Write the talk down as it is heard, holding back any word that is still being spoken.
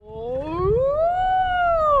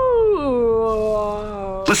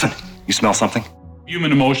Listen, you smell something?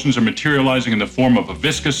 Human emotions are materializing in the form of a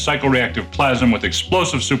viscous psychoreactive plasm with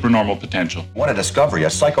explosive supernormal potential. What a discovery, a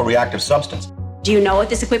psychoreactive substance. Do you know what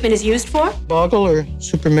this equipment is used for? Boggle or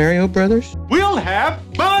Super Mario Brothers? We'll have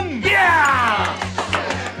fun! Yeah!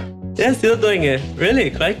 They're still doing it. Really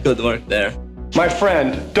quite good work there. My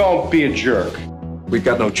friend, don't be a jerk. We've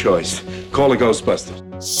got no choice. Call the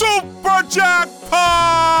Ghostbusters. Super Jackpot!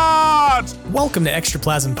 Welcome to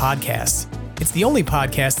Extraplasm Podcast. It's the only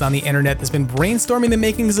podcast on the internet that's been brainstorming the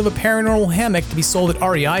makings of a paranormal hammock to be sold at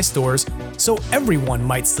REI stores, so everyone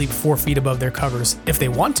might sleep 4 feet above their covers, if they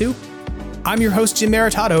want to. I'm your host, Jim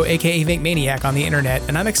Maritato, aka Vank Maniac on the internet,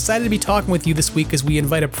 and I'm excited to be talking with you this week as we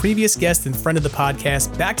invite a previous guest and friend of the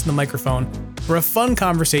podcast back to the microphone for a fun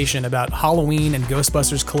conversation about Halloween and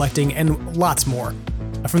Ghostbusters collecting and lots more.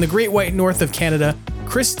 From the Great White North of Canada,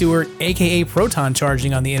 Chris Stewart, aka Proton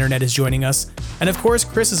Charging on the internet, is joining us. And of course,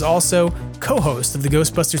 Chris is also co-host of the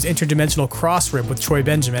Ghostbusters Interdimensional Cross Rip with Troy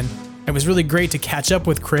Benjamin. It was really great to catch up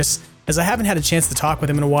with Chris, as I haven't had a chance to talk with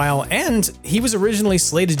him in a while, and he was originally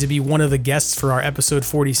slated to be one of the guests for our episode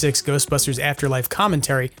 46 Ghostbusters Afterlife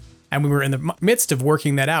commentary, and we were in the midst of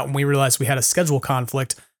working that out when we realized we had a schedule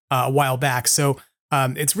conflict a while back. So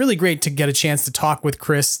it's really great to get a chance to talk with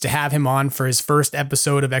Chris, to have him on for his first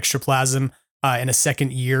episode of Extraplasm in a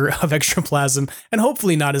second year of Extraplasm, and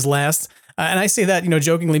hopefully not his last. And I say that,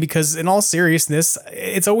 jokingly, because in all seriousness,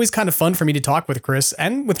 it's always kind of fun for me to talk with Chris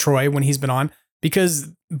and with Troy when he's been on, because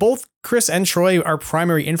both Chris and Troy are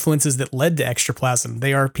primary influences that led to Extraplasm.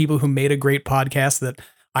 They are people who made a great podcast that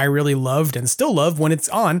I really loved and still love when it's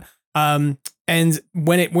on. And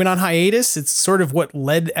when it went on hiatus, it's sort of what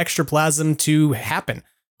led Extraplasm to happen.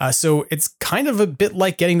 So it's kind of a bit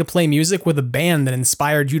like getting to play music with a band that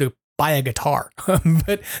inspired you to buy a guitar.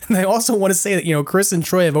 But I also want to say that, Chris and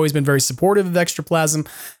Troy have always been very supportive of Extraplasm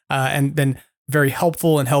and been very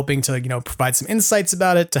helpful in helping to, provide some insights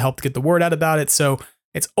about it, to help get the word out about it. So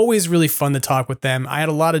it's always really fun to talk with them. I had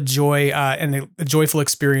a lot of joy and a joyful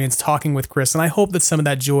experience talking with Chris, and I hope that some of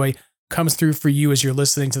that joy comes through for you as you're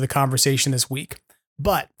listening to the conversation this week.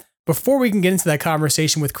 But before we can get into that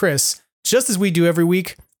conversation with Chris, just as we do every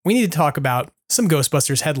week, we need to talk about some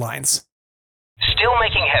Ghostbusters headlines. Still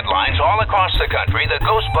making headlines all across the country, the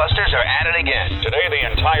Ghostbusters are at it again. Today, the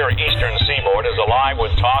entire eastern seaboard is alive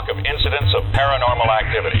with talk of incidents of paranormal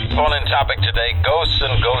activity. Phone-in topic today, ghosts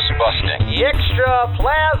and ghost busting.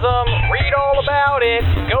 Extraplasm, read all about it.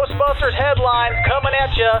 Ghostbusters headlines coming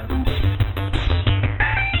at you.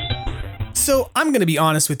 So I'm going to be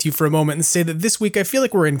honest with you for a moment and say that this week I feel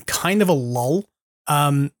like we're in kind of a lull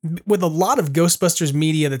with a lot of Ghostbusters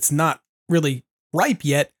media that's not really ripe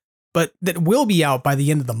yet, but that will be out by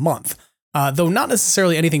the end of the month, though not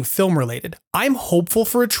necessarily anything film related. I'm hopeful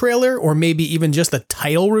for a trailer or maybe even just a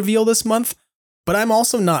title reveal this month, but I'm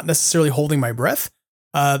also not necessarily holding my breath.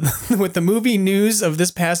 With the movie news of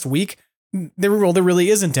this past week, there really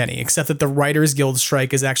isn't any, except that the Writers Guild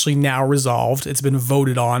strike is actually now resolved. It's been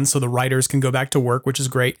voted on, so the writers can go back to work, which is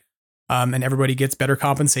great, and everybody gets better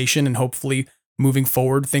compensation, and hopefully moving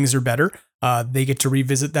forward, things are better. They get to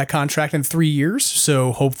revisit that contract in 3 years.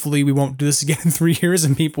 So hopefully we won't do this again in 3 years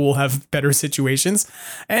and people will have better situations.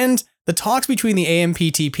 And the talks between the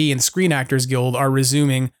AMPTP and Screen Actors Guild are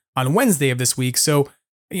resuming on Wednesday of this week. So,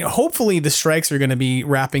 hopefully the strikes are going to be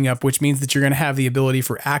wrapping up, which means that you're going to have the ability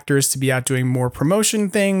for actors to be out doing more promotion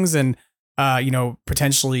things and,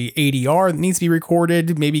 potentially ADR that needs to be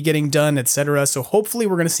recorded, maybe getting done, etc. So hopefully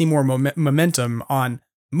we're going to see more momentum on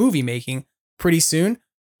movie making pretty soon.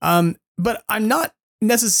 But I'm not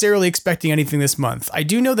necessarily expecting anything this month. I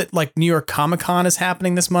do know that New York Comic-Con is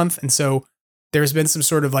happening this month. And so there's been some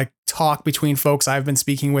sort of talk between folks I've been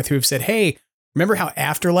speaking with who've said, hey, remember how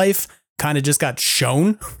Afterlife kind of just got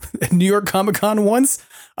shown at New York Comic-Con once?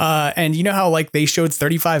 And you know how they showed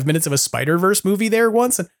 35 minutes of a Spider-Verse movie there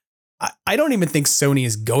once? And I don't even think Sony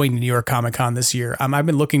is going to New York Comic-Con this year. I've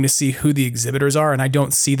been looking to see who the exhibitors are, and I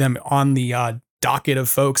don't see them on the docket of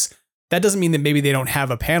folks. That doesn't mean that maybe they don't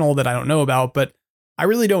have a panel that I don't know about, but I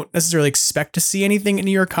really don't necessarily expect to see anything at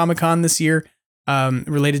New York Comic-Con this year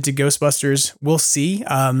related to Ghostbusters. We'll see.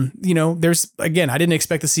 There's, again, I didn't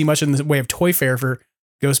expect to see much in the way of Toy Fair for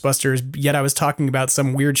Ghostbusters, yet I was talking about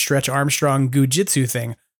some weird Stretch Armstrong Gujitsu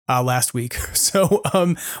thing last week. So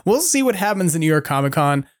we'll see what happens at New York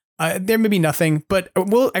Comic-Con. There may be nothing, but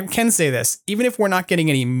I can say this. Even if we're not getting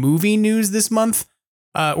any movie news this month,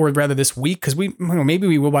 or rather this week, because maybe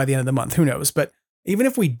we will by the end of the month, who knows? But even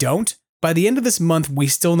if we don't, by the end of this month, we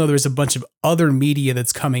still know there's a bunch of other media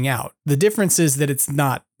that's coming out. The difference is that it's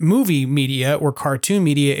not movie media or cartoon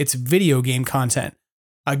media, it's video game content.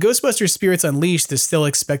 Ghostbusters Spirits Unleashed is still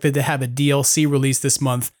expected to have a DLC release this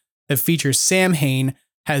month that features Sam Hain,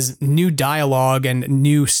 has new dialogue and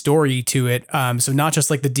new story to it. So not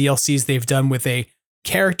just like the DLCs they've done with a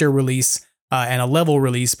character release and a level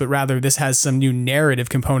release, but rather this has some new narrative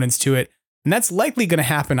components to it. And that's likely going to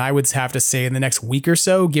happen, I would have to say, in the next week or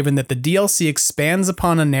so, given that the DLC expands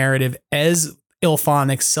upon a narrative as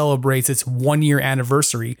IllFonic celebrates its 1-year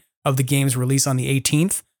anniversary of the game's release on the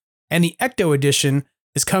 18th. And the Ecto Edition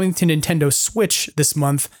is coming to Nintendo Switch this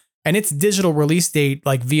month, and its digital release date,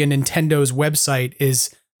 like via Nintendo's website, is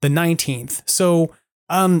the 19th. So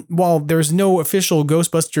while there's no official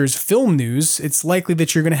Ghostbusters film news, it's likely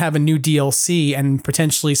that you're going to have a new DLC and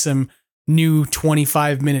potentially some new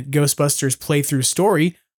 25-minute Ghostbusters playthrough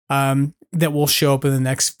story that will show up in the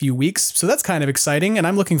next few weeks. So that's kind of exciting, and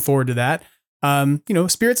I'm looking forward to that.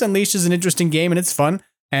 Spirits Unleashed is an interesting game, and it's fun.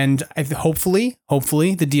 And hopefully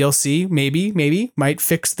the DLC maybe might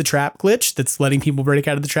fix the trap glitch that's letting people break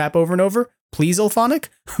out of the trap over and over. Please, IllFonic.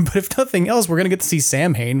 But if nothing else, we're going to get to see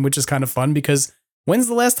Sam Hain, which is kind of fun, because when's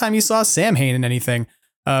the last time you saw Sam Hain in anything?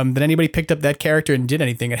 That anybody picked up that character and did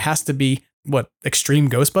anything? It has to be, Extreme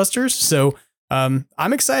Ghostbusters? So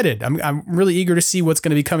I'm excited. I'm really eager to see what's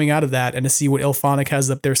going to be coming out of that and to see what IllFonic has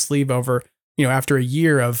up their sleeve over, after a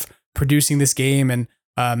year of producing this game and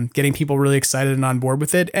getting people really excited and on board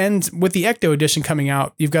with it. And with the Ecto Edition coming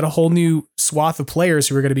out, you've got a whole new swath of players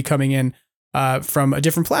who are going to be coming in from a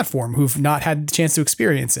different platform who've not had the chance to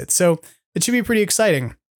experience it. So it should be pretty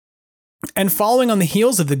exciting. And following on the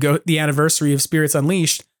heels of the anniversary of Spirits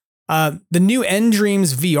Unleashed, the new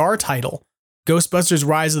nDreams VR title, Ghostbusters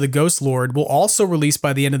Rise of the Ghost Lord, will also release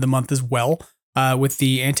by the end of the month as well, with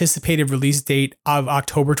the anticipated release date of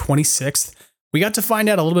October 26th. We got to find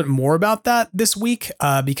out a little bit more about that this week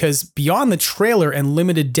because beyond the trailer and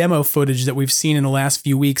limited demo footage that we've seen in the last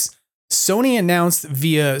few weeks, Sony announced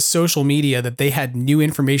via social media that they had new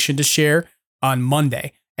information to share on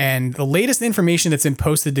Monday. And the latest information that's been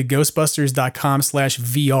posted to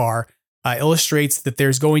ghostbusters.com/VR illustrates that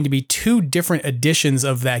there's going to be 2 different editions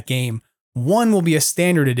of that game. One will be a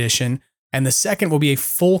standard edition, and the second will be a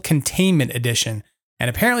full containment edition. And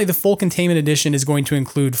apparently the full containment edition is going to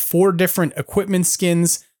include 4 different equipment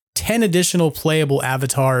skins, 10 additional playable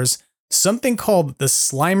avatars, something called the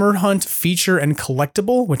Slimer Hunt feature and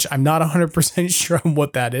collectible, which I'm not 100% sure on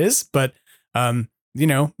what that is, but, Hunt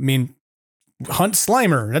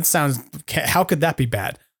Slimer, that sounds, how could that be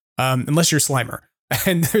bad? Unless you're Slimer.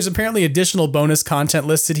 And there's apparently additional bonus content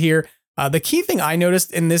listed here. The key thing I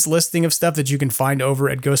noticed in this listing of stuff that you can find over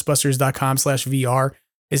at ghostbusters.com/VR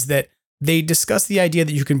is that they discuss the idea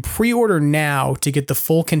that you can pre-order now to get the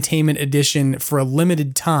full containment edition for a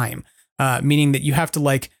limited time, meaning that you have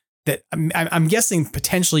to I'm guessing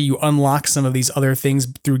potentially you unlock some of these other things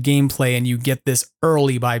through gameplay and you get this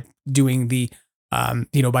early by doing the,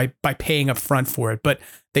 by paying up front for it. But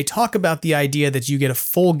they talk about the idea that you get a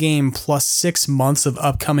full game plus 6 months of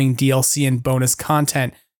upcoming DLC and bonus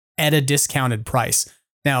content at a discounted price.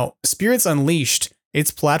 Now, Spirits Unleashed,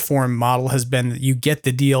 its platform model has been that you get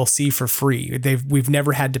the DLC for free. We've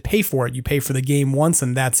never had to pay for it. You pay for the game once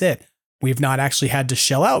and that's it. We've not actually had to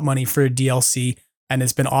shell out money for a DLC, and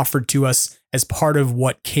it's been offered to us as part of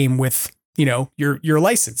what came with, your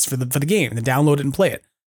license for the game, to download it and play it.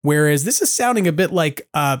 Whereas this is sounding a bit like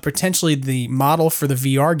potentially the model for the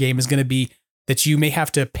VR game is going to be that you may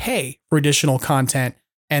have to pay for additional content,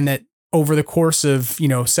 and that over the course of,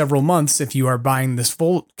 several months, if you are buying this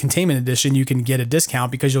full containment edition, you can get a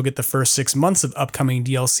discount because you'll get the first 6 months of upcoming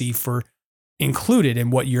DLC for included in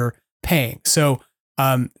what you're paying. So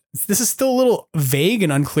this is still a little vague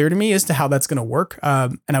and unclear to me as to how that's going to work.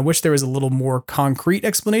 And I wish there was a little more concrete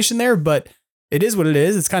explanation there, but it is what it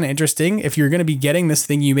is. It's kind of interesting. If you're going to be getting this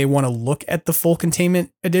thing, you may want to look at the full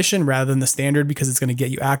containment edition rather than the standard, because it's going to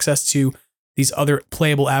get you access to these other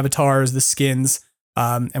playable avatars, the skins,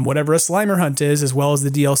 and whatever a Slimer Hunt is, as well as the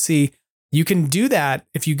DLC. You can do that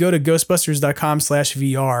if you go to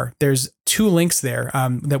ghostbusters.com/VR. There's 2 links there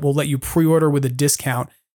that will let you pre-order with a discount.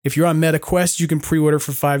 If you're on MetaQuest, you can pre-order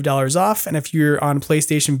for $5 off. And if you're on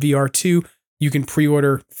PlayStation VR 2, you can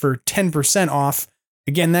pre-order for 10% off.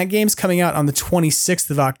 Again, that game's coming out on the 26th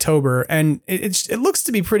of October, and it looks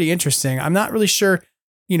to be pretty interesting. I'm not really sure,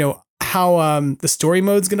 how the story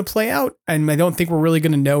mode's going to play out, and I don't think we're really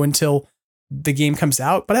going to know until the game comes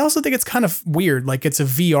out. But I also think it's kind of weird, like it's a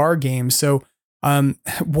VR game, so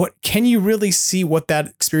what can you really see what that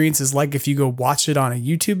experience is like if you go watch it on a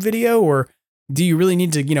YouTube video, or do you really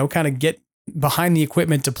need to, kind of get behind the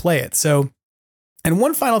equipment to play it? So, and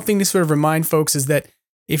one final thing to sort of remind folks is that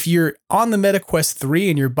if you're on the MetaQuest 3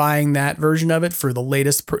 and you're buying that version of it for the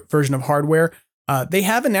latest version of hardware, They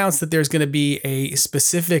have announced that there's going to be a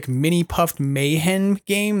specific mini puffed mayhem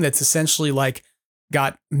game that's essentially like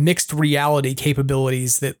got mixed reality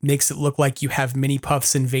capabilities that makes it look like you have mini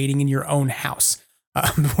puffs invading in your own house,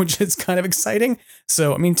 which is kind of exciting.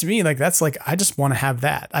 So, I mean, to me, like that's like, I just want to have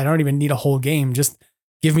that. I don't even need a whole game. Just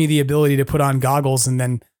give me the ability to put on goggles and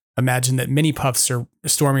then imagine that mini puffs are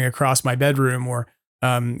storming across my bedroom or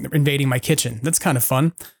invading my kitchen. That's kind of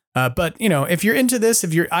fun. But you know, if you're into this,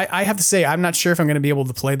 I have to say, I'm not sure if I'm going to be able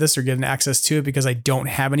to play this or get an access to it because I don't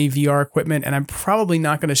have any VR equipment, and I'm probably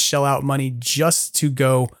not going to shell out money just to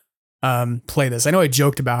go play this. I know I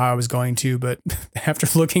joked about how I was going to, but after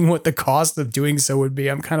looking what the cost of doing so would be,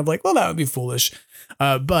 I'm kind of like, well, that would be foolish.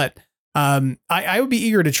 But I would be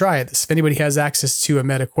eager to try this. If anybody has access to a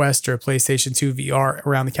Meta Quest or a PlayStation 2 VR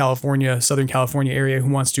around the Southern California area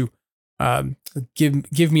who wants to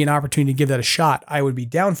give me an opportunity to give that a shot, I would be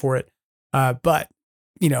down for it. But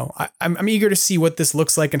you know, I'm eager to see what this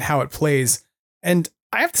looks like and how it plays. And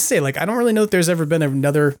I have to say, like, I don't really know if there's ever been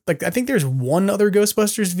another, like, I think there's one other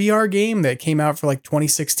Ghostbusters VR game that came out for like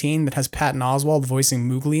 2016 that has Patton Oswalt voicing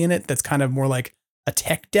Moogly in it. That's kind of more like a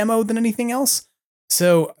tech demo than anything else.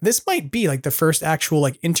 So this might be like the first actual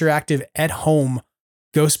like interactive at home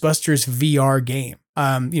Ghostbusters VR game.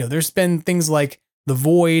 You know, there's been things like The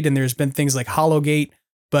Void and there's been things like Hollowgate,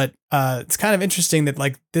 but it's kind of interesting that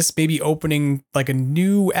like this may be opening like a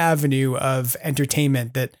new avenue of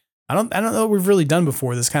entertainment that I don't know we've really done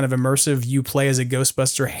before. This kind of immersive, you play as a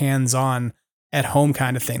Ghostbuster hands-on at home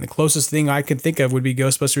kind of thing. The closest thing I could think of would be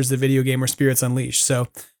Ghostbusters the video game or Spirits Unleashed. So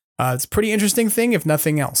it's a pretty interesting thing, if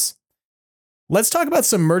nothing else. Let's talk about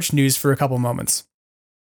some merch news for a couple moments.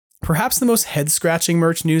 Perhaps the most head-scratching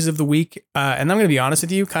merch news of the week, and I'm going to be honest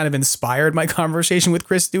with you, kind of inspired my conversation with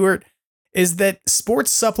Chris Stewart, is that sports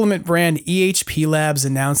supplement brand EHP Labs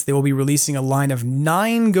announced they will be releasing a line of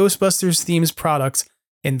 9 Ghostbusters-themed products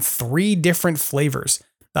in 3 different flavors.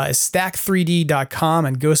 Stack3D.com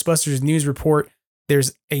and Ghostbusters News Report,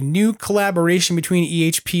 there's a new collaboration between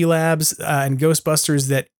EHP Labs and Ghostbusters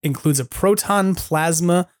that includes a proton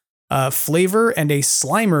plasma flavor and a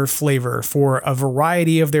Slimer flavor for a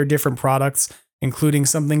variety of their different products, including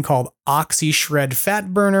something called Oxy Shred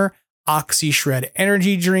Fat Burner, Oxy Shred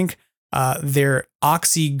Energy Drink, their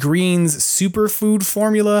Oxy Greens Superfood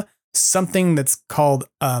Formula, something that's called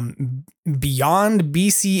Beyond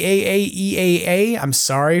BCAA. I'm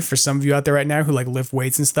sorry for some of you out there right now who like lift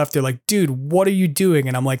weights and stuff. They're like, dude, what are you doing?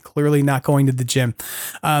 And I'm like, clearly not going to the gym.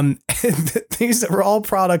 These are all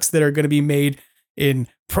products that are going to be made in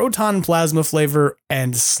proton plasma flavor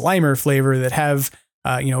and Slimer flavor that have,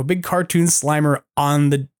 a big cartoon Slimer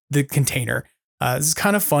on the container. This is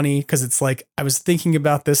kind of funny because it's like, I was thinking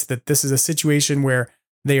about that this is a situation where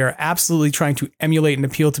they are absolutely trying to emulate and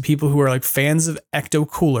appeal to people who are like fans of Ecto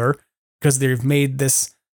Cooler because they've made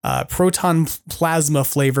this proton plasma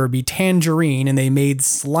flavor be tangerine and they made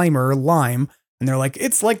Slimer lime. And they're like,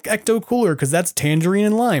 it's like Ecto Cooler because that's tangerine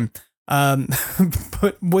and lime.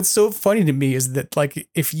 But what's so funny to me is that like,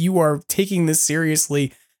 if you are taking this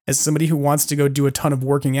seriously as somebody who wants to go do a ton of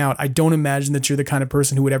working out, I don't imagine that you're the kind of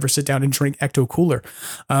person who would ever sit down and drink Ecto Cooler.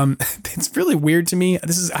 It's really weird to me.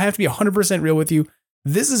 I have to be 100% real with you.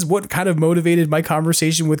 This is what kind of motivated my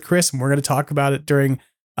conversation with Chris, and we're going to talk about it during,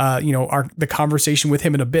 the conversation with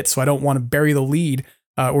him in a bit. So I don't want to bury the lead,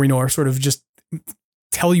 or sort of just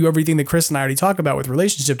tell you everything that Chris and I already talk about with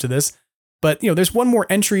relationship to this. But there's one more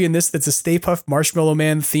entry in this that's a Stay Puft Marshmallow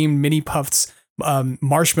Man themed mini puffs,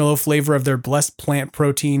 marshmallow flavor of their blessed plant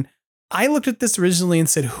protein. I looked at this originally and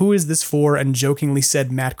said, "Who is this for?" and jokingly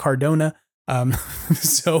said Matt Cardona.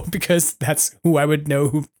 So because that's who I would know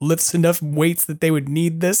who lifts enough weights that they would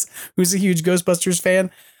need this, who's a huge Ghostbusters fan.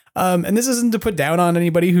 And this isn't to put down on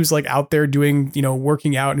anybody who's like out there doing,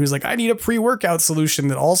 working out and who's like, I need a pre-workout solution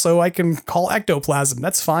that also I can call ectoplasm.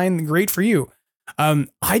 That's fine. Great for you.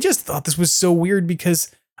 I just thought this was so weird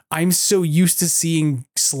because I'm so used to seeing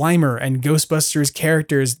Slimer and Ghostbusters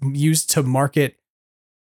characters used to market,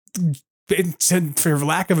 for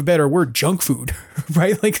lack of a better word, junk food,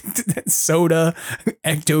 right? Like soda,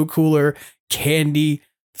 Ecto Cooler, candy,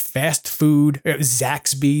 fast food,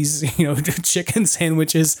 Zaxby's, chicken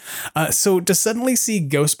sandwiches. So to suddenly see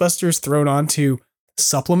Ghostbusters thrown onto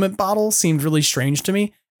supplement bottles seemed really strange to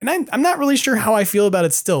me. And I'm not really sure how I feel about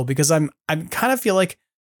it still, because I kind of feel like,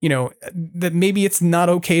 that maybe it's not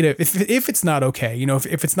okay to, if it's not okay,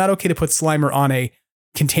 if it's not okay to put Slimer on a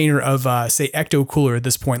container of, say, Ecto Cooler at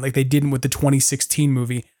this point, like they didn't with the 2016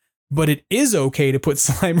 movie, but it is okay to put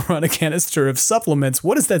Slimer on a canister of supplements.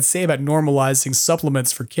 What does that say about normalizing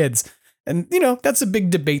supplements for kids? And, that's a big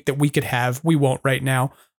debate that we could have. We won't right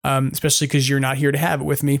now. especially because you're not here to have it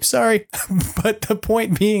with me. Sorry. But the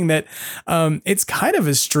point being that it's kind of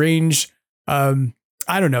a strange, I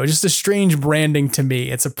don't know, just a strange branding to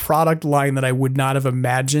me. It's a product line that I would not have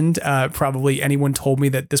imagined. Probably anyone told me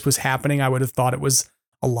that this was happening, I would have thought it was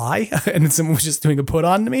a lie and someone was just doing a put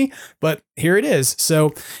on to me, but here it is.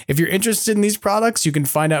 So if you're interested in these products, you can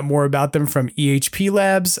find out more about them from EHP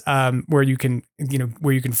Labs, where you can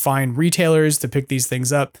find retailers to pick these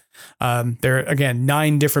things up. There are, again,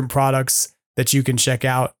 9 different products that you can check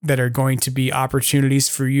out that are going to be opportunities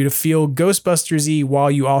for you to feel Ghostbusters-y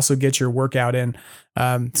while you also get your workout in.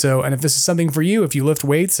 And if this is something for you, if you lift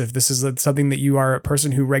weights, if this is something that you are a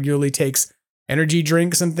person who regularly takes energy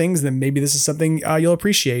drinks and things, then maybe this is something you'll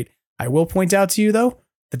appreciate. I will point out to you, though,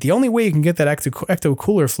 that the only way you can get that Ecto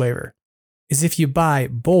Cooler flavor is if you buy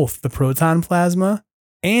both the proton plasma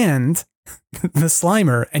and the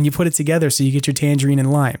Slimer, and you put it together so you get your tangerine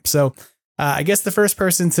and lime. So I guess the first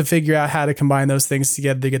person to figure out how to combine those things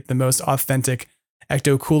together to get the most authentic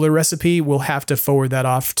Ecto Cooler recipe will have to forward that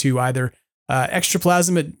off to either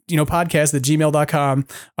extraplasm podcast at gmail.com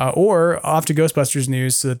or off to Ghostbusters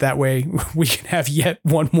News, so that way we can have yet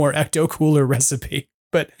one more Ecto Cooler recipe,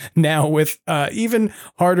 but now with even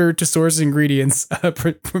harder to source ingredients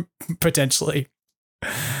potentially.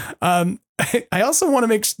 I also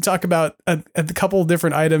want to talk about a couple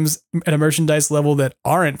different items at a merchandise level that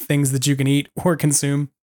aren't things that you can eat or consume.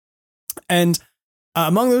 And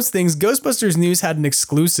among those things, Ghostbusters News had an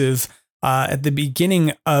exclusive at the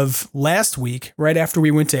beginning of last week, right after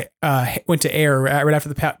we went to air, right after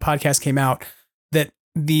the podcast came out, that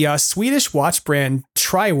the Swedish watch brand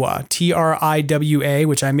Triwa, Triwa,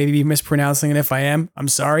 which I may be mispronouncing, and if I am, I'm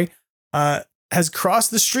sorry, has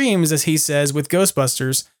crossed the streams, as he says, with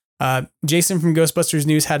Ghostbusters. Jason from Ghostbusters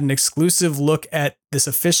News had an exclusive look at this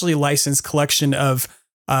officially licensed collection of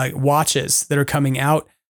watches that are coming out.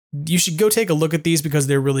 You should go take a look at these because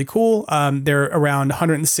they're really cool. They're around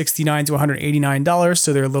 $169 to $189,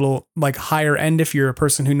 so they're a little like higher end if you're a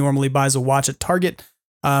person who normally buys a watch at Target.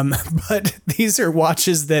 But these are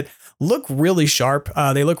watches that look really sharp.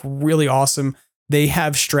 They look really awesome. They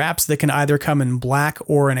have straps that can either come in black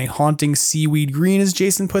or in a haunting seaweed green, as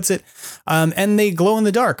Jason puts it. And they glow in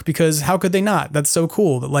the dark because how could they not? That's so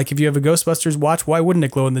cool. Like if you have a Ghostbusters watch, why wouldn't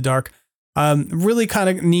it glow in the dark? Really kind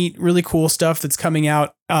of neat, really cool stuff that's coming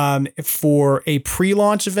out for a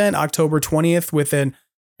pre-launch event, October 20th, with an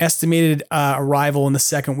estimated arrival in the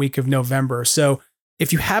second week of November. So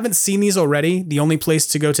if you haven't seen these already, the only place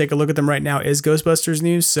to go take a look at them right now is Ghostbusters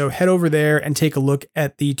News. So head over there and take a look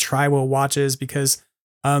at the Triwo watches because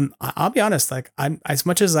I'll be honest, like as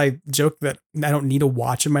much as I joke that I don't need a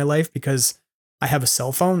watch in my life because I have a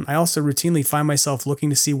cell phone, I also routinely find myself looking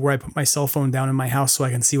to see where I put my cell phone down in my house so I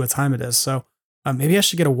can see what time it is. So maybe I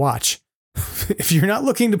should get a watch. If you're not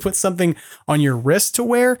looking to put something on your wrist to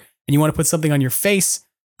wear and you want to put something on your face,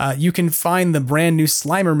 you can find the brand new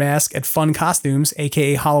Slimer mask at Fun Costumes,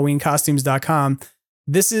 aka HalloweenCostumes.com.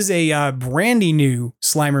 This is a brandy new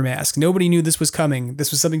Slimer mask. Nobody knew this was coming. This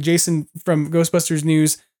was something Jason from Ghostbusters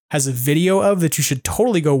News has a video of that you should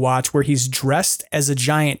totally go watch, where he's dressed as a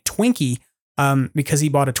giant Twinkie because he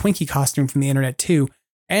bought a Twinkie costume from the internet too.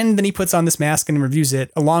 And then he puts on this mask and reviews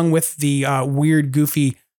it, along with the weird,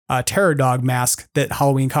 goofy Terror Dog mask that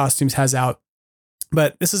Halloween Costumes has out.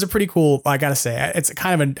 But this is a pretty cool, I gotta say, it's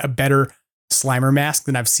kind of a better Slimer mask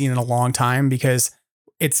than I've seen in a long time because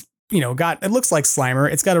it's, it looks like Slimer.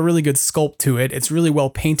 It's got a really good sculpt to it. It's really well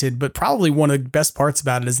painted, but probably one of the best parts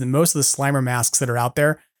about it is that most of the Slimer masks that are out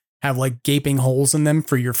there have like gaping holes in them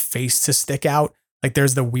for your face to stick out. Like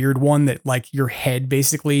there's the weird one that like your head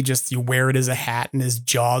basically just you wear it as a hat and his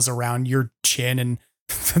jaws around your chin and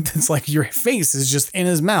it's like your face is just in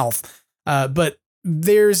his mouth. But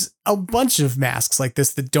there's a bunch of masks like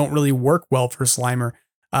this that don't really work well for Slimer.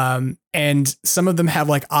 And some of them have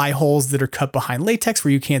like eye holes that are cut behind latex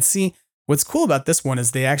where you can't see. What's cool about this one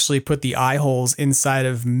is they actually put the eye holes inside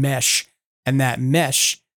of mesh, and that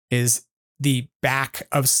mesh is the back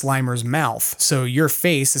of Slimer's mouth. So your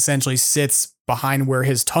face essentially sits behind where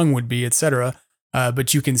his tongue would be, etc.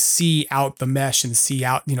 But you can see out the mesh and see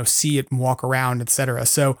out, see it and walk around, etc.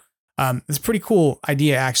 So it's a pretty cool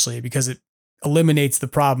idea actually, because it eliminates the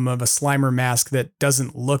problem of a Slimer mask that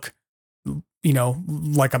doesn't look,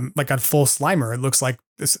 like a full Slimer. It looks like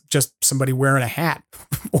it's just somebody wearing a hat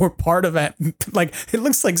or part of it. Like it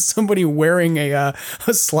looks like somebody wearing a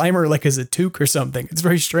Slimer like as a toque or something. It's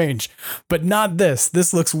very strange, but not this.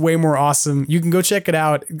 This looks way more awesome. You can go check it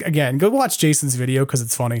out. Again, go watch Jason's video because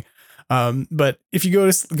it's funny. But if you go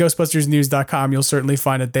to ghostbustersnews.com, you'll certainly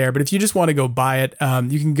find it there. But if you just want to go buy it,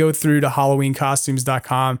 you can go through to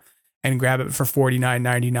HalloweenCostumes.com and grab it for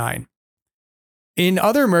 $49.99. In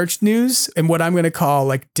other merch news, and what I'm going to call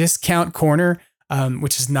like discount corner,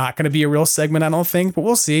 which is not going to be a real segment, I don't think, but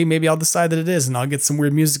we'll see. Maybe I'll decide that it is, and I'll get some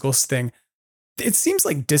weird musical thing. It seems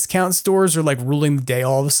like discount stores are like ruling the day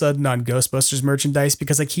all of a sudden on Ghostbusters merchandise,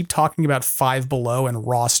 because I keep talking about Five Below and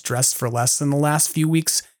Ross Dress for Less in the last few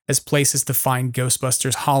weeks as places to find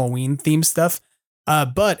Ghostbusters Halloween themed stuff.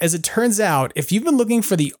 But as it turns out, if you've been looking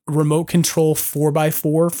for the remote control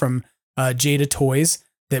 4x4 from Jada Toys,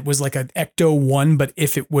 that was like an Ecto 1, but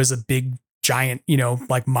if it was a big giant,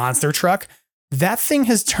 like monster truck, that thing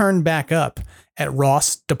has turned back up at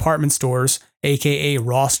Ross department stores, aka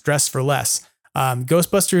Ross Dress for Less.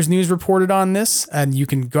 Ghostbusters News reported on this, and you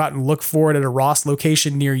can go out and look for it at a Ross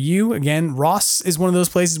location near you. Again, Ross is one of those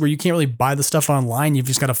places where you can't really buy the stuff online. You've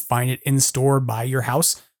just got to find it in store by your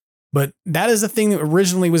house. But that is a thing that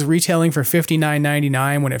originally was retailing for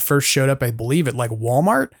 $59.99 when it first showed up, I believe, at like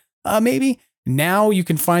Walmart, maybe. Now you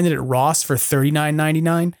can find it at Ross for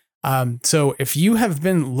 $39.99. So if you have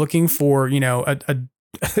been looking for, an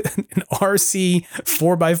RC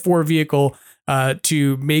 4x4 vehicle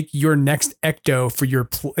to make your next Ecto for your,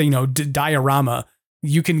 diorama,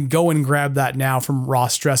 you can go and grab that now from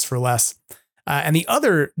Ross Dress for Less. And the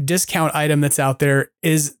other discount item that's out there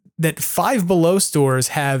is that Five Below stores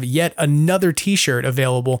have yet another t-shirt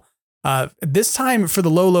available, this time for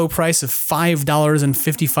the low price of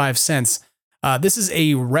 $5.55. This is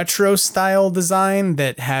a retro style design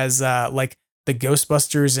that has like the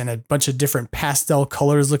Ghostbusters and a bunch of different pastel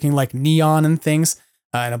colors looking like neon and things,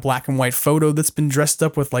 and a black and white photo that's been dressed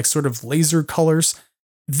up with like sort of laser colors.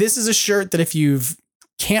 This is a shirt that if you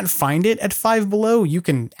can't find it at Five Below, you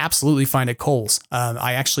can absolutely find at Kohl's.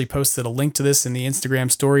 I actually posted a link to this in the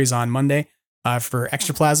Instagram stories on Monday for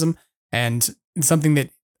Extraplasm, and it's something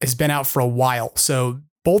that has been out for a while. So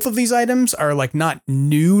both of these items are like not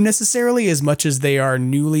new necessarily as much as they are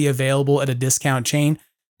newly available at a discount chain.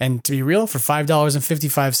 And to be real, for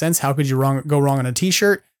 $5.55, how could you go wrong on a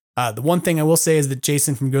t-shirt? The one thing I will say is that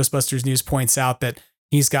Jason from Ghostbusters News points out that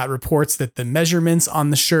he's got reports that the measurements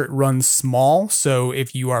on the shirt run small. So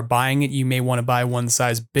if you are buying it, you may want to buy one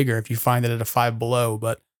size bigger if you find it at a Five Below.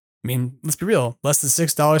 But I mean, let's be real, less than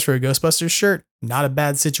 $6 for a Ghostbusters shirt, not a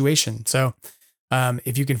bad situation. So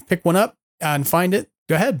if you can pick one up and find it,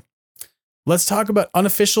 go ahead. Let's talk about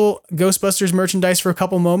unofficial Ghostbusters merchandise for a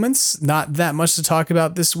couple moments. Not that much to talk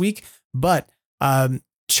about this week, but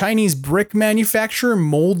Chinese brick manufacturer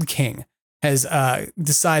Mold King has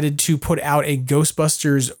decided to put out a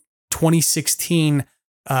Ghostbusters 2016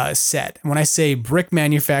 set. And when I say brick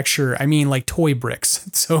manufacturer, I mean like toy bricks.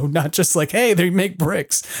 So not just like, hey, they make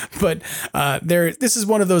bricks, but this is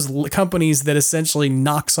one of those companies that essentially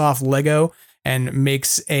knocks off Lego and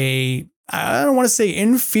makes I don't want to say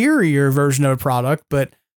inferior version of a product,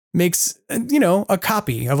 but makes, a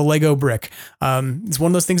copy of a Lego brick. It's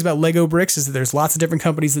one of those things about Lego bricks is that there's lots of different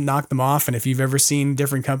companies that knock them off. And if you've ever seen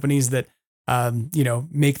different companies that,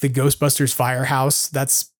 make the Ghostbusters firehouse,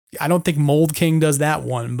 I don't think Mold King does that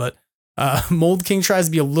one, but Mold King tries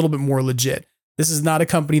to be a little bit more legit. This is not a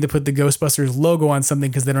company that put the Ghostbusters logo on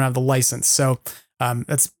something because they don't have the license. So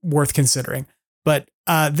that's worth considering. But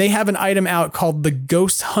they have an item out called the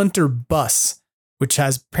Ghost Hunter Bus, which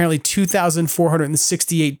has apparently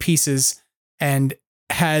 2,468 pieces and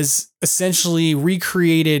has essentially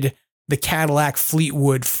recreated the Cadillac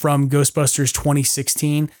Fleetwood from Ghostbusters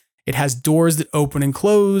 2016. It has doors that open and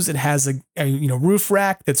close. It has a roof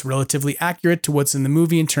rack that's relatively accurate to what's in the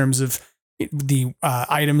movie in terms of the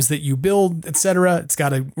items that you build, etc. It's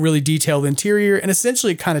got a really detailed interior, and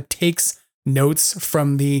essentially it kind of takes notes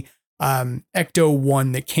from the Ecto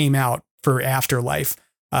 1 that came out for Afterlife.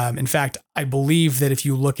 In fact, I believe that if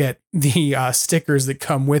you look at the stickers that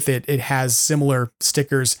come with it, it has similar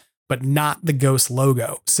stickers, but not the Ghost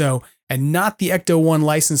logo. So, and not the Ecto 1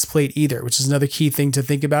 license plate either, which is another key thing to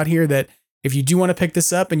think about here, that if you do want to pick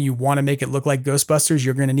this up and you want to make it look like Ghostbusters,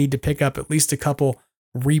 you're going to need to pick up at least a couple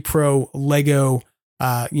repro Lego,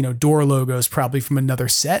 door logos probably from another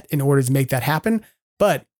set in order to make that happen.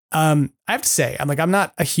 But I have to say, I'm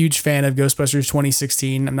not a huge fan of Ghostbusters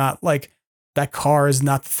 2016. I'm not like, that car is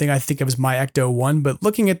not the thing I think of as my Ecto 1, but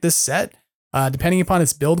looking at this set, depending upon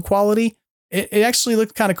its build quality, it actually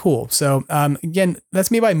looked kind of cool. So again,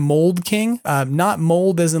 that's made by Mold King, not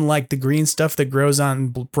mold as in like the green stuff that grows on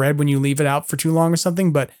bread when you leave it out for too long or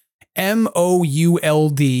something, but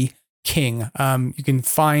MOULD King. You can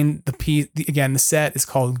find the set is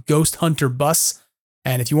called Ghost Hunter Bus.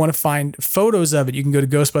 And if you want to find photos of it, you can go to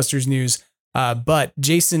Ghostbusters News. But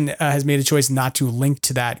Jason has made a choice not to link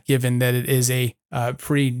to that, given that it is a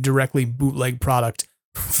pretty directly bootleg product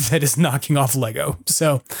that is knocking off Lego.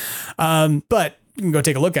 So, but you can go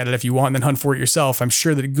take a look at it if you want and then hunt for it yourself. I'm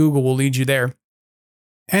sure that Google will lead you there.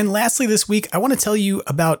 And lastly, this week, I want to tell you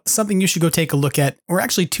about something you should go take a look at, or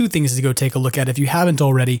actually two things to go take a look at if you haven't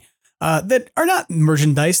already, that are not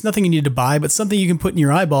merchandise, nothing you need to buy, but something you can put in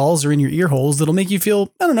your eyeballs or in your ear holes that'll make you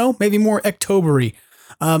feel, I don't know, maybe more October-y.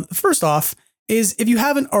 First off is if you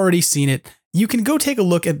haven't already seen it, you can go take a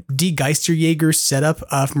look at Die Geisterjäger's setup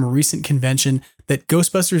from a recent convention that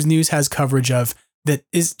Ghostbusters News has coverage of. That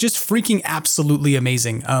is just freaking absolutely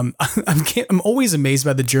amazing. I'm always amazed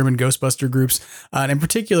by the German Ghostbuster groups, and in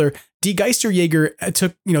particular, Die Geisterjäger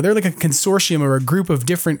took, they're like a consortium or a group of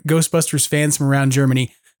different Ghostbusters fans from around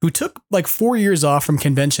Germany who took like 4 years off from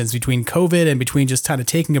conventions between COVID and between just kind of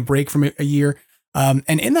taking a break from a year. And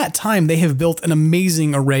in that time, they have built an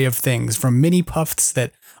amazing array of things, from mini puffs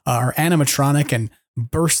that are animatronic and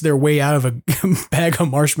burst their way out of a bag of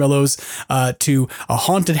marshmallows, to a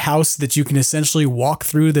haunted house that you can essentially walk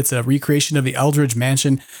through that's a recreation of the Eldridge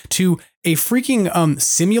Mansion, to a freaking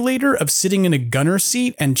simulator of sitting in a gunner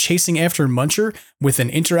seat and chasing after Muncher with an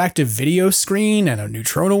interactive video screen and a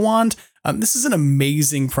neutrino wand. This is an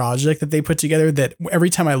amazing project that they put together that every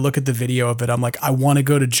time I look at the video of it, I'm like, I want to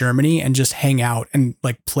go to Germany and just hang out and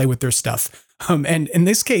like play with their stuff. And in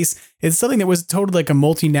this case, it's something that was totally like a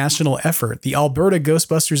multinational effort. The Alberta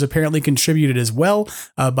Ghostbusters apparently contributed as well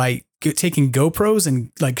by taking GoPros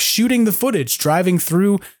and like shooting the footage, driving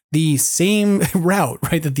through the same route,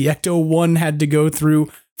 right, that the Ecto-1 had to go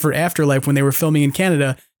through for Afterlife when they were filming in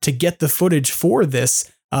Canada to get the footage for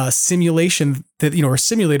this simulation that, or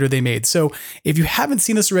simulator they made. So if you haven't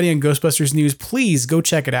seen this already on Ghostbusters News, please go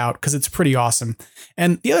check it out because it's pretty awesome.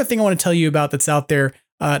 And the other thing I want to tell you about that's out there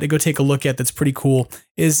to go take a look at that's pretty cool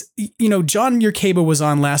is, John Yerkeba was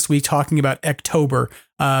on last week talking about October,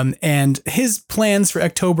 and his plans for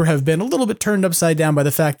October have been a little bit turned upside down by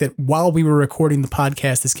the fact that while we were recording the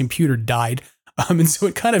podcast, his computer died. And so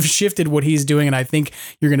it kind of shifted what he's doing. And I think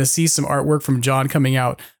you're going to see some artwork from John coming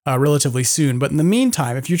out relatively soon. But in the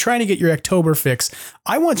meantime, if you're trying to get your October fix,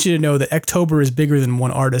 I want you to know that October is bigger than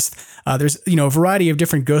one artist. There's, a variety of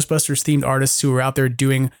different Ghostbusters themed artists who are out there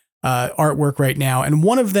doing artwork right now. And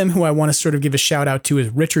one of them who I want to sort of give a shout out to is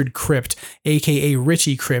Richard Crypt, aka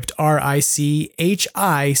Richie Crypt,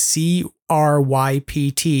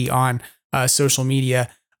 RICHICRYPT on social media.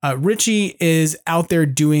 Richie is out there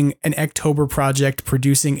doing an October project,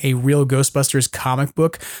 producing a real Ghostbusters comic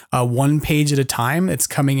book, one page at a time. It's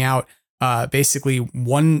coming out basically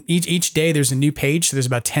each day. There's a new page. So there's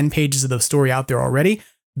about 10 pages of the story out there already.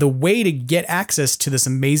 The way to get access to this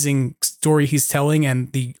amazing story he's telling and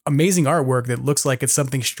the amazing artwork that looks like it's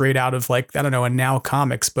something straight out of like, I don't know, a Now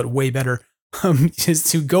Comics, but way better, is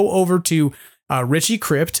to go over to Richie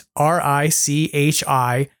Crypt,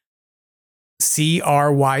 RICHICRYPT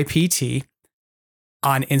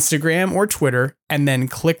on Instagram or Twitter, and then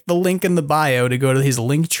click the link in the bio to go to his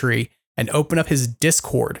link tree and open up his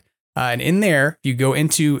Discord. And in there, if you go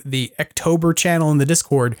into the October channel in the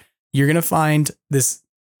Discord, you're going to find this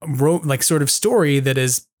like sort of story that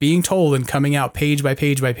is being told and coming out page by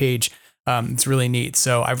page by page. It's really neat.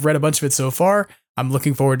 So I've read a bunch of it so far. I'm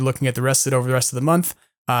looking forward to looking at the rest of it over the rest of the month.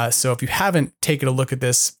 So if you haven't taken a look at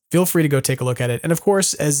this, feel free to go take a look at it. And of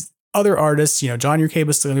course, as other artists, John Yerkeba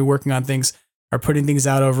is still going to be working on things, are putting things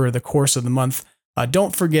out over the course of the month.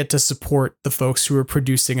 Don't forget to support the folks who are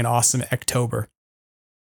producing an awesome October.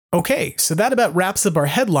 Okay, so that about wraps up our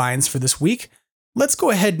headlines for this week. Let's go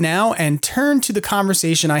ahead now and turn to the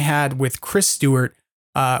conversation I had with Chris Stewart,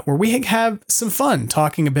 where we have some fun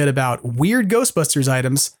talking a bit about weird Ghostbusters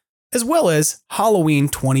items, as well as Halloween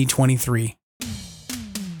 2023.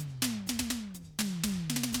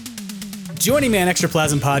 Joining me on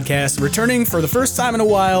Extraplasm Podcast, returning for the first time in a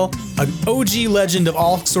while, an OG legend of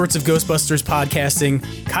all sorts of Ghostbusters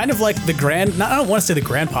podcasting, kind of like the I don't want to say the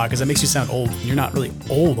grandpa because that makes you sound old. You're not really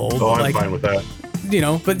old. Oh, I'm fine with that.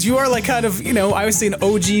 But you are like kind of, I always say an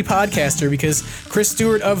OG podcaster because Chris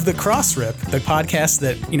Stewart of The Cross Rip, the podcast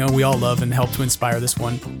that, we all love and helped to inspire this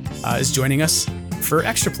one, is joining us for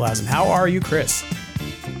Extraplasm. How are you, Chris?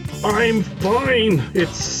 I'm fine.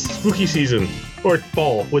 It's spooky season. Or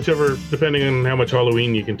fall, whichever, depending on how much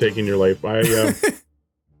Halloween you can take in your life.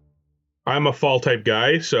 I'm a fall type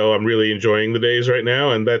guy, so I'm really enjoying the days right now,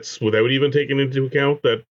 and that's without even taking into account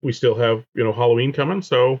that we still have, Halloween coming.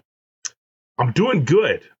 So I'm doing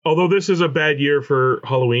good. Although this is a bad year for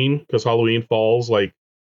Halloween because Halloween falls I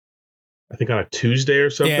think on a Tuesday or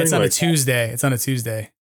something. Yeah, it's on a Tuesday.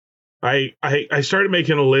 I started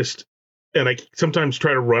making a list. And I sometimes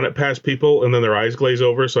try to run it past people and then their eyes glaze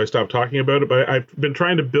over. So I stopped talking about it. But I've been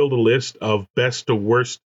trying to build a list of best to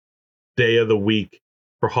worst day of the week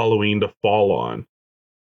for Halloween to fall on.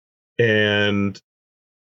 And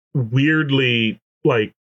weirdly,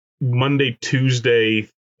 like Monday, Tuesday,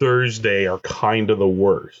 Thursday are kind of the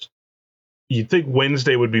worst. You'd think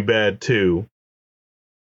Wednesday would be bad too.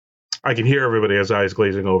 I can hear everybody has eyes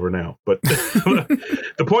glazing over now. But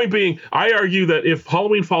the point being, I argue that if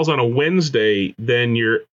Halloween falls on a Wednesday, then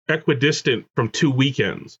you're equidistant from 2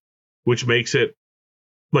 weekends, which makes it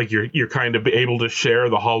like you're kind of able to share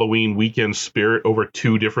the Halloween weekend spirit over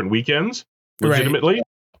 2 different weekends, legitimately. Right.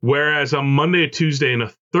 Whereas a Monday, a Tuesday, and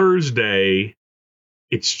a Thursday,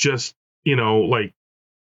 it's just, like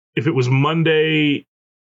if it was Monday,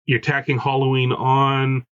 you're tacking Halloween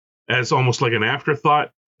on as almost like an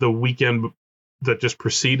afterthought. The weekend that just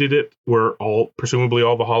preceded it, where presumably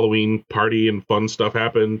all the Halloween party and fun stuff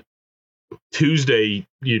happened. Tuesday,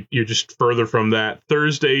 you're just further from that.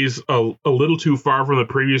 Thursday's a little too far from the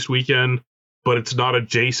previous weekend, but it's not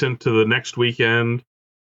adjacent to the next weekend.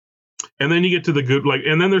 And then you get to the good,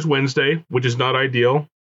 and then there's Wednesday, which is not ideal,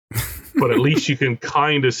 but at least you can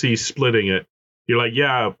kind of see splitting it. You're like,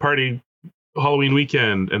 yeah, party Halloween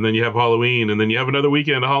weekend, and then you have Halloween, and then you have another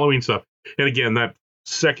weekend of Halloween stuff. And again, that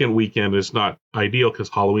second weekend is not ideal because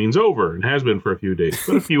Halloween's over and has been for a few days,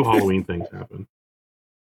 but a few Halloween things happen.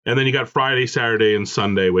 And then you got Friday, Saturday, and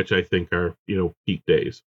Sunday, which I think are, peak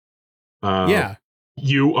days.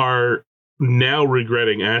 You are now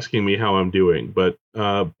regretting asking me how I'm doing, but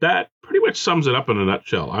that pretty much sums it up in a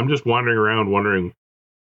nutshell. I'm just wandering around wondering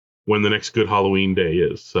when the next good Halloween day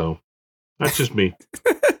is. So that's just me.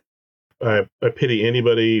 I pity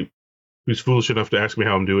anybody who's foolish enough to ask me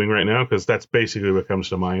how I'm doing right now, because that's basically what comes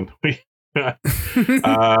to mind. We're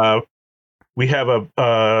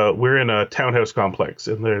in a townhouse complex,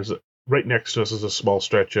 and there's right next to us is a small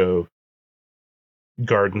stretch of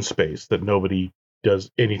garden space that nobody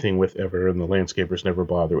does anything with ever, and the landscapers never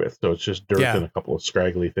bother with. So it's just dirt and a couple of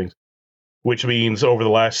scraggly things, which means over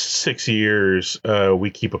the last 6 years,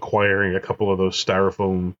 we keep acquiring a couple of those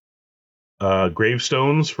styrofoam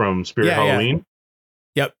gravestones from Spirit Halloween.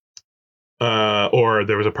 Yeah. Yep. Or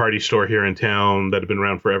there was a party store here in town that had been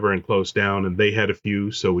around forever and closed down, and they had a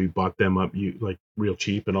few, so we bought them up real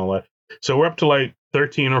cheap and all that. So we're up to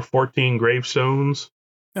 13 or 14 gravestones.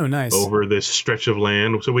 Oh, nice. Over this stretch of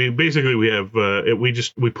land. So we have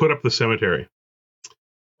we put up the cemetery,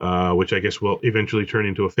 which I guess will eventually turn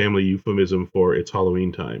into a family euphemism for it's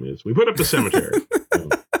Halloween time. Is we put up the cemetery.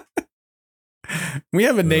 We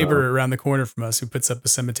have a neighbor around the corner from us who puts up a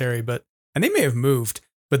cemetery, and they may have moved.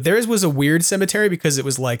 But theirs was a weird cemetery because it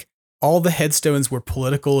was like all the headstones were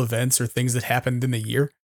political events or things that happened in the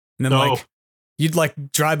year. And then you'd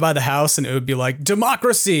drive by the house and it would be like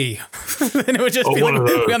democracy. And it would just be on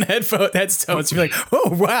the headstones. You'd be like,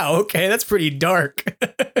 oh, wow. Okay. That's pretty dark.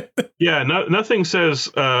 Yeah. Nothing says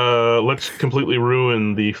let's completely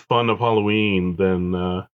ruin the fun of Halloween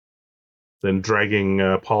than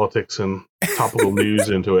dragging politics and topical news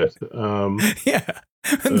into it. Yeah.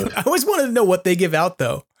 I always wanted to know what they give out,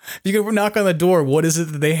 though. If you go knock on the door, what is it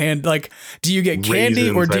that they hand? Do you get candy,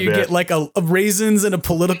 raisins, or do you get a raisins and a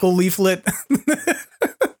political leaflet?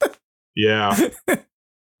 Yeah.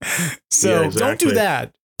 So exactly. Don't do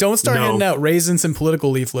that. Don't start handing out raisins and political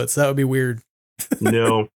leaflets. That would be weird.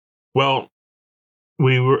 No. Well,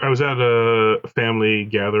 I was at a family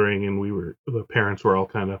gathering, and the parents were all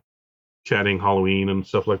kind of chatting Halloween and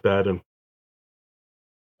stuff like that, and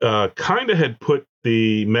kind of had put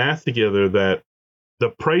the math together that the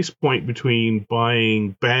price point between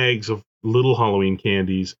buying bags of little Halloween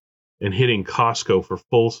candies and hitting Costco for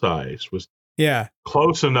full size was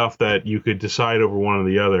close enough that you could decide over one or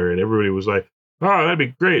the other. And everybody was like, oh, that'd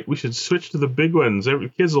be great. We should switch to the big ones.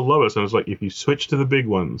 Kids will love us. And I was like, if you switch to the big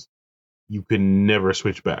ones, you can never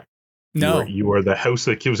switch back. No. You are the house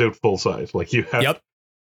that gives out full size. You have. Yep.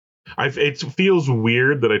 It feels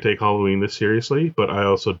weird that I take Halloween this seriously, but I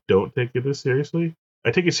also don't take it this seriously.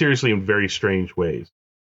 I take it seriously in very strange ways.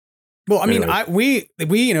 Well, I mean,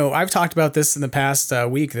 I've talked about this in the past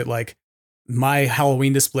week that my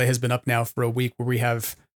Halloween display has been up now for a week, where we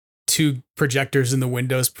have 2 projectors in the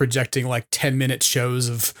windows projecting 10-minute shows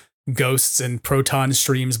of ghosts and proton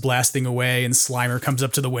streams blasting away, and Slimer comes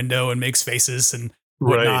up to the window and makes faces and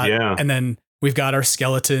whatnot. Right, yeah. And then we've got our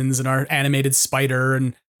skeletons and our animated spider,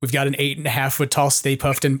 and we've got an 8.5-foot tall Stay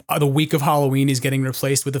Puft, and the week of Halloween he's getting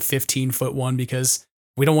replaced with a 15-foot one because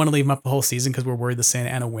we don't want to leave him up the whole season because we're worried the Santa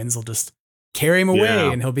Ana winds will just carry him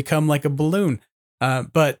away and he'll become like a balloon.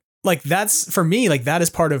 But that's for me, that is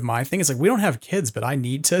part of my thing. It's we don't have kids, but I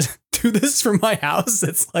need to do this from my house.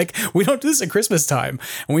 It's like, we don't do this at Christmas time.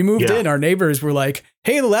 When we moved in, our neighbors were like,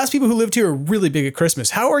 hey, the last people who lived here are really big at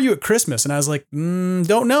Christmas. How are you at Christmas? And I was like,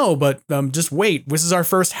 don't know, but just wait. This is our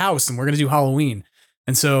first house and we're going to do Halloween.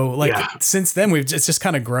 And so like since then it's just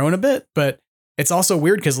kind of grown a bit, but it's also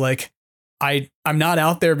weird because like I'm not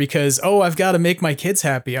out there because, I've got to make my kids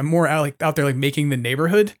happy. I'm more out there like making the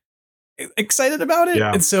neighborhood excited about it.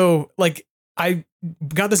 And so like I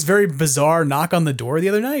got this very bizarre knock on the door the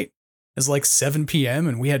other night. It was like 7 p.m.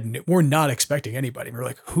 and we're not expecting anybody. We were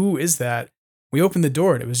like, who is that? We opened the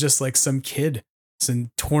door and it was just like some kid,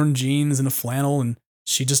 some torn jeans and a flannel. And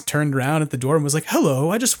she just turned around at the door and was like, hello,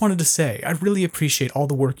 I just wanted to say, I really appreciate all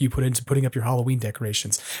the work you put into putting up your Halloween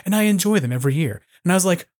decorations. And I enjoy them every year. And I was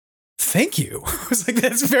like, thank you. I was like,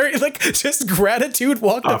 that's very like just gratitude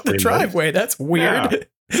walked up the driveway. Nice. That's weird. Yeah.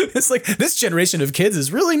 It's like this generation of kids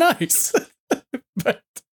is really nice. But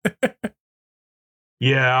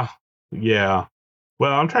yeah.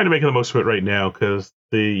 Well, I'm trying to make the most of it right now because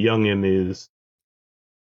the youngin is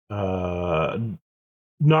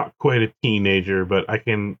not quite a teenager, but I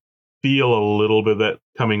can feel a little bit of that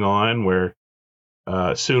coming on where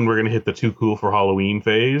soon we're going to hit the too cool for Halloween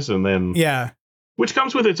phase. And then, which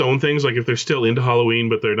comes with its own things. Like if they're still into Halloween,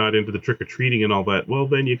 but they're not into the trick or treating and all that, well,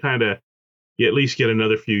 then you at least get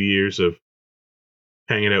another few years of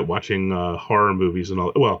hanging out, watching horror movies and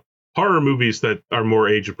all. Well, horror movies that are more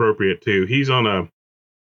age appropriate too. He's on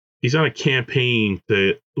a campaign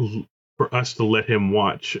for us to let him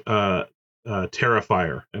watch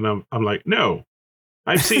Terrifier, and I'm like, no,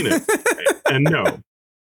 I've seen it, and no.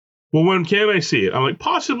 Well, when can I see it? I'm like,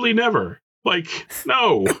 possibly never. Like,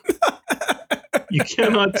 no, you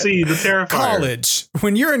cannot see the Terrifier. College.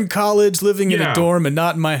 When you're in college, living in a dorm and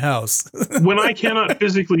not in my house. When I cannot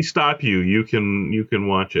physically stop you, you can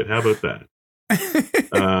watch it. How about that?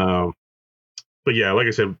 But yeah, like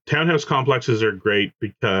I said, townhouse complexes are great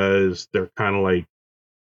because they're kind of like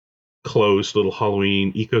closed little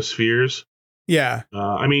Halloween ecospheres. Yeah.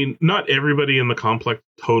 I mean, not everybody in the complex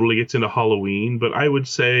totally gets into Halloween, but I would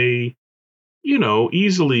say,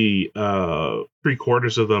 easily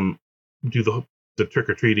 3/4 of them do the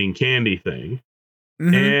trick-or-treating candy thing.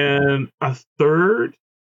 Mm-hmm. And a third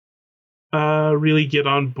really get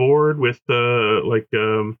on board with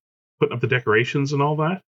putting up the decorations and all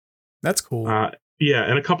that. That's cool. Yeah,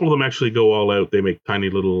 and a couple of them actually go all out. They make tiny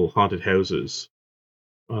little haunted houses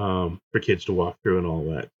for kids to walk through and all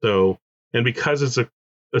that. So, and because it's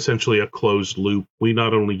essentially a closed loop, we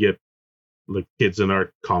not only get like kids in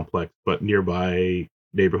our complex, but nearby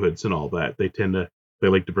neighborhoods and all that. They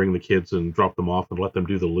like to bring the kids and drop them off and let them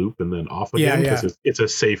do the loop and then off again because it's a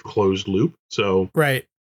safe closed loop. So right.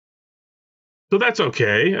 So that's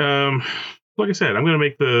okay. Like I said, I'm going to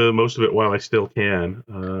make the most of it while I still can.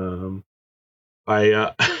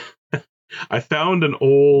 I found an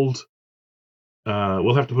old.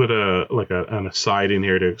 We'll have to put an aside in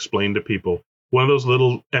here to explain to people. One of those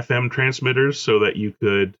little FM transmitters so that you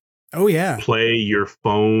could play your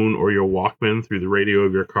phone or your Walkman through the radio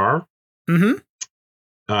of your car. Mm-hmm.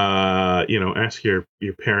 Ask your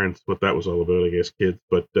parents what that was all about, I guess, kids.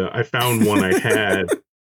 But I found one I had,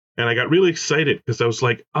 and I got really excited because I was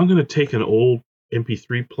like, I'm going to take an old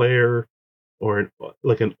MP3 player or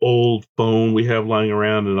an old phone we have lying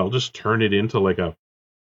around, and I'll just turn it into like a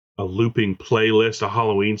looping playlist of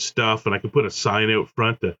Halloween stuff, and I could put a sign out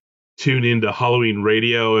front to tune into Halloween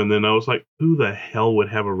radio. And then I was like, who the hell would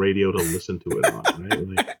have a radio to listen to it on?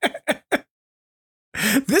 Right?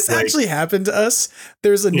 This actually happened to us.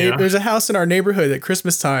 There's a house in our neighborhood at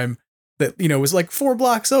Christmas time that was like 4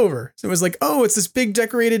 blocks over. So it was like, it's this big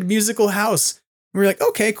decorated musical house. And we were like,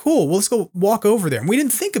 okay, cool. Well, let's go walk over there. And we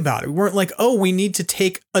didn't think about it. We weren't like, we need to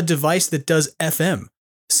take a device that does FM.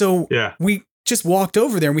 So we just walked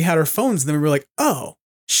over there and we had our phones, and then we were like, oh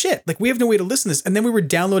shit, like we have no way to listen to this. And then we were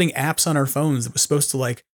downloading apps on our phones that was supposed to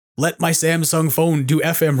like let my Samsung phone do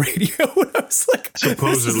FM radio. And I was like,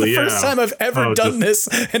 supposedly, this is the first time I've ever done this,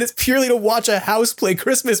 and it's purely to watch a house play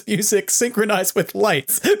Christmas music synchronized with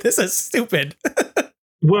lights. This is stupid.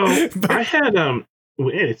 Well, I had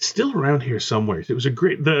it's still around here somewhere. It was a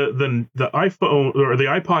great the iPhone or the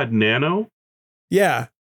iPod Nano. Yeah.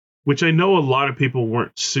 Which I know a lot of people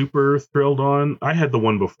weren't super thrilled on. I had the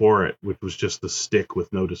one before it, which was just the stick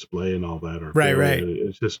with no display and all that. Right.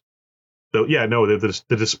 It's just, the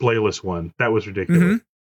displayless one. That was ridiculous.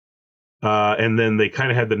 Mm-hmm. And then they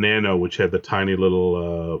kind of had the Nano, which had the tiny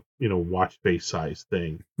little, watch face size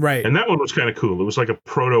thing. Right. And that one was kind of cool. It was like a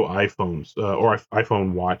proto iPhones or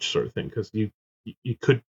iPhone watch sort of thing, because you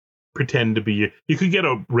could pretend to be, you could get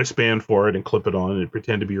a wristband for it and clip it on and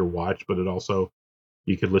pretend to be your watch, but it also,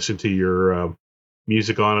 you could listen to your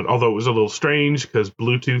music on it. Although it was a little strange because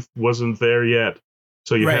Bluetooth wasn't there yet.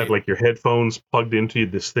 So you had like your headphones plugged into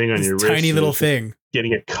this thing on your wrist. Tiny little thing.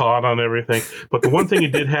 Getting it caught on everything. But the one thing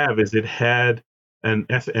it did have is it had an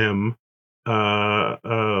FM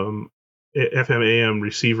AM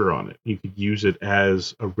receiver on it. You could use it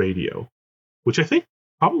as a radio, which I think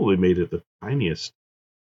probably made it the tiniest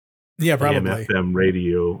probably AM/FM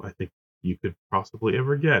radio I think you could possibly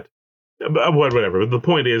ever get. But whatever. The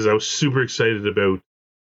point is, I was super excited about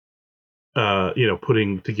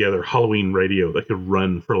putting together Halloween radio that could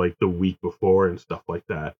run for like the week before and stuff like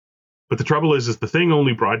that. But the trouble is the thing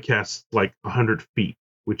only broadcasts like 100 feet,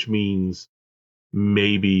 which means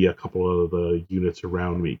maybe a couple of the units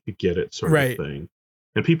around me could get it, sort of thing.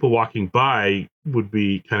 And people walking by would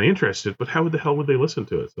be kind of interested, but how the hell would they listen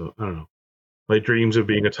to it? So I don't know. My dreams of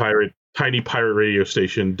being a tiny pirate radio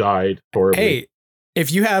station died horribly. Hey,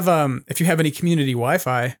 if you have any community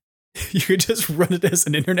Wi-Fi, you could just run it as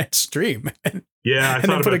an internet stream. And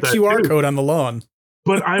then put a QR code on the lawn.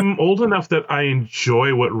 But I'm old enough that I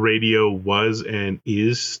enjoy what radio was and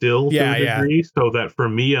is still to a degree. So that for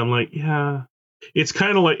me, I'm like, it's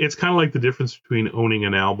kind of like the difference between owning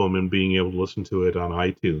an album and being able to listen to it on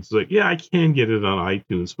iTunes. It's like, I can get it on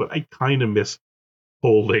iTunes, but I kind of miss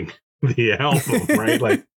holding the album, right?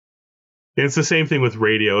 Like, it's the same thing with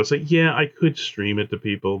radio. It's like, I could stream it to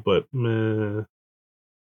people, but meh.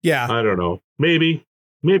 Yeah. I don't know. Maybe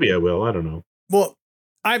I will. I don't know. Well,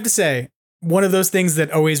 I have to say, one of those things that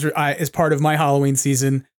always is part of my Halloween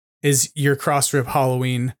season is your Cross-Rip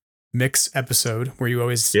Halloween mix episode, where you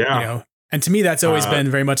always, and to me, that's always been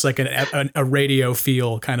very much like a radio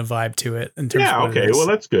feel kind of vibe to it. In terms of okay. Well,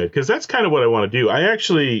 that's good, because that's kind of what I want to do. I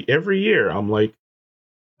actually, every year, I'm like,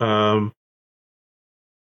 the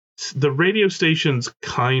radio stations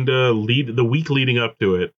kind of the week leading up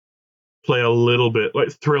to it, play a little bit, like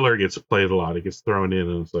Thriller gets played a lot. It gets thrown in,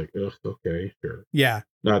 and it's like, ugh, okay, sure. Yeah.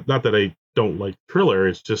 Not that I don't like Thriller.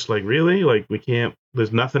 It's just like, really? Like, we can't,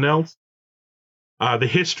 there's nothing else? The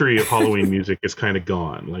history of Halloween music is kind of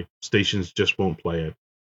gone. Like, stations just won't play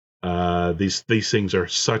it. These things are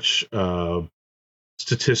such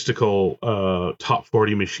statistical top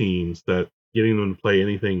 40 machines that getting them to play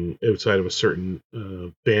anything outside of a certain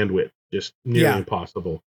bandwidth just nearly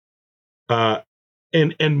impossible.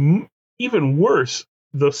 And even worse,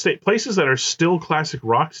 the places that are still classic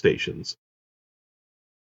rock stations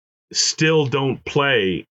still don't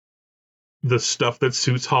play the stuff that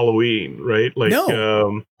suits Halloween, right? Like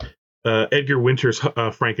Edgar Winter's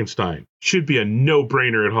Frankenstein should be a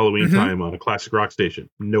no-brainer at Halloween time on a classic rock station.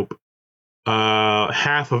 Nope.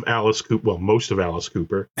 Half of Alice Cooper, well, most of Alice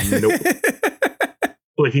Cooper. Nope.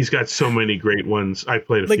 Like, he's got so many great ones. I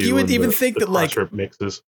played a few. Like, you would even think that like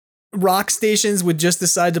mixes. Rock stations would just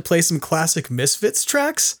decide to play some classic Misfits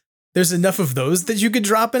tracks. There's enough of those that you could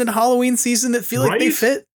drop in at Halloween season that feel like they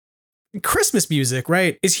fit. Christmas music,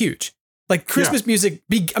 right, is huge. Like, Christmas music.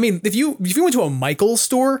 I mean, if you went to a Michaels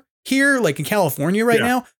store here, like in California right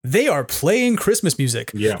now, they are playing Christmas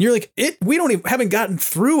music. Yeah. You're like, we haven't gotten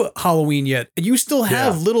through Halloween yet, and you still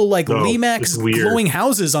have little like Limax glowing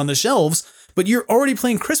houses on the shelves, but you're already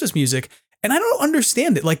playing Christmas music, and I don't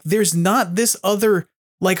understand it. Like, there's not this other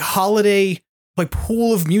like holiday like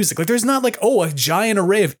pool of music. Like, there's not like, a giant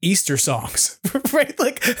array of Easter songs, right?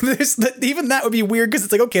 Like, even that would be weird, because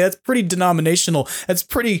it's like, okay, that's pretty denominational. That's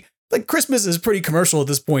pretty, like, Christmas is pretty commercial at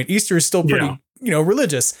this point. Easter is still pretty,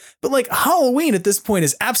 religious. But like, Halloween at this point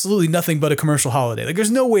is absolutely nothing but a commercial holiday. Like,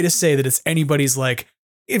 there's no way to say that it's anybody's like,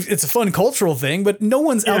 it's a fun cultural thing, but no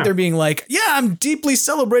one's out there being like, I'm deeply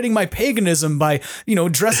celebrating my paganism by,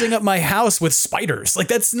 dressing up my house with spiders. Like,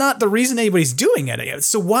 that's not the reason anybody's doing it.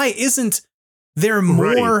 So why isn't there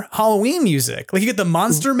more Halloween music? Like, you get the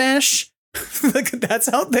Monster Mash, like, that's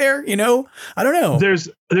out there, I don't know. There's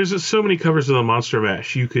so many covers of the Monster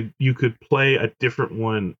Mash. You could play a different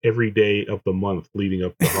one every day of the month leading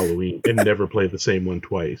up to Halloween and never play the same one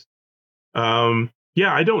twice. I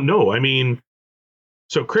don't know. I mean,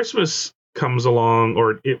 so Christmas comes along,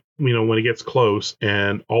 or when it gets close,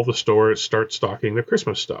 and all the stores start stocking their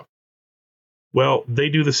Christmas stuff. Well, they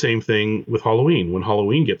do the same thing with Halloween. When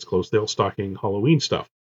Halloween gets close, they'll stocking Halloween stuff.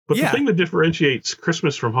 But the thing that differentiates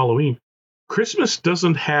Christmas from Halloween, Christmas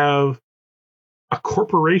doesn't have a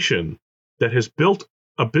corporation that has built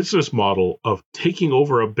a business model of taking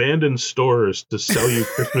over abandoned stores to sell you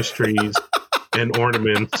Christmas trees and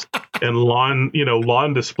ornaments and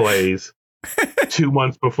lawn displays 2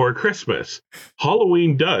 months before Christmas.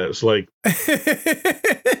 Halloween does, like,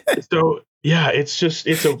 so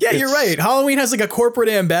you're right. Halloween has like a corporate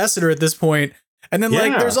ambassador at this point. And then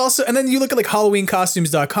like there's also, and then you look at like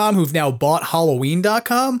HalloweenCostumes.com, who've now bought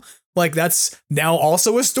Halloween.com, Like that's now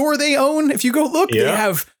also a store they own. If you go look, they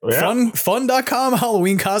have fun.com,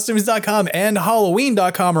 halloweencostumes.com, and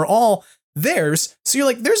halloween.com are all theirs. So you're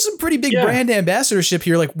like, there's some pretty big brand ambassadorship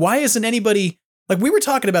here. Like, why isn't anybody, like we were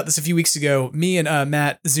talking about this a few weeks ago, me and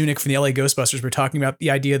Matt Zunick from the LA Ghostbusters were talking about the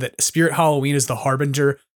idea that Spirit Halloween is the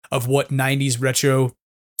harbinger of what 90s retro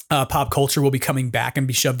pop culture will be coming back and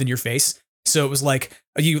be shoved in your face. So it was like,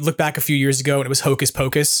 you look back a few years ago and it was Hocus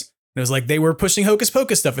Pocus. And it was like they were pushing Hocus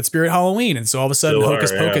Pocus stuff at Spirit Halloween. And so all of a sudden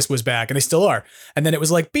Hocus Pocus was back, and they still are. And then it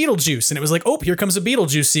was like Beetlejuice, and it was like, oh, here comes a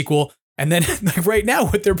Beetlejuice sequel. And then like right now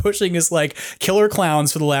what they're pushing is like Killer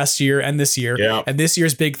Clowns for the last year and this year. Yeah. And this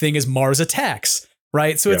year's big thing is Mars Attacks.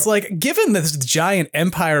 Right. So it's like, given this giant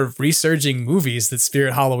empire of resurging movies that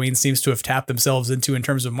Spirit Halloween seems to have tapped themselves into in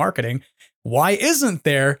terms of marketing, why isn't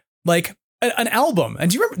there like an album?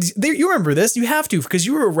 And you remember this? You have to, because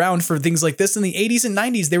you were around for things like this in the 80s and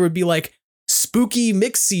 90s. There would be like spooky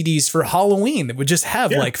mix CDs for Halloween that would just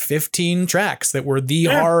have like 15 tracks that were the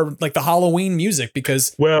horror, like the Halloween music,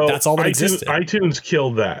 because that's all that existed. iTunes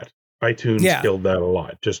killed that. iTunes killed that a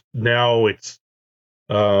lot. Just now it's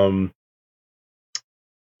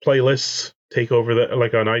playlists take over that,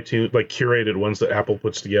 like on iTunes, like curated ones that Apple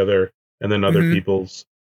puts together, and then other people's.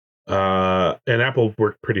 And Apple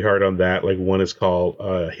worked pretty hard on that. Like one is called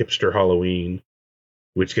Hipster Halloween,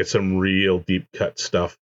 which gets some real deep cut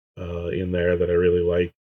stuff in there that I really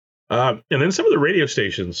like. And then some of the radio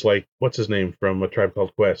stations, like what's his name from A Tribe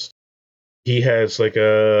Called Quest, he has like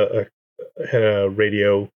had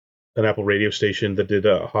an Apple radio station that did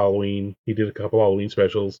a Halloween. He did a couple Halloween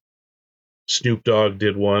specials. Snoop Dogg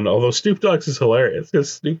did one, although Snoop Dogg's is hilarious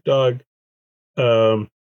because Snoop Dogg,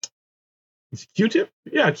 Q-Tip?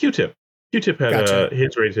 Yeah, Q-Tip. Q-Tip had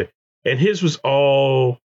his radio, and his was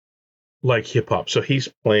all like hip hop. So he's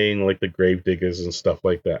playing like the Gravediggers and stuff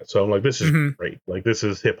like that. So I'm like, this is great. Like this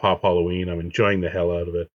is hip hop Halloween. I'm enjoying the hell out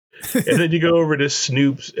of it. And then you go over to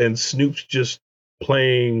Snoop's, and Snoop's just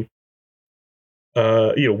playing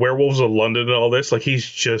Werewolves of London and all this. Like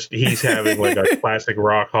he's having like a classic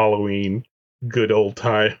rock Halloween good old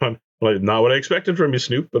time. Like, not what I expected from you,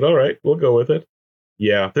 Snoop, but all right, we'll go with it.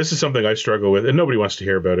 Yeah, this is something I struggle with, and nobody wants to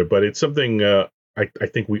hear about it, but it's something I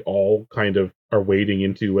think we all kind of are wading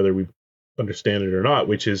into, whether we understand it or not,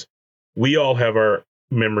 which is we all have our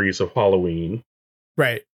memories of Halloween.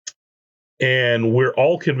 Right. And we're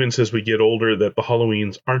all convinced as we get older that the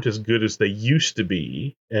Halloweens aren't as good as they used to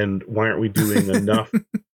be, and why aren't we doing enough,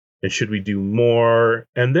 and should we do more?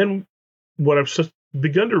 And then what I've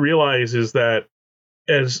begun to realize is that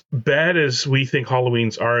as bad as we think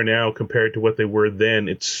Halloweens are now compared to what they were then,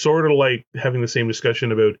 it's sort of like having the same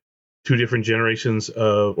discussion about three different generations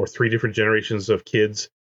of kids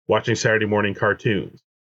watching Saturday morning cartoons.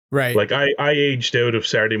 Right. Like I aged out of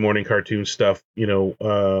Saturday morning cartoon stuff,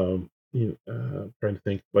 trying to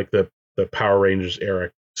think, like the Power Rangers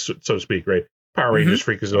era, so to speak, right? Power Rangers,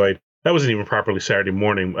 Freakazoid. That wasn't even properly Saturday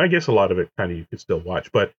morning. I guess a lot of it kind of you could still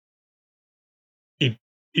watch, but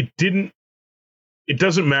it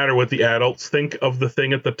doesn't matter what the adults think of the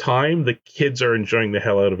thing at the time. The kids are enjoying the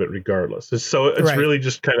hell out of it regardless. So it's really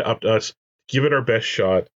just kind of up to us, give it our best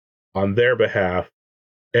shot on their behalf,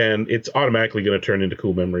 and it's automatically going to turn into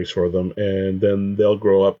cool memories for them. And then they'll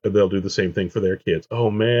grow up and they'll do the same thing for their kids. Oh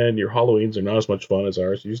man, your Halloweens are not as much fun as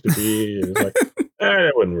ours used to be. And it's like, I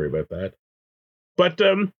wouldn't worry about that. But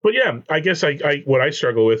yeah, I guess I what I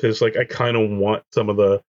struggle with is like, I kind of want some of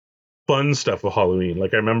the fun stuff of Halloween.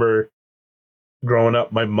 Like I remember growing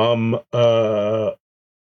up, my mom,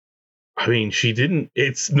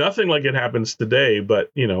 it's nothing like it happens today, but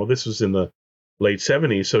this was in the late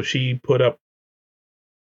 70s. So she put up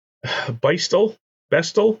Bestel.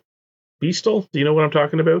 Do you know what I'm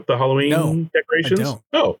talking about? The Halloween decorations? I don't.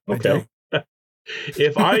 Oh, okay.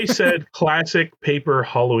 If I said classic paper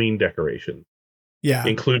Halloween decorations,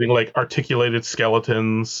 including like articulated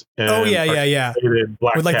skeletons and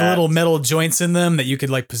black with like cats. the little metal joints in them that you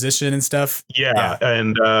could like position and stuff.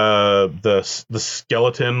 And the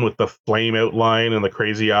skeleton with the flame outline and the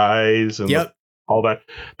crazy eyes and all that.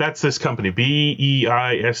 That's this company, Beistle,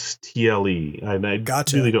 and I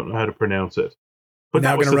really don't know how to pronounce it. But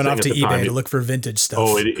now I'm going to run off to eBay to look for vintage stuff.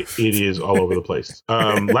 Oh, it is all over the place.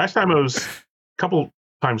 Last time a couple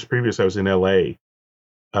times previous, I was in LA.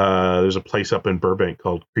 There's a place up in Burbank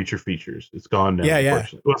called Creature Features. It's gone now. Well,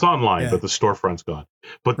 it's online, but the storefront's gone.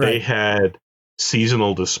 But they had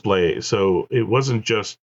seasonal displays, so it wasn't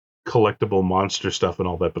just collectible monster stuff and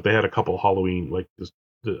all that, but they had a couple Halloween like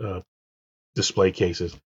display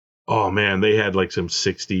cases. Oh man, they had like some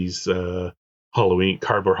 60s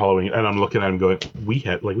cardboard Halloween, and I'm looking at them going, we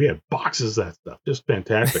had boxes of that stuff, just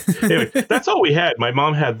fantastic. Anyway, that's all we had. My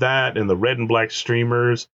mom had that and the red and black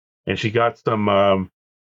streamers, and she got some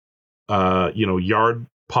yard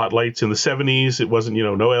pot lights in the 70s. It wasn't,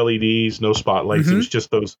 no LEDs, no spotlights. It was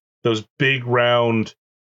just those big round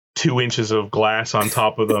 2 inches of glass on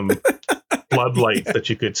top of them floodlights that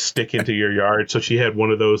you could stick into your yard. So she had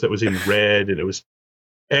one of those that was in red,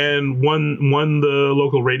 and one the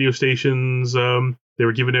local radio stations, they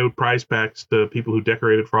were giving out prize packs to people who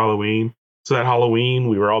decorated for Halloween. So that Halloween,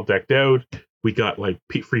 we were all decked out. We got like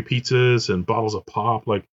free pizzas and bottles of pop.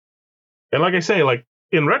 Like I say, like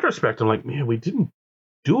in retrospect, I'm like, man, we didn't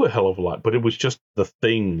do a hell of a lot, but it was just the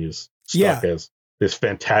thing is stuck as this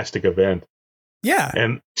fantastic event. Yeah.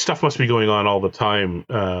 And stuff must be going on all the time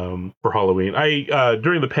for Halloween.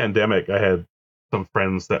 During the pandemic, I had some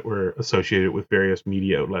friends that were associated with various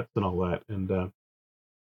media outlets and all that. And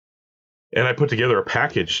I put together a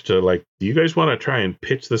package to like, do you guys want to try and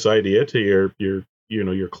pitch this idea to your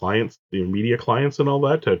clients, your media clients and all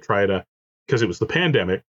that, to try to, because it was the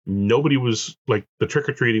pandemic. Nobody was like, the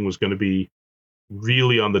trick-or-treating was going to be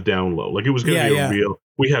really on the down low. Like it was going to be real.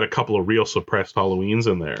 We had a couple of real suppressed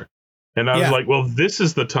Halloweens in there. And I was like, well, this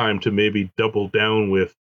is the time to maybe double down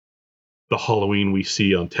with the Halloween we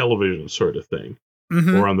see on television sort of thing,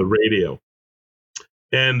 or on the radio.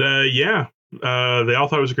 And they all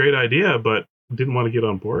thought it was a great idea, but didn't want to get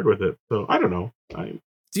on board with it. So I don't know.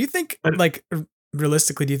 Do you think,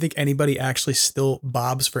 realistically, do you think anybody actually still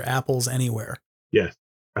bobs for apples anywhere? Yes,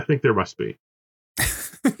 I think there must be.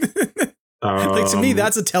 To me,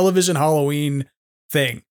 that's a television Halloween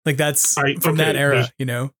thing. Like that's from that era,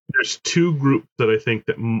 There's 2 groups that I think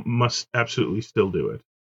that must absolutely still do it.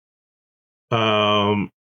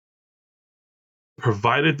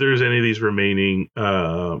 Provided there's any of these remaining,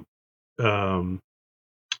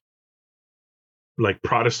 like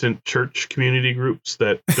Protestant church community groups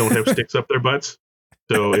that don't have sticks up their butts.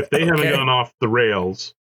 So if they haven't gone off the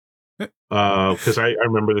rails, because I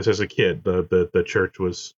remember this as a kid, the church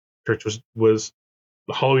was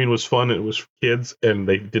Halloween was fun and it was for kids, and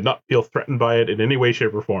they did not feel threatened by it in any way,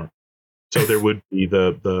 shape, or form. So there would be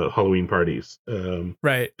the Halloween parties,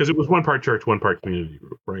 right? Because it was one part church, one part community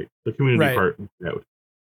group, right? The community part out.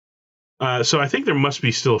 So I think there must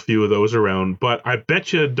be still a few of those around, but I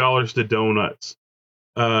bet you dollars to donuts,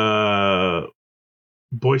 Boy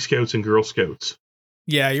Scouts and Girl Scouts.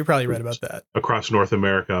 Yeah, you're probably right about that. Across North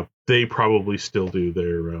America, they probably still do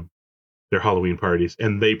their Halloween parties,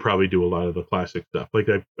 and they probably do a lot of the classic stuff. Like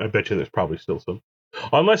I bet you there's probably still some,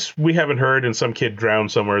 unless we haven't heard and some kid drowned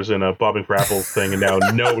somewhere in a bobbing for apples thing, and now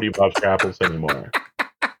nobody bobs for apples anymore.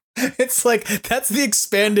 It's like that's the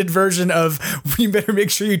expanded version of you better make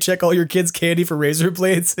sure you check all your kids' candy for razor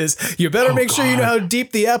blades. Is you better make sure you know how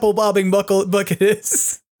deep the apple bobbing bucket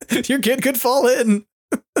is. Your kid could fall in.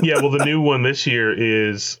 Yeah, well, the new one this year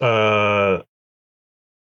is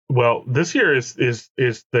this year is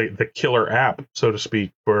the killer app, so to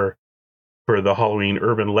speak, for the Halloween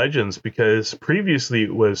urban legends, because previously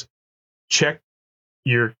it was check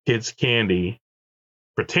your kid's candy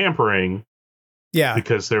for tampering. Yeah,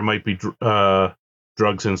 because there might be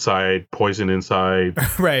drugs inside, poison inside,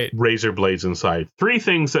 right? Razor blades inside. 3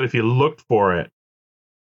 things that if you looked for it,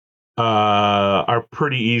 are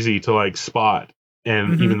pretty easy to like spot.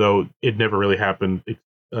 And even though it never really happened,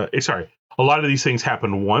 a lot of these things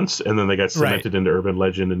happened once and then they got cemented into urban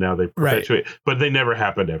legend and now they perpetuate. But they never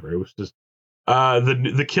happened ever. It was just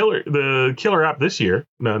the killer app this year.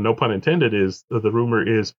 No pun intended. Is the rumor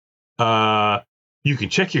is you can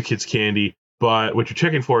check your kid's candy, but what you're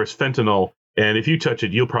checking for is fentanyl, and if you touch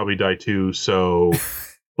it, you'll probably die too. So,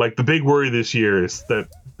 like, the big worry this year is that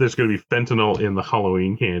there's going to be fentanyl in the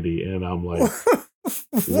Halloween candy, and I'm like,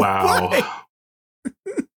 wow.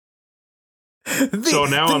 So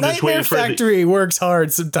now I'm just waiting for Factory works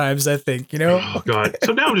hard sometimes, I think, Oh God!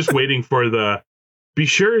 So now I'm just waiting for be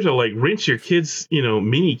sure to like rinse your kids,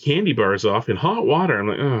 mini candy bars off in hot water. I'm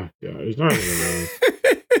like, oh God, it's not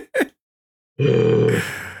even.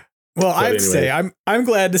 Well, I'd say I'm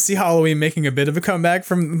glad to see Halloween making a bit of a comeback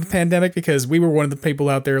from the pandemic, because we were one of the people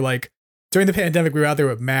out there, like during the pandemic, we were out there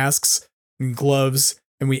with masks and gloves,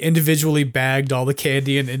 and we individually bagged all the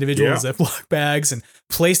candy in individual Ziploc bags and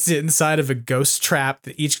placed it inside of a ghost trap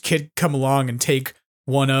that each kid could come along and take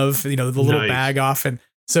one of, the little bag off. And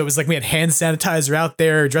so it was like we had hand sanitizer out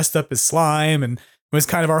there dressed up as slime, and it was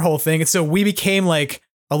kind of our whole thing. And so we became like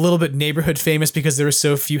a little bit neighborhood famous because there were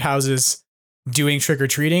so few houses doing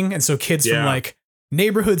trick-or-treating, and so kids from like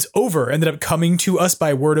neighborhoods over ended up coming to us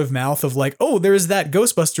by word of mouth of like, oh, there's that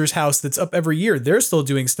Ghostbusters house that's up every year, they're still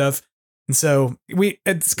doing stuff, And so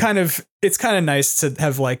it's kind of nice to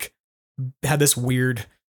have like had this weird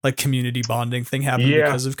like community bonding thing happen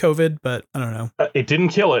because of COVID, but I don't know. It didn't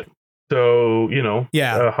kill it. So, not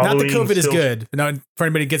that COVID is good. Not for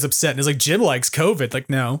anybody gets upset and is like, Jim likes COVID. Like,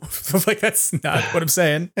 no, like that's not what I'm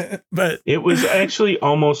saying. But it was actually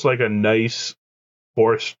almost like a nice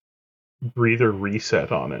forced breather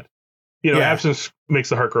reset on it. Absence makes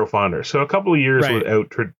the heart grow fonder. So a couple of years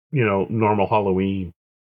without, normal Halloween,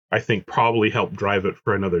 I think probably helped drive it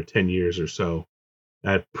for another 10 years or so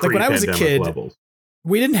at pre-pandemic when I was a kid, levels.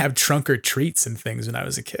 We didn't have trunk or treats and things when I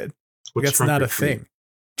was a kid. That's not a thing.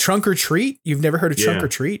 Trunk or treat? You've never heard of trunk or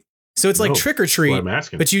treat? So it's like trick or treat,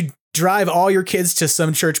 but you drive all your kids to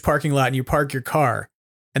some church parking lot and you park your car.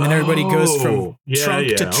 And then everybody goes from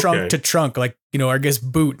trunk to trunk to trunk, like, I guess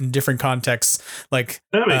boot in different contexts. Like,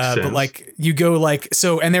 that makes sense. But like you go like,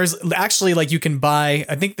 so, and there's actually like you can buy,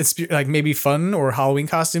 I think that's like maybe Fun or Halloween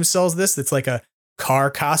Costume sells this. It's like a car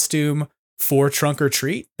costume for trunk or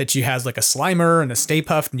treat that you has like a Slimer and a Stay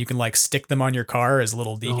Puft and you can like stick them on your car as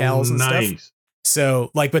little decals and stuff. So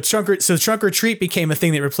like, but trunk or treat became a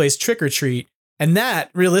thing that replaced trick or treat. And that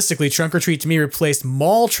realistically, trunk or treat to me replaced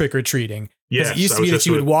mall trick or treating. Because it used to be that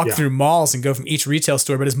you would walk through malls and go from each retail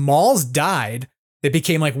store. But as malls died, it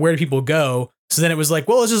became like, where do people go? So then it was like,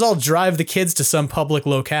 well, let's just all drive the kids to some public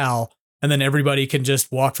locale. And then everybody can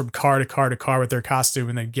just walk from car to car to car with their costume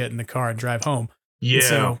and then get in the car and drive home. Yeah. And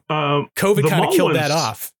so COVID kind of killed that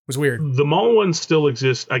off. It was weird. The mall ones still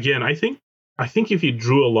exist. Again, I think if you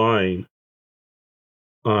drew a line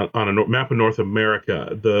on a map of North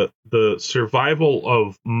America, the survival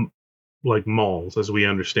of like malls as we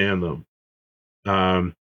understand them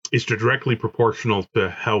is directly proportional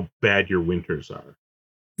to how bad your winters are.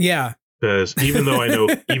 Yeah. Because even though I know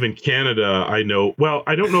even Canada, I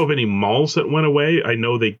don't know of any malls that went away. I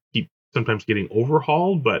know they keep sometimes getting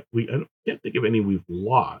overhauled, but I can't think of any we've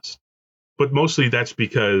lost. But mostly that's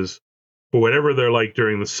because for whatever they're like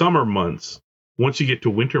during the summer months, once you get to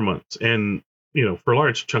winter months, and for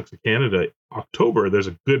large chunks of Canada, October, there's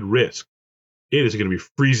a good risk it is going to be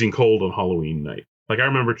freezing cold on Halloween night. Like I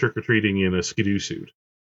remember trick-or-treating in a skidoo suit.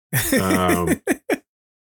 Or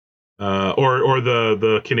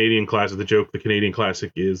the Canadian classic. The joke, the Canadian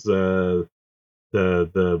classic is the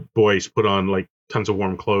boys put on like tons of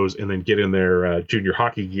warm clothes and then get in their junior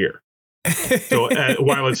hockey gear. So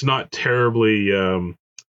while it's not terribly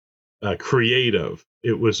creative,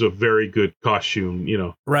 it was a very good costume,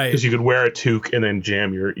 right? Because you could wear a toque and then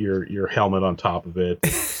jam your helmet on top of it.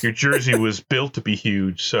 Your jersey was built to be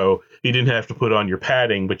huge, so you didn't have to put on your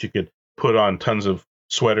padding, but you could put on tons of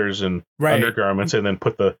sweaters and undergarments, and then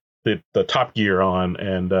put the top gear on,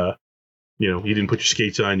 and you didn't put your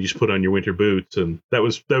skates on, you just put on your winter boots, and that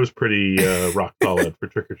was pretty rock solid for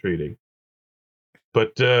trick or treating.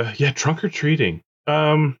 But trunk or treating.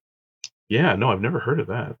 I've never heard of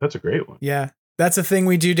that. That's a great one. Yeah. That's a thing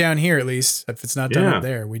we do down here, at least. If it's not done up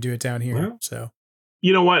there, we do it down here. Well, so,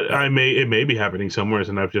 you know what? It may be happening somewhere,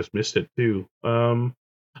 and I've just missed it too. I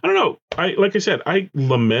don't know. Like I said, I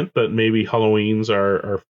lament that maybe Halloweens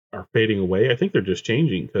are fading away. I think they're just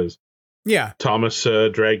changing because Thomas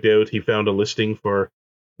dragged out. He found a listing for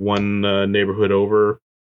one neighborhood over,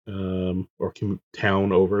 or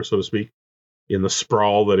town over, so to speak, in the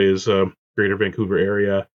sprawl that is Greater Vancouver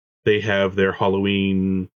area. They have their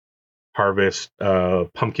Halloween harvest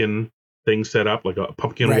pumpkin thing set up, like a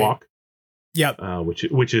pumpkin walk. Yep.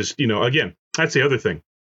 Which is, again, that's the other thing.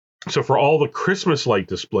 So for all the Christmas light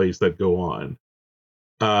displays that go on,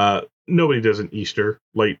 nobody does an Easter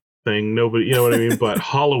light thing. Nobody, you know what I mean? But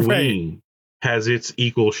Halloween has its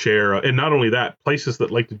equal share. And not only that, places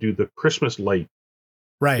that like to do the Christmas light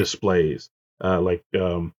displays, there's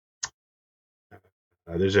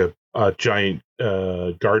a giant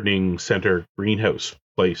gardening center greenhouse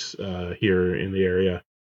place here in the area,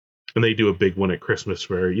 and they do a big one at Christmas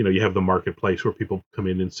where you have the marketplace where people come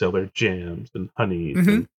in and sell their jams and honeys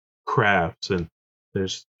and crafts, and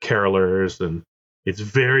there's carolers, and it's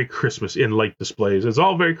very Christmas in light displays. It's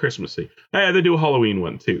all very Christmassy. They do a Halloween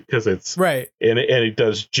one too because it's and it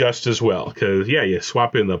does just as well because you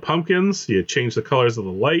swap in the pumpkins, you change the colors of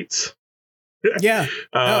the lights.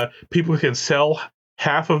 People can sell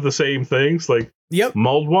half of the same things, like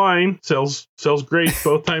mulled wine sells great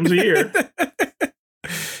both times a year.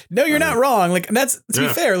 No, you're not wrong. Like that's to be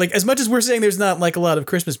fair. Like as much as we're saying, there's not like a lot of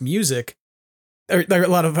Christmas music, or a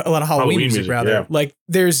lot of Halloween music rather. Yeah. Like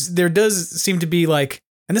there does seem to be like,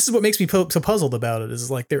 and this is what makes me so puzzled about it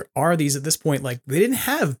is like there are these at this point. Like they didn't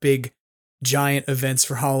have big, giant events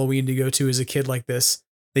for Halloween to go to as a kid like this.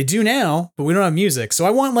 They do now, but we don't have music. So I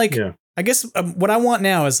want I guess what I want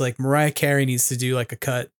now is like Mariah Carey needs to do like a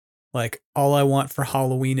cut Like, all I want for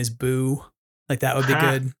Halloween is boo. Like, that would be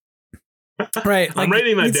good. Right. Like, I'm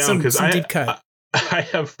writing that down because I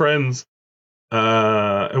have friends.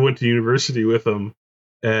 I went to university with them,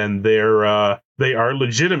 and they are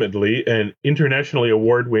legitimately an internationally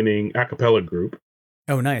award-winning a cappella group.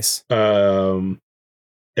 Oh, nice. And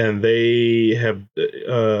they have,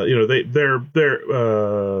 they're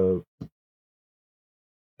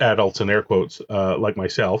adults in air quotes, like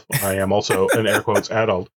myself. I am also an air quotes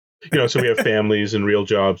adult. So we have families and real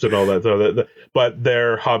jobs and all that. But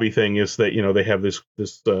their hobby thing is that they have this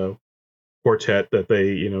quartet that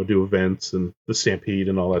they do events and the Stampede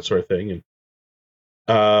and all that sort of thing.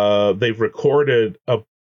 And they've recorded a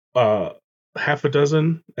half a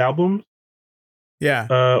dozen albums. Yeah.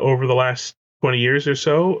 Over the last 20 years or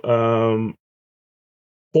so.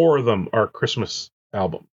 4 of them are Christmas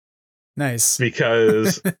albums. Nice.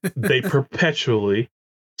 Because they perpetually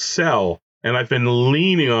sell. And I've been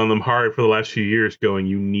leaning on them hard for the last few years going,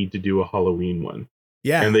 you need to do a Halloween one.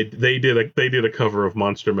 Yeah. And they did a cover of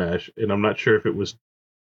Monster Mash, and I'm not sure if it was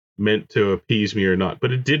meant to appease me or not,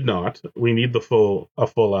 but it did not. We need a full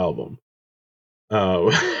album.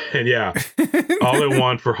 And yeah, All I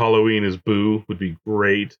Want for Halloween is Boo would be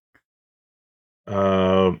great.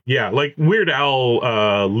 Yeah, like Weird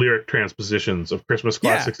Al lyric transpositions of Christmas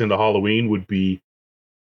classics into Halloween would be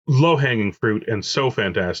low-hanging fruit and so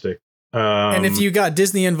fantastic. And if you got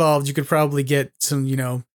Disney involved, you could probably get some,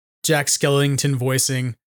 Jack Skellington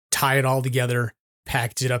voicing, tie it all together,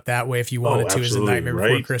 package it up that way if you wanted to as a Nightmare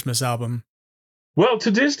Before Christmas album. Well,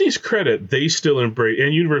 to Disney's credit, they still embrace,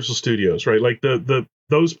 and Universal Studios, right? Like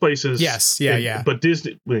those places. Yes, yeah. But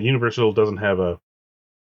Universal doesn't have a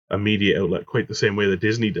media outlet quite the same way that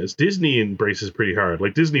Disney does. Disney embraces pretty hard.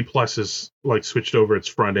 Like Disney Plus has like switched over its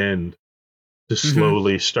front end to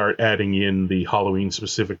slowly start adding in the Halloween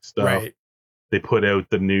specific stuff. Right. They put out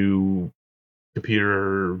the new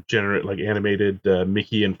computer generate like animated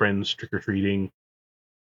Mickey and Friends trick or treating,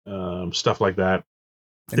 stuff like that.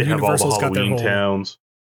 And they Universal's have all the Halloween towns.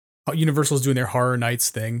 Universal's doing their Horror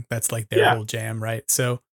Nights thing. That's like their whole jam, right?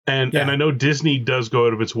 So and I know Disney does go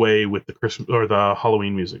out of its way with the Christmas or the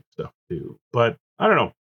Halloween music stuff too. But I don't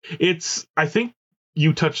know. I think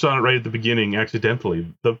you touched on it right at the beginning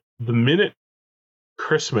accidentally. The minute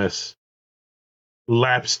Christmas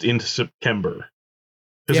lapsed into September,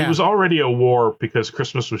 because it was already a war because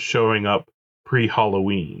Christmas was showing up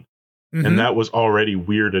pre-Halloween, and that was already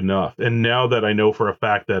weird enough. And now that I know for a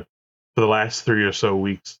fact that for the last 3 or so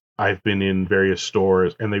weeks I've been in various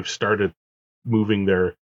stores and they've started moving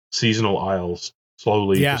their seasonal aisles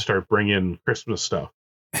slowly to start bringing Christmas stuff.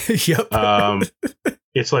 Yep.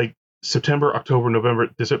 It's like September, October, November,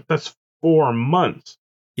 December. That's 4 months.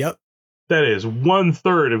 Yep. That is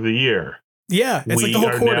 1/3 of the year. Yeah, it's like the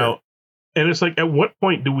whole quarter. Now, and it's like, at what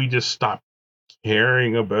point do we just stop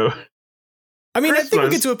caring about? I mean, Christmas? I think we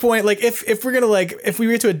get to a point, like, if we're gonna if we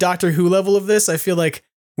get to a Doctor Who level of this, I feel like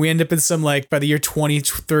we end up in some by the year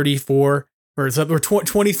 2034 or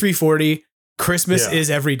 2340, Christmas is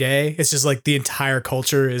every day. It's just like the entire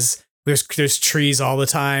culture is there's trees all the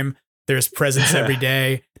time. There's presents every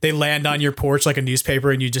day. They land on your porch like a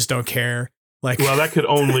newspaper, and you just don't care. Well, that could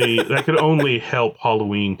only help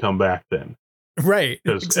Halloween come back then. Right.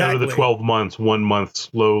 Because out of the 12 months, 1 month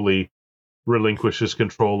slowly relinquishes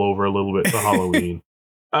control over a little bit to Halloween.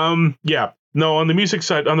 Yeah. No, on the music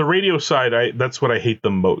side, on the radio side, that's what I hate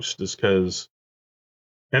the most, is because,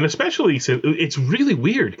 and especially since it's really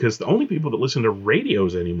weird because the only people that listen to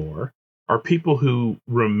radios anymore are people who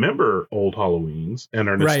remember old Halloweens and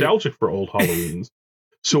are nostalgic for old Halloweens.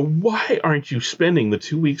 So why aren't you spending the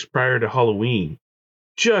 2 weeks prior to Halloween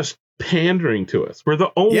just pandering to us? We're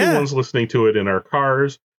the only ones listening to it in our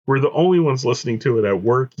cars. We're the only ones listening to it at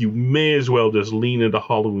work. You may as well just lean into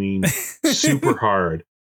Halloween super hard.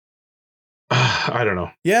 I don't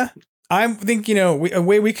know. Yeah. I think, a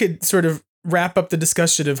way we could sort of wrap up the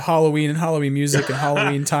discussion of Halloween and Halloween music and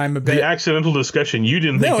Halloween time a bit. The accidental discussion you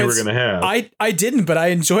didn't think you were going to have. I didn't, but I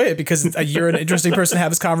enjoy it because you're an interesting person to have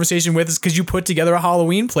this conversation with, is because you put together a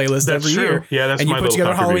Halloween playlist every year. Yeah, that's and my you put little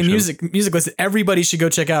together a Halloween music list that everybody should go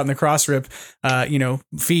check out in the Crossrip,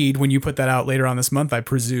 feed when you put that out later on this month, I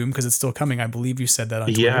presume, because it's still coming. I believe you said that on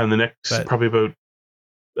Twitter. Yeah, in the next probably about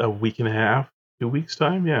a week and a half, 2 weeks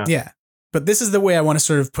time. Yeah. Yeah. But this is the way I want to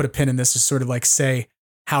sort of put a pin in this, to sort of say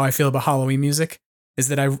how I feel about Halloween music, is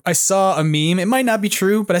that I saw a meme. It might not be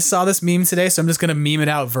true, but I saw this meme today, so I'm just going to meme it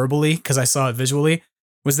out verbally because I saw it visually.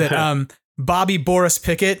 Was that Bobby Boris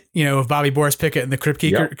Pickett, of Bobby Boris Pickett and the Crypt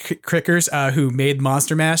Crickers, who made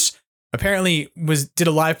Monster Mash, apparently did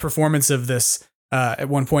a live performance of this at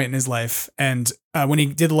one point in his life. And when he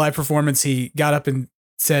did the live performance, he got up and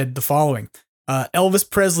said the following. Elvis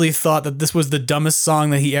Presley thought that this was the dumbest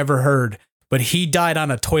song that he ever heard, but he died on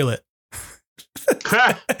a toilet.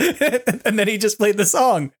 And then he just played the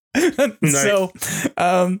song. Nice. So,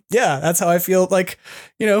 yeah, that's how I feel. Like,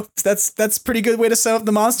 you know, that's pretty good way to set up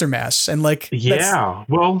the Monster Mash. And like, yeah,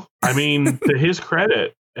 well, I mean, to his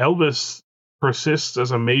credit, Elvis persists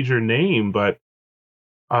as a major name, but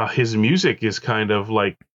his music is kind of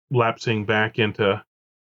like lapsing back into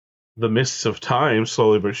the mists of time,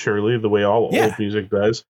 slowly but surely, the way all old music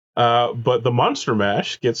does. But the Monster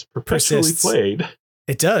Mash gets perpetually played.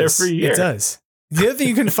 It does. Every year. It does. The other thing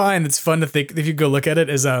you can find that's fun to think, if you go look at it,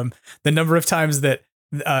 is the number of times that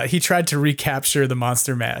he tried to recapture the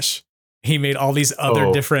Monster Mash. He made all these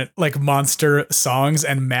other different like monster songs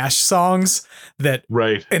and mash songs that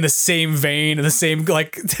in the same vein and the same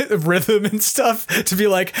like rhythm and stuff, to be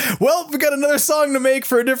like, well, we got another song to make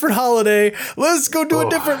for a different holiday. Let's go do a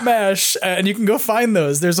different mash. And you can go find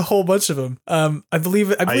those. There's a whole bunch of them. I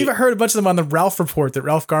believe I heard a bunch of them on the Ralph Report that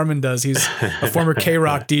Ralph Garman does. He's a former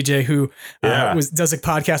K-Rock DJ who does a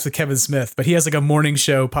podcast with Kevin Smith, but he has like a morning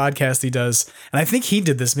show podcast he does. And I think he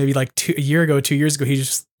did this maybe like 2 years ago. He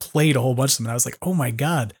just played a whole bunch of them, and I was like, oh my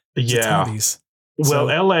god, yeah. These. Well,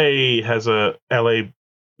 LA has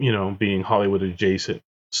you know, being Hollywood adjacent,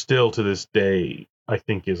 still to this day, I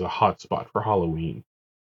think is a hot spot for Halloween.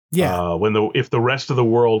 Yeah. If the rest of the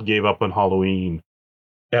world gave up on Halloween,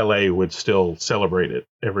 LA would still celebrate it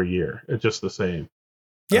every year. It's just the same.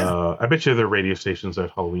 Yeah. I bet you there are radio stations at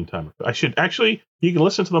Halloween time. I should actually, you can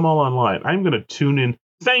listen to them all online. I'm going to tune in.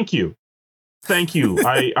 Thank you.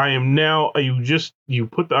 I am now, you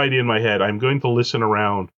put the idea in my head. I'm going to listen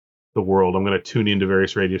around the world. I'm going to tune into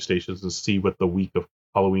various radio stations and see what the week of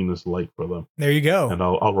Halloween is like for them. There you go. And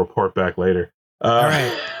I'll report back later. All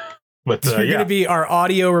right. But you're going to be our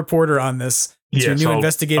audio reporter on this. It's your new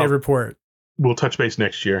investigative report. We'll touch base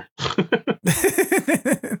next year.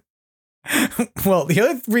 Well, the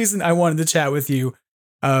other reason I wanted to chat with you,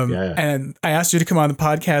 and I asked you to come on the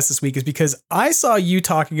podcast this week, is because I saw you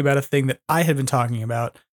talking about a thing that I had been talking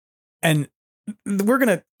about. And we're going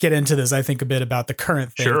to get into this, I think, a bit about the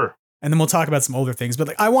current thing. Sure. And then we'll talk about some older things. But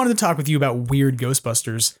like, I wanted to talk with you about weird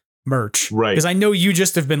Ghostbusters merch. Right. Because I know you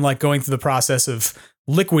just have been like going through the process of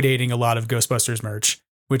liquidating a lot of Ghostbusters merch,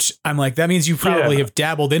 which I'm like, that means you probably have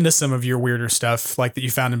dabbled into some of your weirder stuff, like that you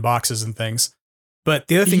found in boxes and things. But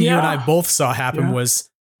the other thing you and I both saw happen was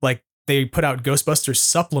like they put out Ghostbusters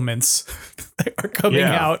supplements that are coming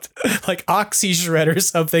out, like Oxy Shred or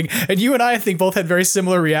something. And you and I think both had very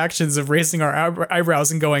similar reactions of raising our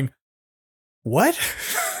eyebrows and going, what?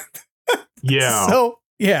 Yeah. So,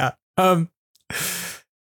 yeah. Well,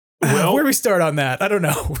 where do we start on that? I don't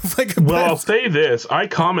know. I'll say this. I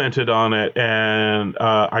commented on it and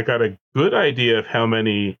I got a good idea of how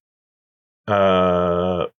many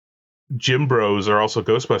Gym Bros are also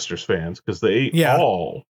Ghostbusters fans, because they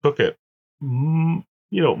all took it,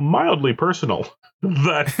 mildly personal.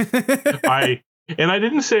 That I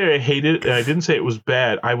didn't say I hated it, and I didn't say it was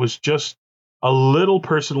bad. I was just a little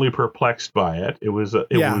personally perplexed by it. It was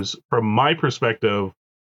from my perspective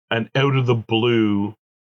an out of the blue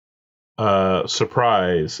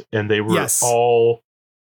surprise, and they were all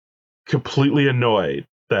completely annoyed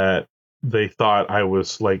that they thought I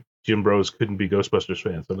was like, Gym Bros couldn't be Ghostbusters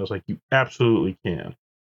fans. And I was like, you absolutely can.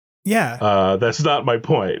 Yeah. That's not my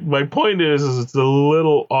point. My point is it's a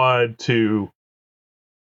little odd to...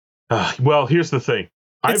 well, here's the thing.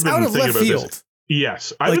 It's out of left field. This.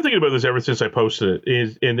 Yes. I've been thinking about this ever since I posted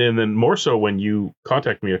it. And then more so when you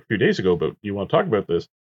contacted me a few days ago, but you want to talk about this,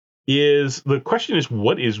 is the question is,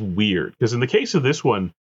 what is weird? Because in the case of this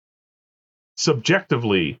one,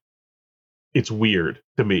 subjectively, it's weird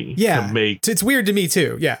to me. Yeah. It's weird to me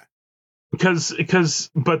too. Yeah.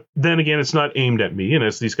 But then again, it's not aimed at me. And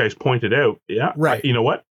as these guys pointed out, right. You know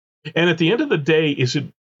what? And at the end of the day, is it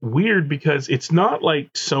weird because it's not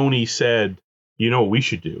like Sony said, you know what we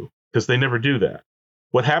should do? Because they never do that.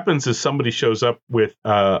 What happens is somebody shows up with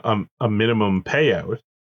a minimum payout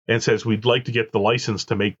and says, we'd like to get the license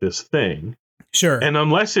to make this thing. Sure. And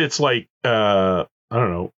unless it's like, I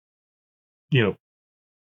don't know,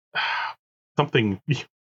 something...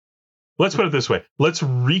 Let's put it this way. Let's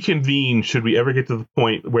reconvene should we ever get to the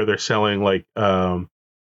point where they're selling like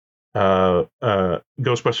Ghostbusters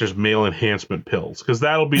male enhancement pills, because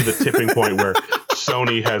that'll be the tipping point where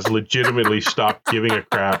Sony has legitimately stopped giving a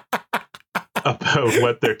crap about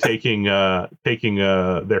what they're taking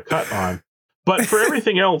their cut on. But for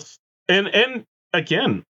everything else, and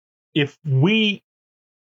again, if we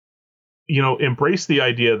embrace the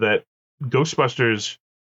idea that Ghostbusters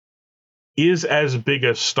is as big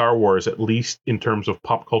as Star Wars, at least in terms of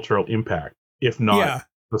pop cultural impact, if not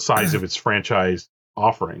the size of its franchise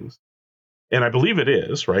offerings. And I believe it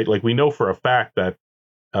is, right? Like, we know for a fact that,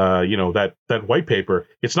 that white paper,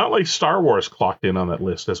 it's not like Star Wars clocked in on that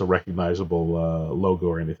list as a recognizable logo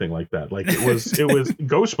or anything like that. Like, it was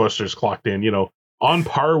Ghostbusters clocked in, on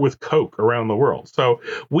par with Coke around the world. So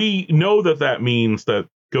we know that means that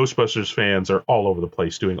Ghostbusters fans are all over the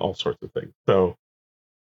place doing all sorts of things. So,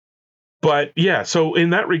 but yeah, so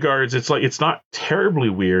in that regards, it's like, it's not terribly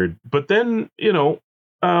weird, but then, it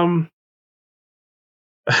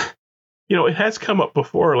has come up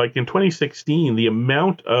before, like in 2016, the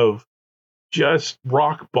amount of just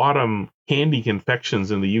rock bottom candy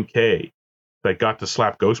confections in the UK that got to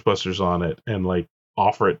slap Ghostbusters on it and like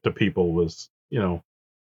offer it to people was, and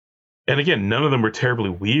again, none of them were terribly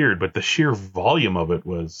weird, but the sheer volume of it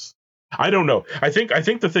was, I don't know. I think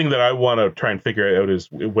the thing that I want to try and figure out is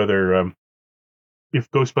whether if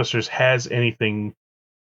Ghostbusters has anything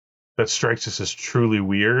that strikes us as truly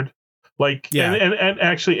weird. Like, yeah. and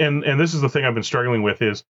actually, and this is the thing I've been struggling with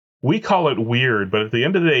is we call it weird, but at the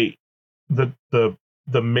end of the day,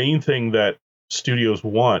 the main thing that studios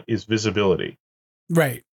want is visibility.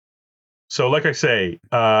 Right. So like I say,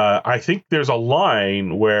 I think there's a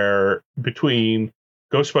line where between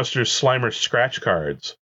Ghostbusters Slimer scratch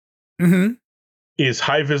cards is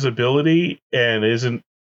high visibility and isn't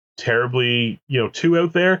terribly, too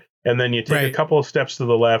out there. And then you take a couple of steps to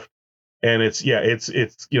the left and it's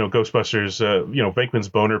Ghostbusters, Venkman's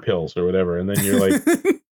boner pills or whatever. And then you're like,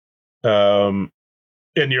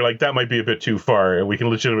 and you're like, that might be a bit too far. And we can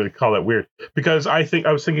legitimately call that weird because I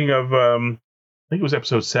was thinking of, I think it was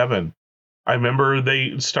episode 7. I remember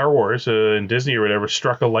Star Wars and Disney or whatever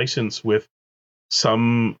struck a license with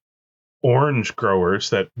some orange growers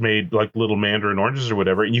that made like little mandarin oranges or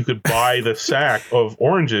whatever. And you could buy the sack of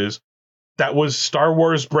oranges that was Star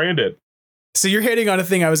Wars branded. So you're hitting on a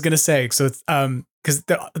thing I was going to say. So it's,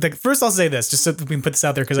 because first I'll say this, just so we can put this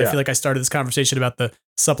out there, because I feel like I started this conversation about the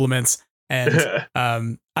supplements. And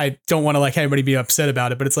I don't want to like anybody be upset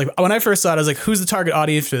about it, but it's like when I first saw it, I was like, who's the target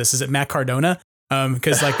audience for this? Is it Matt Cardona?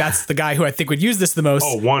 Because like that's the guy who I think would use this the most.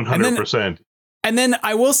 Oh, 100%. And then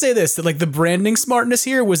I will say this, that like the branding smartness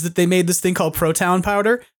here was that they made this thing called Proton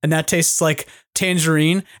powder, and that tastes like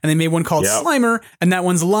tangerine, and they made one called Slimer, and that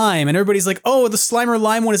one's lime, and everybody's like, oh, the Slimer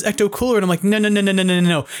lime one is ecto cooler, and I'm like,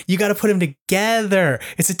 no, you got to put them together.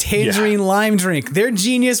 It's a tangerine lime drink. Their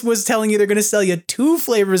genius was telling you they're going to sell you 2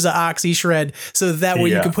 flavors of Oxy Shred, so that way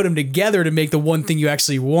you can put them together to make the one thing you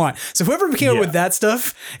actually want. So whoever came up with that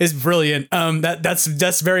stuff is brilliant.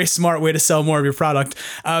 That's very smart way to sell more of your product.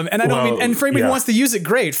 And I don't mean, and for anybody who wants to use it,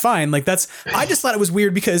 great, fine. Like I just thought it was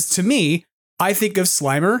weird because to me, I think of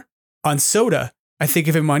Slimer on soda. I think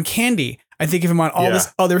of him on candy. I think of him on all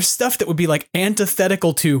this other stuff that would be like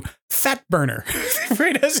antithetical to fat burner.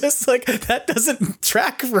 Right? It's just like, that doesn't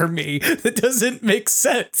track for me. That doesn't make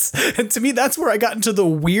sense. And to me, that's where I got into the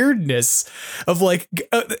weirdness of like,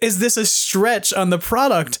 is this a stretch on the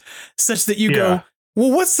product such that you go,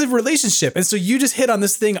 well, what's the relationship? And so you just hit on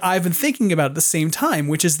this thing I've been thinking about at the same time,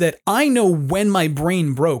 which is that I know when my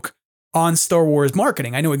brain broke on Star Wars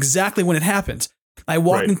marketing. I know exactly when it happened. I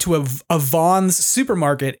walked into a Vons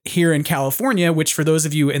supermarket here in California, which for those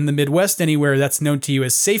of you in the Midwest anywhere, that's known to you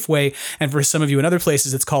as Safeway. And for some of you in other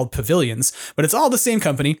places, it's called Pavilions, but it's all the same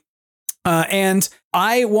company. And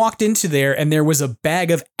I walked into there and there was a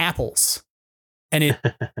bag of apples and it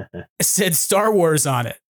said Star Wars on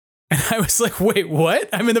it. And I was like, wait, what?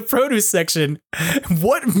 I'm in the produce section.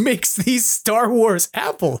 What makes these Star Wars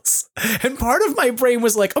apples? And part of my brain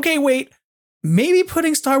was like, okay, wait, maybe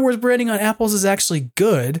putting Star Wars branding on apples is actually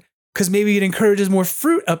good because maybe it encourages more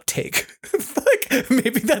fruit uptake. Like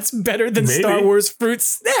maybe that's better than Star Wars fruit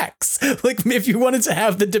snacks. Like if you wanted to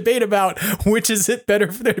have the debate about which is it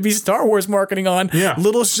better for there to be Star Wars marketing on,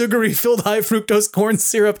 little sugary filled high fructose corn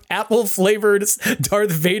syrup, apple flavored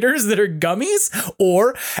Darth Vaders that are gummies,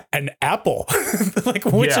 or an apple. Like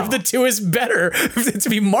which of the two is better to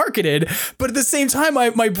be marketed? But at the same time,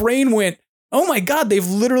 my brain went, oh my God, they've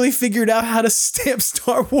literally figured out how to stamp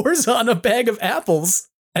Star Wars on a bag of apples.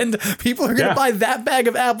 And people are going to buy that bag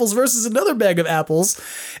of apples versus another bag of apples.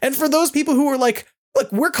 And for those people who are like, look,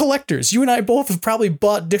 we're collectors. You and I both have probably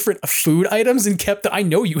bought different food items and kept, I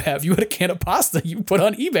know you have. You had a can of pasta you put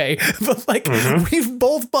on eBay. But like, we've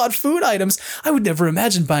both bought food items. I would never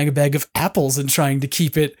imagine buying a bag of apples and trying to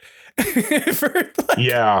keep it for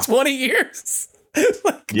like 20 years.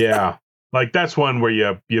 Like that's one where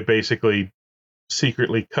you basically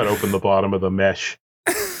secretly cut open the bottom of the mesh,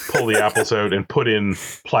 pull the apples out and put in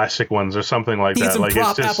plastic ones or something like that. Like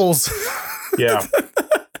it's just apples.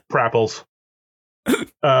 Prapples.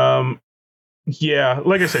 Yeah,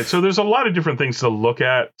 like I said, so there's a lot of different things to look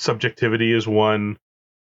at. Subjectivity is one,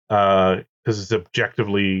 because it's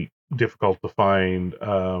objectively difficult to find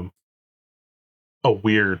a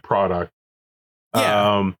weird product.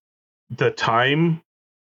 Yeah. The time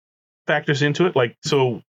factors into it. Like,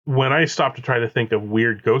 so when I stopped to try to think of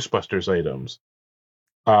weird Ghostbusters items,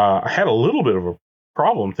 I had a little bit of a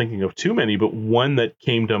problem thinking of too many, but one that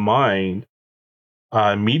came to mind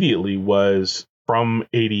immediately was from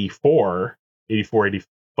 84,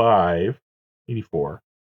 85, 84.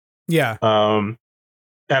 Yeah.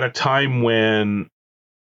 At a time when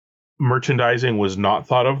merchandising was not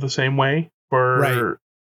thought of the same way for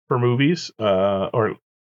movies, or,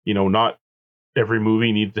 not every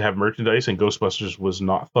movie needed to have merchandise, and Ghostbusters was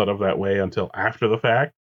not thought of that way until after the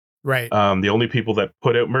fact. Right. The only people that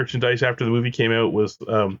put out merchandise after the movie came out was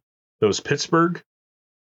those Pittsburgh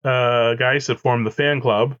guys that formed the fan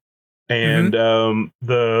club, and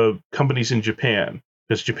the companies in Japan,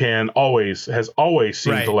 because Japan has always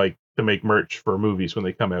seemed to like to make merch for movies when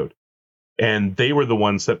they come out, and they were the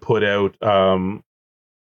ones that put out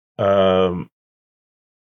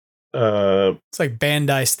it's like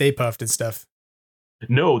Bandai Stay Puft and stuff.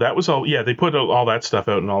 No, that was all. Yeah, they put all that stuff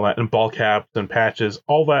out and all that, and ball caps and patches.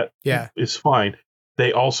 All that is fine.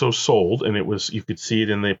 They also sold, and you could see it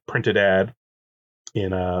in the printed ad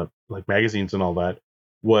in like magazines and all that,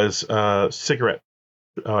 was cigarette,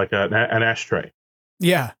 like an ashtray.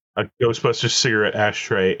 Yeah. A Ghostbusters cigarette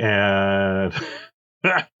ashtray, and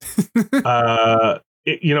and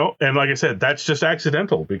like I said, that's just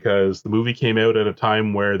accidental because the movie came out at a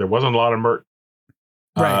time where there wasn't a lot of merch.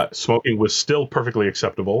 Smoking was still perfectly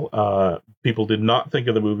acceptable. People did not think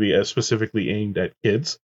of the movie as specifically aimed at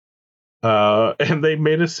kids, and they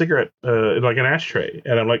made a cigarette like an ashtray,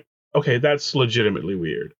 and I'm like, okay, that's legitimately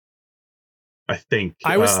weird. I think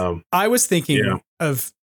I was thinking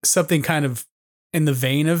of something kind of in the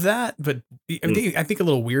vein of that, but I think a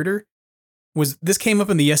little weirder. This came up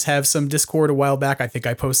in the Yes Have Some Discord a while back. I think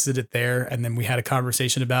I posted it there, and then we had a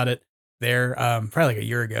conversation about it there, probably like a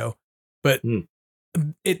year ago. But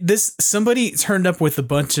somebody turned up with a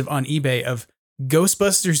bunch on eBay of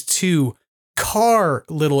Ghostbusters 2 car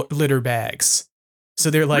litter bags. So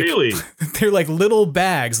they're like, they're like little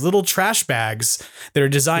bags, little trash bags that are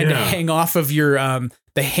designed to hang off of your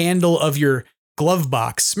the handle of your glove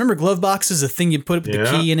box. Remember, glove box is a thing you put the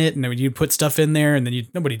key in it, and then you put stuff in there, and then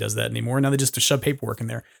nobody does that anymore. Now they just shove paperwork in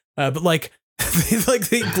there. But like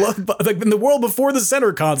the glove, like in the world before the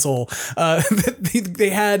center console, they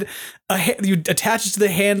had you'd attach it to the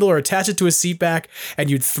handle or attach it to a seat back, and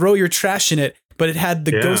you'd throw your trash in it. But it had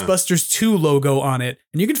the Ghostbusters 2 logo on it,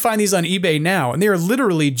 and you can find these on eBay now, and they are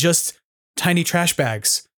literally just tiny trash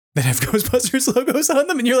bags that have Ghostbusters logos on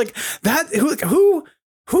them, and you're like,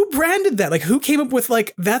 who branded that? Like, who came up with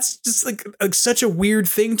like that's just like such a weird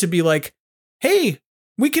thing to be like, hey,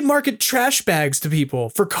 we can market trash bags to people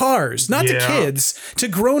for cars, not to kids, to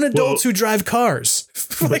grown adults who drive cars.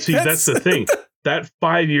 But see, that's the thing. That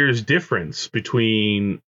 5 years difference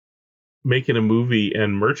between making a movie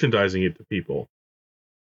and merchandising it to people,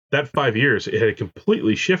 that 5 years, it had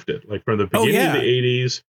completely shifted. Like from the beginning of the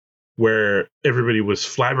 80s, where everybody was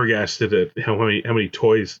flabbergasted at how many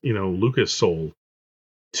toys Lucas sold,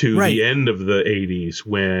 to the end of the 80s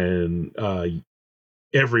when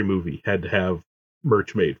every movie had to have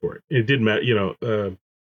merch made for it. It didn't matter,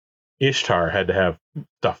 Ishtar had to have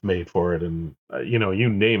stuff made for it, and you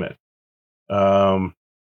name it. I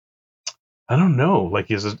don't know.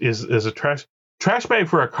 Like, is a trash bag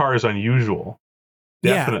for a car is unusual,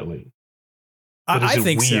 definitely. But I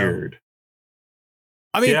think weird? So.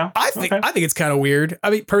 I mean, I think it's kind of weird. I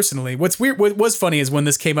mean, personally, what's weird, what was funny is when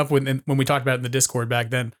this came up when we talked about it in the Discord back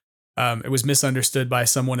then, it was misunderstood by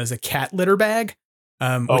someone as a cat litter bag,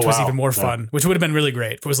 which was even more fun, which would have been really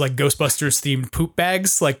great if it was like Ghostbusters themed poop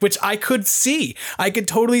bags, like, which I could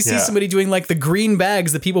totally see somebody doing like the green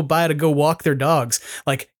bags that people buy to go walk their dogs.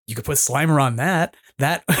 Like, you could put Slimer on that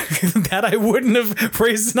I wouldn't have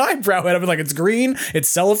raised an eyebrow at. I'd be like, it's green, it's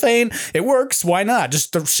cellophane, it works. Why not?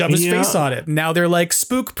 Just shove his face on it. Now they're like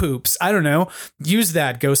spook poops. I don't know. Use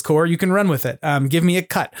that, Ghost Core. You can run with it. Give me a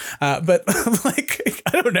cut. But like,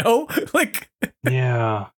 I don't know. Like,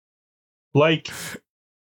 like,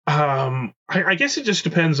 I guess it just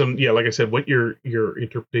depends on, like I said, what your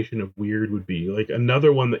interpretation of weird would be. Like,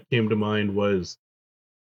 another one that came to mind was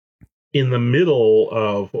in the middle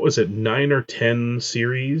of, 9 or 10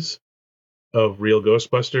 series of real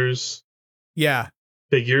Ghostbusters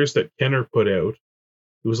figures that Kenner put out.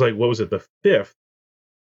 It was like, the 5th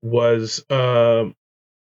was, for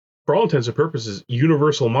all intents and purposes,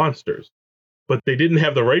 Universal Monsters. But they didn't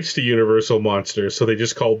have the rights to Universal Monsters, so they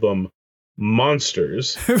just called them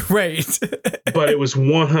monsters. Right. But it was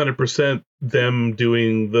 100% them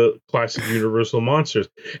doing the classic Universal monsters.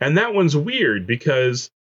 And that one's weird because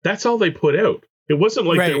that's all they put out. It wasn't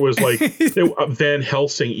like there was like Van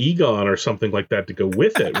Helsing Egon or something like that to go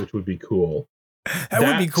with it, which would be cool. That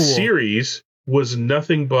would be cool. Series was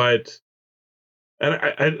nothing but, and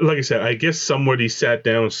I like I said, I guess somebody sat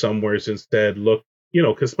down somewheres instead, looked,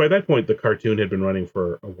 because by that point the cartoon had been running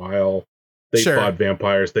for a while. They fought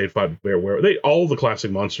vampires, they fought all the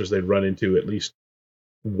classic monsters they'd run into at least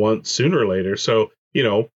once sooner or later. So,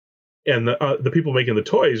 and the people making the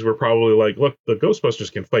toys were probably like, look, the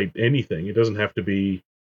Ghostbusters can fight anything. It doesn't have to be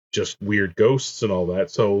just weird ghosts and all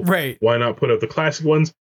that. So why not put out the classic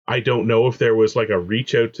ones? I don't know if there was like a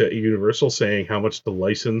reach out to Universal saying how much to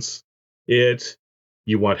license it.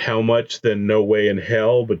 You want how much? Then no way in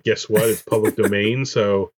hell. But guess what? It's public domain.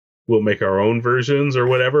 So we'll make our own versions or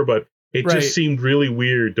whatever. But it just seemed really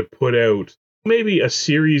weird to put out maybe a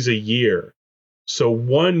series a year. So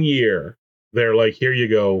 1 year, they're like, here you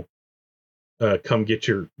go. Come get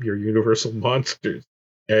your Universal monsters.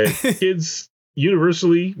 And kids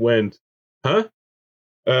universally went, huh?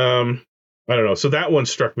 I don't know. So that one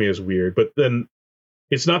struck me as weird. But then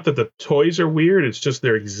it's not that the toys are weird. It's just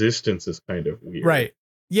their existence is kind of weird. Right.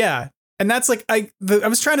 Yeah. And that's like, I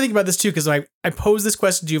was trying to think about this too, because I posed this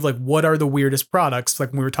question to you of like, what are the weirdest products?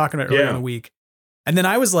 Like when we were talking about earlier in the week. And then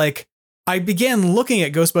I was like, I began looking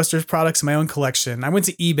at Ghostbusters products in my own collection. I went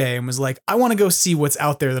to eBay and was like, I want to go see what's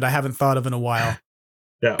out there that I haven't thought of in a while.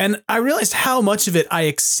 Yeah. And I realized how much of it I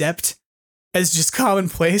accept as just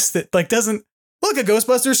commonplace that like doesn't look a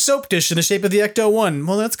Ghostbusters soap dish in the shape of the Ecto-1.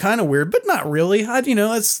 Well, that's kind of weird, but not really.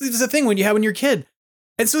 It's a thing when you have when you're a kid.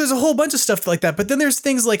 And so there's a whole bunch of stuff like that. But then there's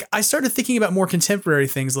things like I started thinking about more contemporary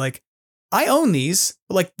things like I own these,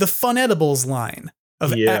 like the Fun Edibles line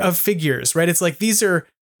of figures, right? It's like these are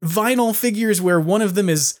vinyl figures where one of them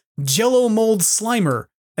is Jell-O mold Slimer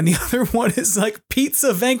and the other one is like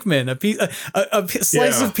Pizza Venkman, a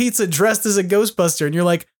slice of pizza dressed as a Ghostbuster. And you're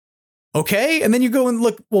like, okay. And then you go and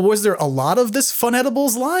look, well, was there a lot of this Fun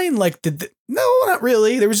Edibles line? Like, no, not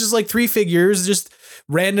really. There was just like 3 figures, just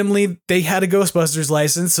randomly they had a Ghostbusters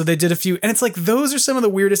license. So they did a few. And it's like, those are some of the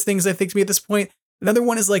weirdest things I think to me at this point. Another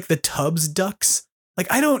one is like the Tubbs ducks. Like,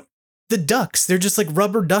 the ducks, they're just like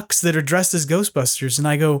rubber ducks that are dressed as Ghostbusters. And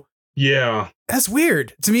I go, yeah, that's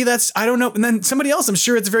weird. To me, I don't know. And then somebody else, I'm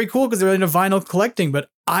sure it's very cool because they're into vinyl collecting, but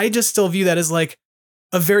I just still view that as like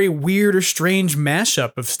a very weird or strange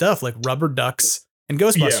mashup of stuff like rubber ducks and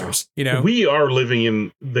Ghostbusters, We are living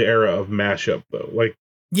in the era of mashup though. Like,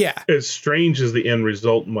 as strange as the end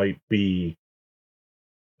result might be,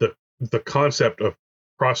 the concept of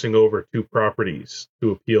crossing over 2 properties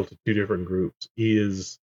to appeal to 2 different groups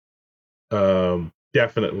is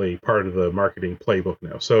definitely part of the marketing playbook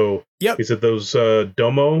now. So is it those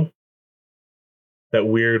Domo? That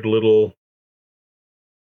weird little,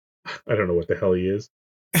 I don't know what the hell he is.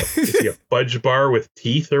 Is he a fudge bar with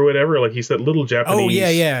teeth or whatever? Like he's that little Japanese. Oh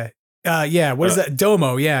yeah. What is that?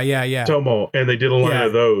 Domo. Yeah. Domo. And they did a line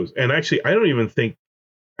of those. And actually, I don't even think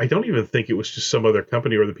it was just some other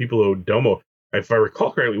company or the people who Domo. If I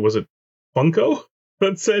recall correctly, was it Funko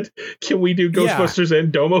that said, "Can we do Ghostbusters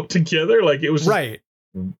and Domo together?" Like it was right.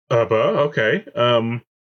 Okay.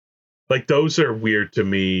 Like those are weird to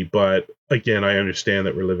me, but again, I understand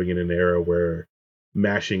that we're living in an era where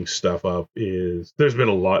mashing stuff up there's been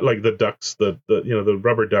a lot, like the ducks, the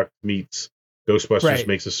rubber duck meets Ghostbusters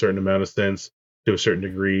makes a certain amount of sense to a certain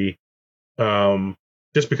degree.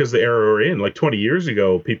 Just because the era we're in, like 20 years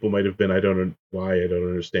ago, people might have been, I don't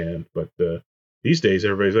understand, but these days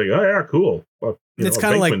everybody's like, oh yeah, cool. Well, it's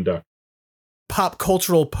kind of like duck. Pop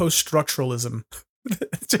cultural post-structuralism.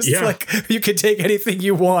 It's just like you can take anything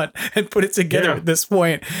you want and put it together at this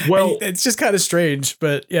point. Well, and it's just kind of strange,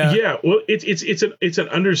 but yeah. Well, it's an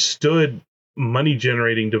understood money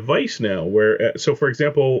generating device now. Where so, for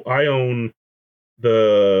example, I own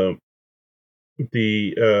the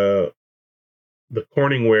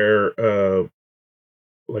Corningware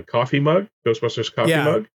like coffee mug, Ghostbusters coffee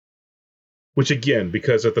mug, which again,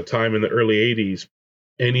 because at the time in the early 80s,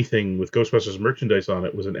 anything with Ghostbusters merchandise on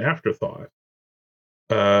it was an afterthought.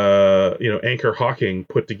 Anchor Hawking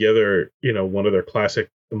put together, one of their classic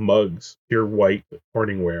mugs, pure white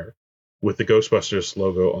Corningware, with the Ghostbusters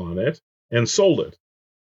logo on it, and sold it.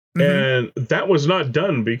 Mm-hmm. And that was not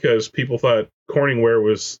done because people thought Corningware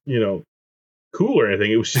was, cool or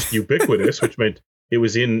anything. It was just ubiquitous, which meant it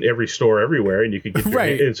was in every store everywhere, and you could get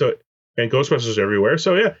and Ghostbusters everywhere.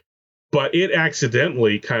 So yeah, but it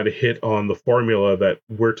accidentally kind of hit on the formula that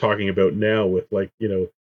we're talking about now with the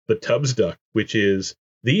Tubbs duck, which is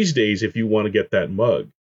these days, if you want to get that mug,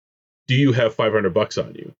 do you have $500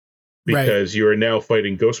 on you? Because you are now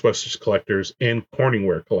fighting Ghostbusters collectors and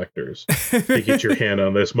Corningware collectors to get your hand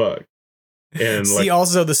on this mug. And see,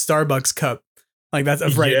 also the Starbucks cup. Like that's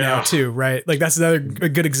of right now too, right? Like that's a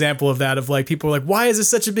good example of that. Of like people are like, why is this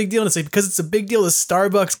such a big deal? And it's like because it's a big deal to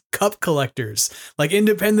Starbucks cup collectors. Like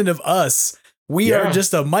independent of us, we are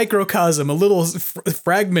just a microcosm, a little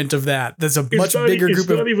fragment of that. That's a much bigger group of cup collectors. It's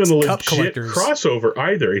not even a legit crossover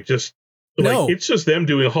either. It just it's just them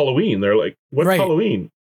doing Halloween. They're like, what's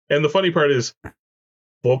Halloween? And the funny part is,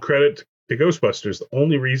 full credit to Ghostbusters. The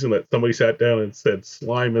only reason that somebody sat down and said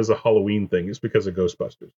slime is a Halloween thing is because of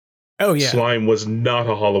Ghostbusters. Oh yeah, slime was not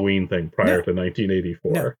a Halloween thing prior to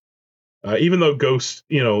 1984. No. Even though ghosts,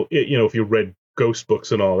 if you read ghost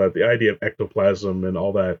books and all that, the idea of ectoplasm and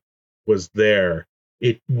all that was there.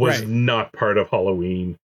 It was not part of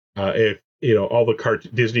Halloween. If all the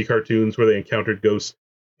Disney cartoons where they encountered ghosts,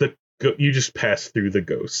 you just passed through the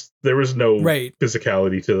ghosts. There was no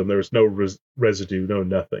physicality to them. There was no residue, no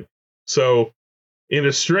nothing. So, in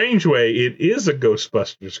a strange way, it is a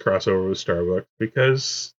Ghostbusters crossover with Starbucks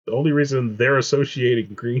because the only reason they're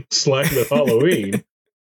associating green slime with Halloween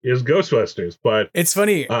is Ghostbusters. But it's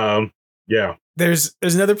funny. Yeah. There's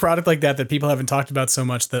another product like that people haven't talked about so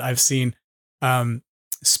much that I've seen.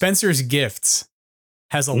 Spencer's Gifts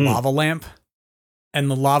has a lava lamp, and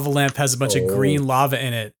the lava lamp has a bunch of green lava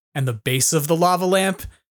in it, and the base of the lava lamp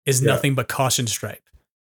is nothing but caution stripe.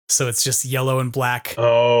 So it's just yellow and black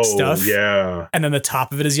stuff. Yeah. And then the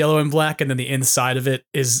top of it is yellow and black, and then the inside of it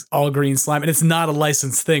is all green slime. And it's not a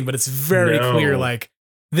licensed thing, but it's very clear, like,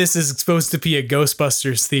 this is supposed to be a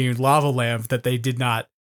Ghostbusters themed lava lamp that they did not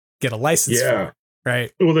get a license for.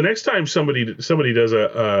 Right. Well, the next time somebody does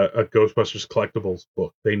a Ghostbusters collectibles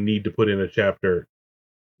book, they need to put in a chapter,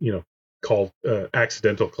 called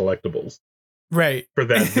Accidental Collectibles. Right. For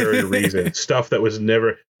that very reason. Stuff that was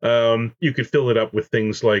never you could fill it up with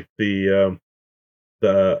things like the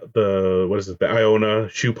what is it, the Iona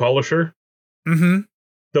shoe polisher. Mm-hmm.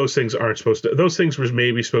 Those things aren't supposed to, those things were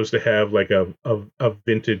maybe supposed to have like a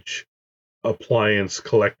vintage appliance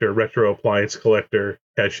collector, retro appliance collector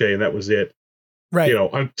cachet, and that was it. Right.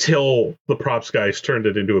 Until the props guys turned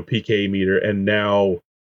it into a PK meter, and now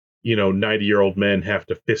 90-year-old men have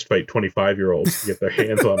to fist fight 25-year-olds to get their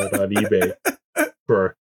hands on it on eBay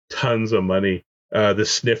for tons of money. The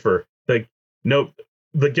sniffer, the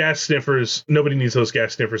gas sniffers, nobody needs those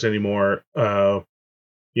gas sniffers anymore.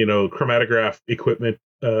 Chromatograph equipment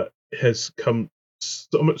has come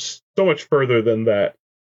so much further than that.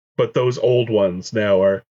 But those old ones now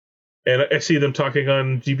are, and I see them talking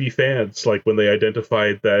on GB Fans, like when they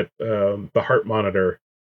identified that the heart monitor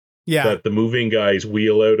that the moving guys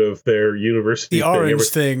wheel out of their university. The orange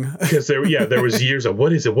thing. Because there was years of,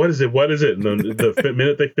 what is it? And then the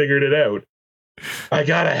minute they figured it out, I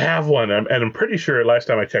gotta have one. And I'm pretty sure last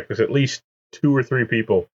time I checked, there's at least 2 or 3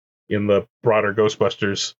 people in the broader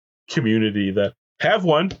Ghostbusters community that have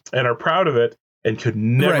one and are proud of it and could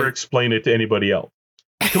never explain it to anybody else.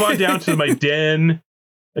 Come on down to my den.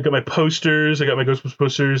 I got my posters. I got my Ghostbusters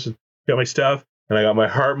posters. And got my stuff. And I got my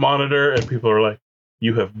heart monitor. And people are like,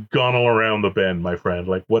 you have gone all around the bend, my friend.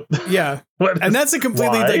 Like, what? Yeah. And that's a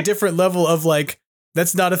completely different level of like,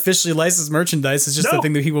 that's not officially licensed merchandise. It's just the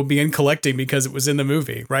thing that people begin collecting because it was in the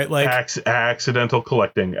movie, right? Like accidental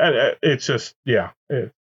collecting. It's just, What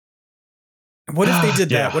if they did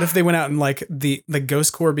that? What if they went out and like the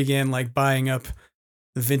Ghost Corps began like buying up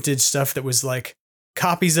vintage stuff that was like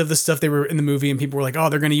copies of the stuff they were in the movie, and people were like, oh,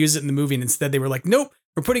 they're going to use it in the movie. And instead they were like, nope,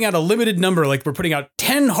 we're putting out a limited number. Like we're putting out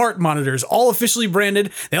 10 heart monitors, all officially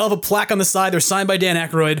branded. They all have a plaque on the side. They're signed by Dan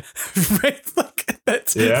Aykroyd. Right? Like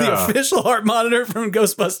that's the official heart monitor from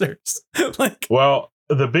Ghostbusters. Well,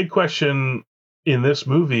 the big question in this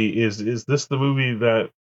movie is this the movie that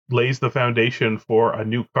lays the foundation for a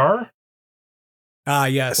new car?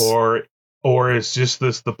 Yes. Or is just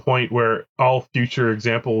this the point where all future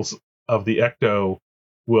examples of the Ecto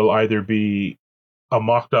will either be a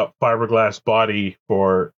mocked up fiberglass body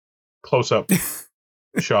for close-up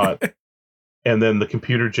shot, and then the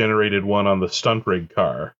computer generated one on the stunt rig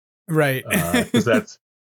car, right? Because that's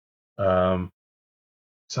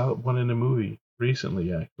saw one in a movie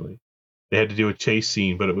recently. Actually, they had to do a chase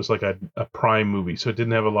scene, but it was like a Prime movie, so it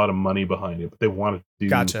didn't have a lot of money behind it. But they wanted to do.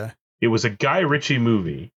 Gotcha. It was a Guy Ritchie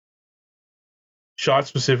movie, shot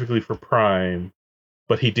specifically for Prime,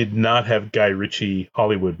 but he did not have Guy Ritchie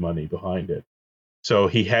Hollywood money behind it. So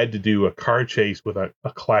he had to do a car chase with a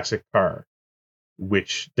classic car,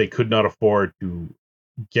 which they could not afford to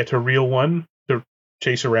get a real one to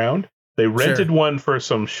chase around. They rented one for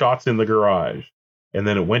some shots in the garage, and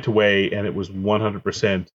then it went away, and it was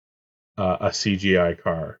 100% a CGI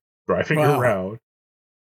car driving around.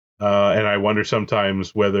 And I wonder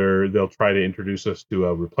sometimes whether they'll try to introduce us to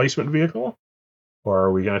a replacement vehicle, or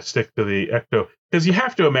are we going to stick to the Ecto? Because you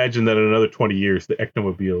have to imagine that in another 20 years, the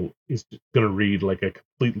Ectomobile is going to read like a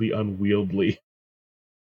completely unwieldy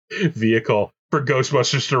vehicle for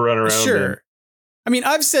Ghostbusters to run around in. I mean,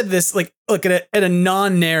 I've said this, like, look, at a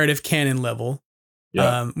non-narrative canon level.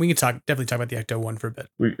 Yeah. We can definitely talk about the Ecto 1 for a bit.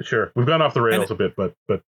 We've gone off the rails a bit, but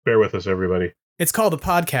bear with us, everybody. It's called a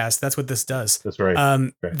podcast. That's what this does. That's right.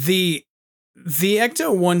 The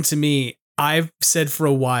Ecto 1, to me, I've said for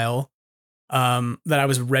a while that I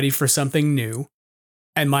was ready for something new.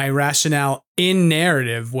 And my rationale in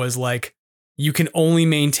narrative was like, you can only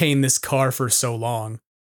maintain this car for so long,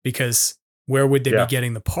 because where would they be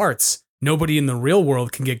getting the parts? Nobody in the real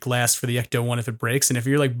world can get glass for the Ecto 1 if it breaks. And if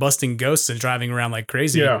you're like busting ghosts and driving around like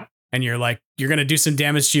crazy, and you're like, you're going to do some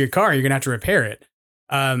damage to your car, you're going to have to repair it.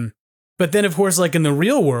 But then, of course, like in the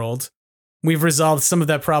real world, we've resolved some of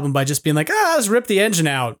that problem by just being like, let's rip the engine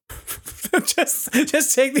out. just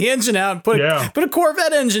take the engine out and put a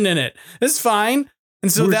Corvette engine in it. It's fine.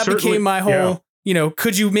 And so that became my whole,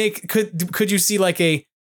 could you see like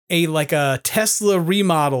a Tesla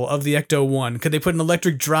remodel of the Ecto 1? Could they put an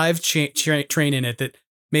electric drive train in it that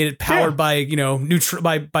made it powered by,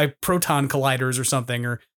 by proton colliders or something?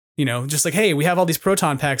 Or, just like, hey, we have all these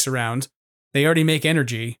proton packs around. They already make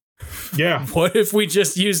energy. Yeah. What if we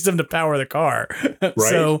just used them to power the car?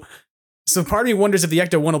 Right. So part of me wonders if the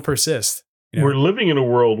Ecto 1 will persist. We're living in a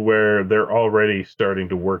world where they're already starting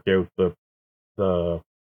to work out the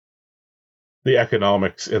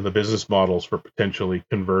economics and the business models for potentially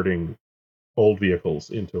converting old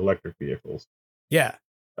vehicles into electric vehicles. Yeah.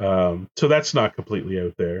 So that's not completely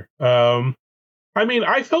out there. I mean,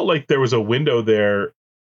 I felt like there was a window there.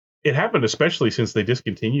 It happened especially since they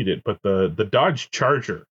discontinued it, but the Dodge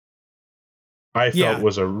Charger, I felt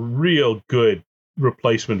was a real good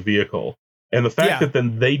replacement vehicle. And the fact that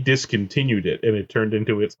then they discontinued it and it turned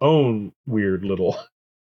into its own weird little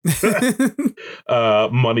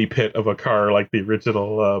money pit of a car like the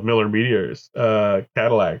original Miller Meteors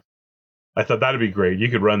Cadillac. I thought that'd be great. You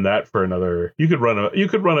could run that for another. You could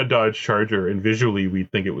run a Dodge Charger, and visually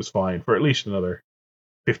we'd think it was fine for at least another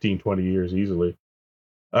 15, 20 years easily.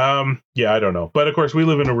 I don't know, but of course we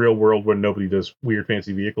live in a real world where nobody does weird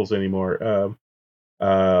fancy vehicles anymore.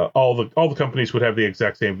 All the companies would have the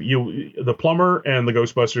exact same. The plumber and the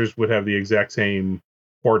Ghostbusters would have the exact same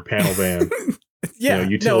Ford panel van.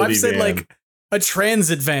 I've said van. Like a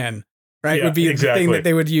transit van, right? Would be the thing that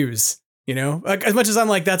they would use. Like, as much as I'm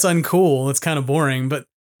like, that's uncool, it's kind of boring, but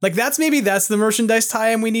like that's the merchandise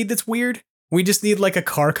tie-in we need. That's weird. We just need like a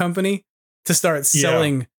car company to start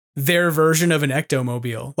selling their version of an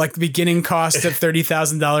Ectomobile, like the beginning cost of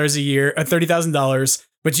 $30,000 a year, $30,000,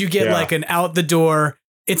 but you get like an out the door.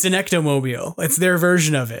 It's an Ectomobile. It's their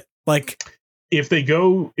version of it. Like, if they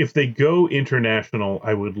go international,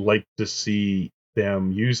 I would like to see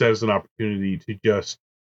them use as an opportunity to just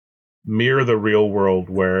mirror the real world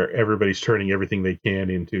where everybody's turning everything they can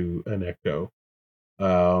into an Ecto.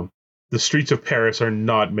 The streets of Paris are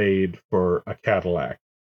not made for a Cadillac,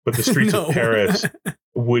 but the streets of Paris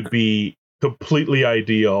would be completely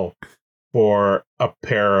ideal for a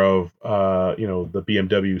pair of the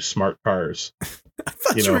BMW smart cars. I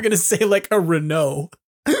thought you were going to say like a Renault.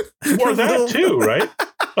 Or that too, right?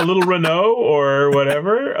 A little Renault or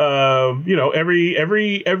whatever.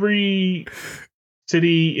 Every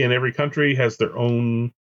city in every country has their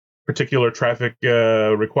own particular traffic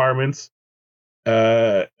requirements.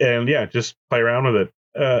 Just play around with it.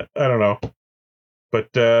 I don't know.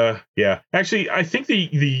 But actually, I think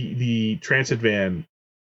the transit van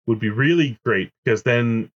would be really great, because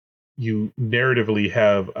then you narratively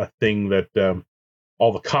have a thing that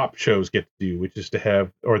all the cop shows get to do, which is to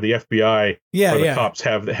have, or the FBI, the cops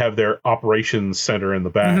have their operations center in the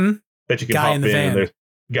back that you can hop in. And there's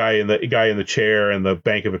guy in the chair and the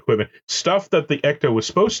bank of equipment, stuff that the Ecto was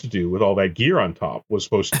supposed to do with all that gear on top, was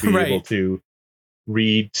supposed to be able to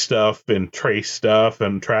read stuff and trace stuff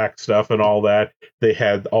and track stuff and all that. They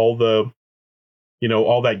had all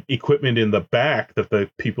that equipment in the back that the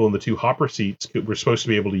people in the two hopper seats were supposed to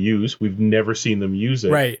be able to use. We've never seen them use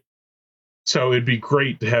it. Right. So it'd be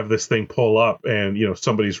great to have this thing pull up and,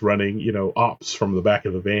 somebody's running, ops from the back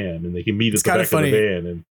of the van, and they can meet at the back of the van.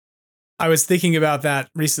 And I was thinking about that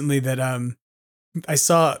recently, that I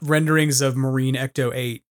saw renderings of Marine Ecto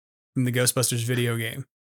 8 from the Ghostbusters video game.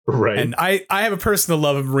 Right. And I have a personal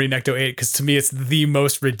love of Marine Ecto 8 because to me it's the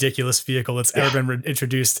most ridiculous vehicle that's ever been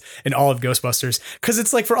introduced in all of Ghostbusters. Because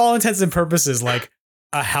it's like, for all intents and purposes, like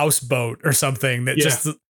a houseboat or something that just.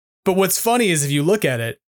 But what's funny is if you look at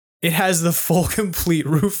it, it has the full complete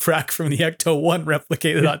roof rack from the Ecto-1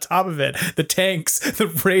 replicated on top of it. The tanks, the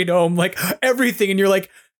radome, like everything. And you're like,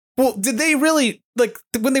 well, did they really, like,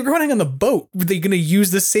 when they were running on the boat, were they going to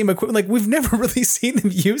use the same equipment? Like, we've never really seen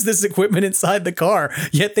them use this equipment inside the car,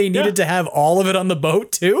 yet they needed to have all of it on the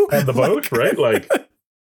boat too. On the boat, right? Like,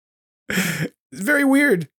 it's very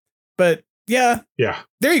weird. But yeah,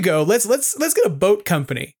 there you go. Let's get a boat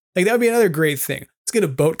company. Like, that would be another great thing. Let's get a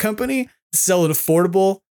boat company, sell an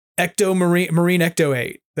affordable Marine Ecto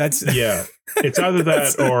 8. That's It's either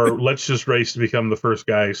that or let's just race to become the first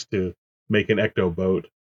guys to make an Ecto boat.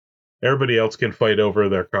 Everybody else can fight over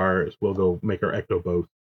their cars. We'll go make our Ecto boat.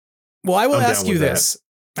 Well, I will ask you this.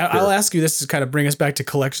 I'll ask you this to kind of bring us back to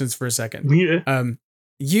collections for a second. Yeah.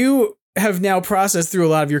 You have now processed through a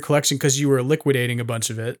lot of your collection because you were liquidating a bunch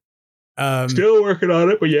of it. Still working on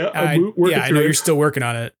it, but I know you're still working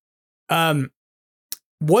on it.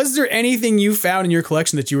 Was there anything you found in your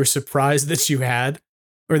collection that you were surprised that you had,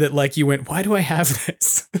 or that like you went, why do I have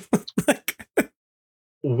this?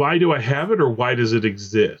 Why do I have it, or why does it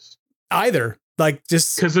exist? Either, like,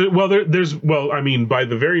 just because I mean, by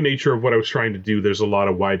the very nature of what I was trying to do, there's a lot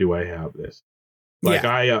of why do I have this? Like,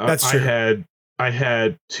 that's true. I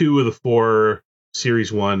had 2 of the 4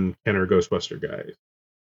 Series 1 Kenner Ghostbuster guys.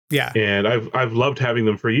 Yeah. And I've loved having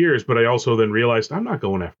them for years, but I also then realized I'm not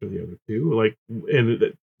going after the other 2. Like,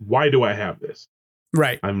 and why do I have this?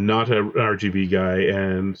 Right. I'm not an RGB guy,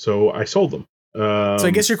 and so I sold them. So I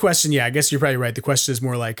guess your question, I guess you're probably right. The question is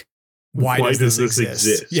more like, why does this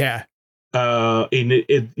exist? Yeah. And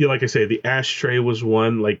like I say, the ashtray was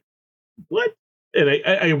one. Like, what? And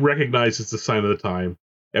I recognize it's a sign of the time.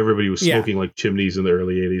 Everybody was smoking like chimneys in the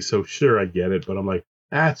early 80s, so sure, I get it. But I'm like,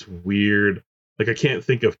 that's weird. Like, I can't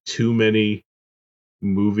think of too many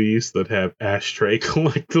movies that have ashtray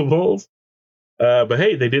collectibles. But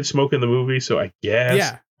hey, they did smoke in the movie, so I guess.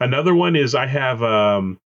 Yeah. Another one is I have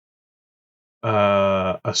a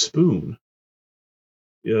spoon.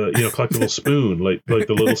 Collectible spoon, like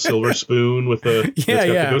the little silver spoon with the the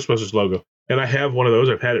Ghostbusters logo. And I have one of those.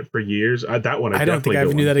 I've had it for years. That one I don't think I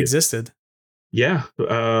knew that existed. Yeah,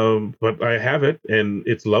 but I have it, and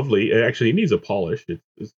it's lovely. It needs a polish.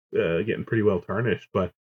 It's getting pretty well tarnished,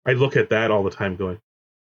 but I look at that all the time going,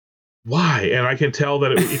 why? And I can tell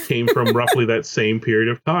that it came from roughly that same period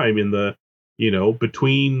of time in the,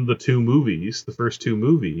 between the 2 movies, the first 2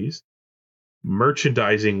 movies,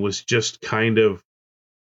 merchandising was just kind of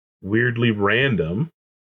weirdly random.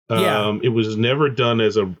 It was never done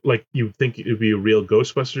as you'd think it would be a real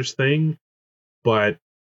Ghostbusters thing, but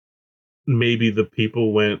maybe the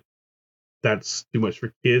people went, that's too much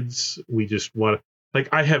for kids. We just want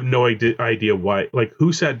to, I have no idea why. Like,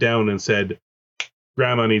 who sat down and said,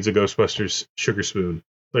 Grandma needs a Ghostbusters sugar spoon?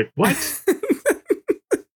 Like, what?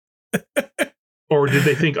 Or did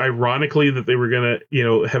they think, ironically, that they were going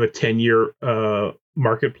to, have a 10-year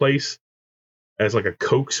marketplace as like a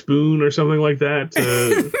Coke spoon or something like that?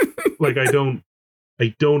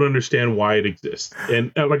 I don't understand why it exists.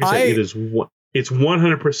 And like I said, it's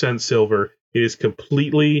 100% silver. It is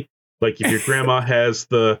completely like if your grandma has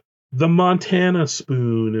the Montana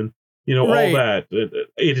spoon and all that.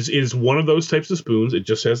 It is one of those types of spoons. It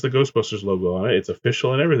just has the Ghostbusters logo on it. It's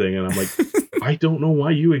official and everything. And I'm like, I don't know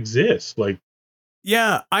why you exist. Like,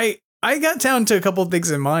 yeah, I got down to a couple of things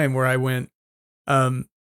in mind where I went,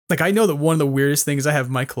 I know that one of the weirdest things I have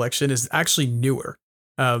in my collection is actually newer.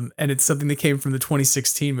 And it's something that came from the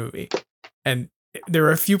 2016 movie. And there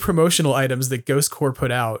are a few promotional items that Ghost Corps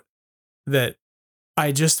put out that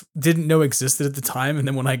I just didn't know existed at the time. And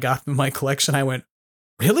then when I got them in my collection, I went,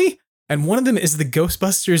 really? And one of them is the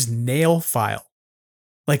Ghostbusters nail file.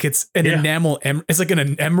 Like, it's an enamel, it's like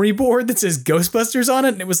an emery board that says Ghostbusters on it.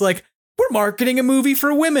 And it was like, we're marketing a movie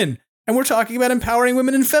for women and we're talking about empowering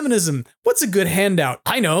women and feminism. What's a good handout?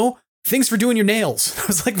 I know. Things for doing your nails. I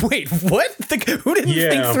was like, wait, what? Who didn't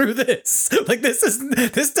think through this? Like,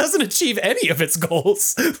 this doesn't achieve any of its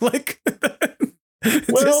goals. Like, it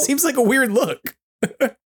just seems like a weird look.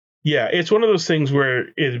 Yeah, it's one of those things where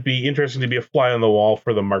it'd be interesting to be a fly on the wall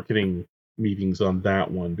for the marketing meetings on that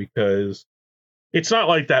one, because it's not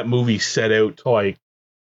like that movie set out to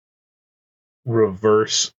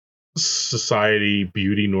reverse society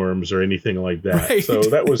beauty norms or anything like that. Right. So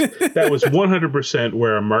that was 100%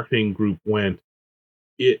 where a marketing group went.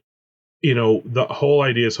 The whole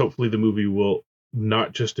idea is hopefully the movie will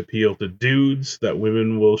not just appeal to dudes, that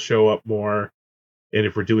women will show up more. And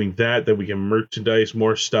if we're doing that, then we can merchandise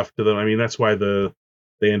more stuff to them. I mean, that's why they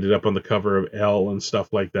ended up on the cover of Elle and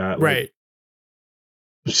stuff like that. Right.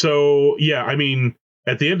 So yeah, I mean,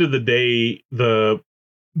 at the end of the day, the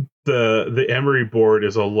emery board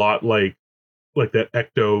is a lot like like that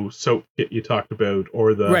Ecto soap kit you talked about,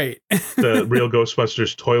 or the the real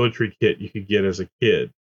Ghostbusters toiletry kit you could get as a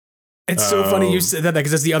kid. It's so funny you said that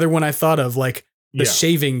because that's the other one I thought of, like the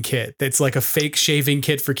shaving kit. That's like a fake shaving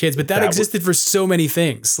kit for kids, but that existed for so many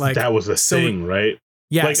things. Like that was a thing, right?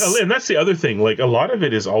 Yes. Like, and that's the other thing. Like a lot of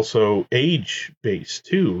it is also age based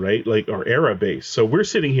too, right? Like, or era based. So we're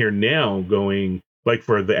sitting here now going, like,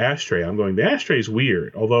 for the ashtray, I'm going, the ashtray is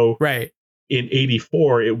weird. Although in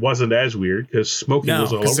 84, it wasn't as weird because smoking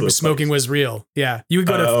was all over the place. Smoking was real. Yeah. You would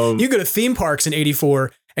go to theme parks in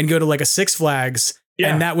 84 and go to like a Six Flags.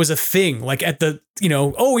 Yeah. And that was a thing, like at the,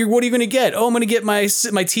 oh, what are you going to get? Oh, I'm going to get my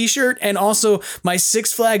t-shirt and also my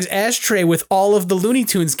Six Flags ashtray with all of the Looney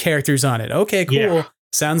Tunes characters on it. Okay, cool. Yeah,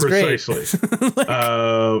 sounds precisely.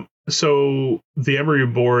 Great. So the emery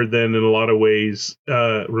board then in a lot of ways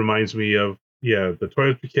reminds me of, the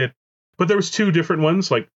toiletry kit. But there was two different ones.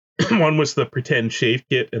 Like one was the pretend shave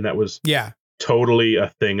kit, and that was totally a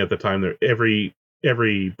thing at the time. There every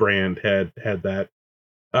brand had that.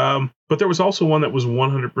 But there was also one that was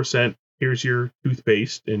 100%. Here's your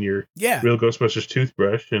toothpaste and your real Ghostbusters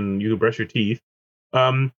toothbrush, and you can brush your teeth.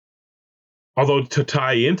 Although to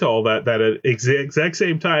tie into all that at exact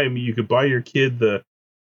same time, you could buy your kid the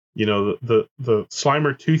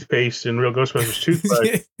Slimer toothpaste and real Ghostbusters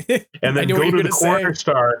toothbrush, and then go to the corner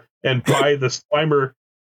store and buy the Slimer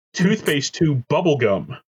toothpaste tube bubble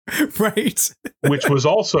gum. Right. Which was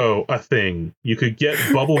also a thing. You could get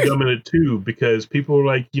bubble gum in a tube because people were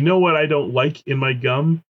like, you know what I don't like in my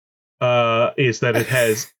gum? Is that it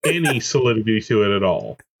has any solidity to it at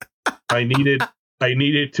all. I need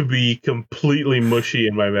it to be completely mushy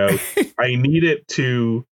in my mouth. I need it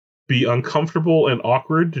to be uncomfortable and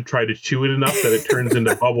awkward to try to chew it enough that it turns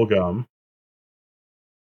into bubble gum.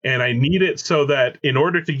 And I need it so that in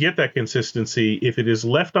order to get that consistency, if it is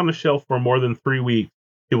left on the shelf for more than 3 weeks,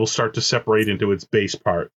 it will start to separate into its base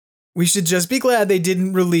part. We should just be glad they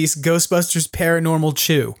didn't release Ghostbusters Paranormal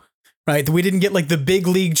Chew, right? We didn't get like the Big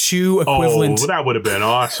League Chew equivalent. Oh, that would have been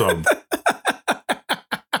awesome.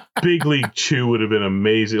 Big League Chew would have been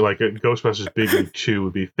amazing. Like a Ghostbusters Big League Chew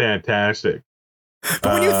would be fantastic.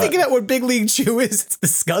 But when you think about what Big League Chew is, it's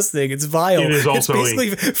disgusting. It's vile. It is also it's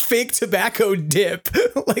basically fake tobacco dip.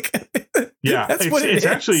 That's what it is.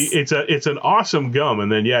 Actually, it's an awesome gum. And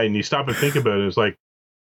then and you stop and think about it. It's like,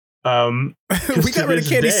 we got rid of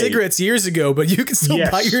candy cigarettes years ago, but you can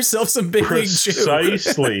still buy yourself some Big League Chew.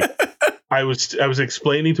 Precisely. I was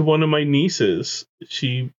explaining to one of my nieces,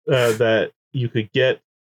 that you could get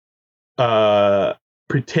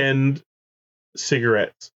pretend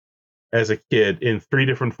cigarettes as a kid in 3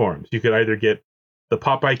 different forms. You could either get the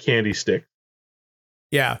Popeye candy stick.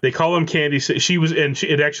 Yeah, they call them candy.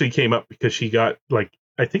 It actually came up because she got, like,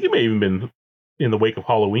 I think it may have even been in the wake of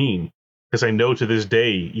Halloween. Because I know to this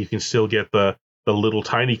day you can still get the little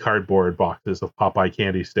tiny cardboard boxes of Popeye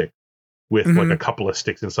candy stick with like a couple of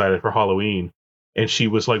sticks inside it for Halloween. And she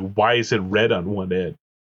was like, "Why is it red on one end?"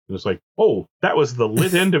 It was like, "Oh, that was the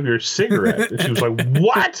lit end of your cigarette." And she was like,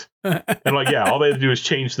 "What?" And like, yeah, all they had to do is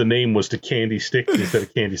change the name was to candy sticks instead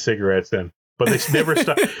of candy cigarettes. But they never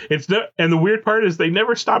stopped. And the weird part is they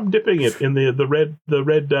never stopped dipping it in the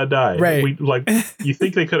red dye. Right. You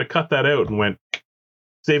think they could have cut that out and went,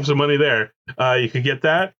 save some money there. You could get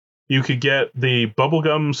that. You could get the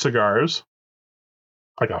bubblegum cigars,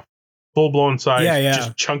 like a full-blown size,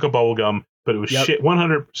 just chunk of bubblegum, but it was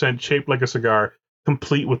 100% shaped like a cigar,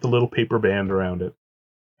 complete with the little paper band around it.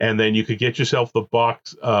 And then you could get yourself the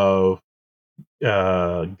box of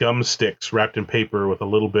gum sticks wrapped in paper with a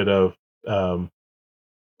little bit of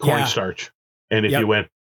cornstarch. And if you went,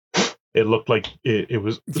 it looked like it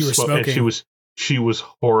was smoking. And she was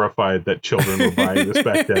horrified that children were buying this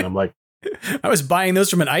back then. I'm like, I was buying those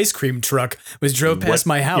from an ice cream truck. Drove past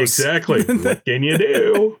my house. Exactly. What can you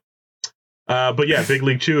do? But yeah, Big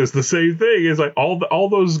League Chew is the same thing. It's like all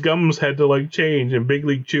those gums had to like change, and Big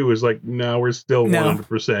League Chew is like, no, we're still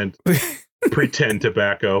 100% pretend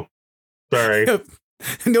tobacco. Sorry.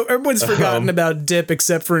 No, everyone's forgotten about dip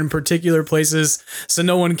except for in particular places, so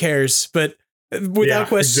no one cares. But without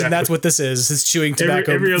question, that's what this is. It's chewing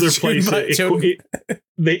tobacco. Every other place,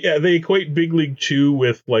 they equate Big League Chew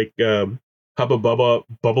with like Hubba Bubba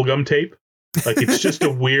bubblegum tape. Like it's just a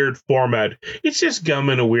weird format. It's just gum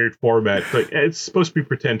in a weird format. Like it's supposed to be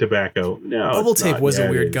pretend tobacco. No, bubble tape was a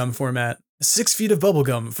weird gum format. 6 feet of bubble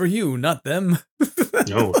gum for you, not them.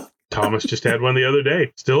 No, Thomas just had one the other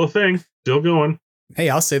day. Still a thing. Still going. Hey,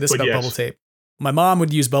 I'll say this about bubble tape. My mom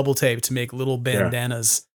would use bubble tape to make little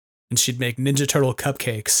bandanas, and she'd make Ninja Turtle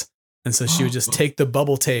cupcakes. And so she would just take the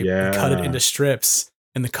bubble tape and cut it into strips.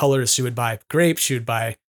 And the colors she would buy grape, she would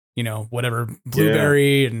buy whatever,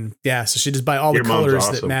 blueberry. And so she just buy all Your the mom's colors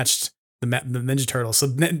awesome. that matched the Ninja Turtles. So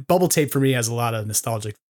bubble tape for me has a lot of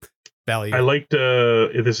nostalgic value. I liked,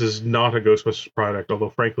 this is not a Ghostbusters product, although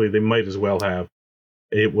frankly, they might as well have.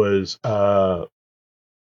 It was gum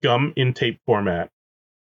in tape format,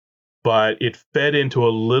 but it fed into a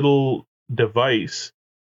little device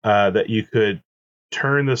that you could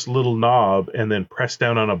turn this little knob and then press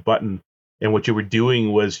down on a button. And what you were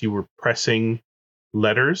doing was you were pressing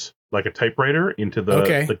letters like a typewriter into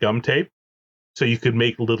the gum tape. So you could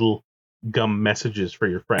make little gum messages for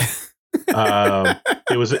your friend.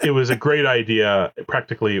 It was a great idea.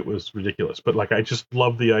 Practically, it was ridiculous. But like, I just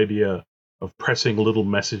love the idea of pressing little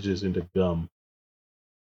messages into gum.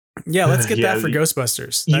 Yeah, let's get that for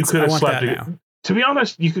Ghostbusters. You could have slapped that now. To be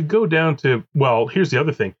honest, you could go down to, well, here's the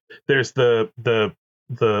other thing. There's the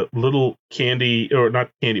little candy, or not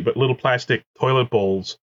candy, but little plastic toilet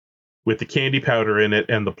bowls with the candy powder in it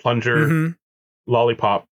and the plunger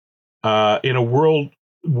lollipop. In a world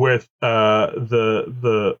with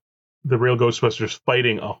the real Ghostbusters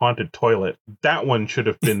fighting a haunted toilet, that one should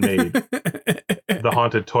have been made. The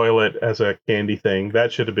haunted toilet as a candy thing,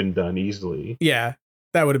 that should have been done easily. Yeah,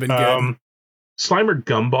 that would have been good. Slimer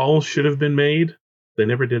gumballs should have been made. They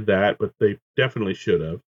never did that, but they definitely should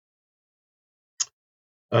have.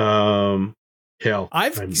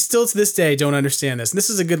 I've still to this day don't understand this. And this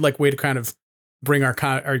is a good way to kind of bring our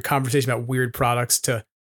conversation about weird products to,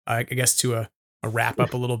 I guess, to a wrap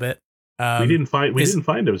up a little bit. We didn't find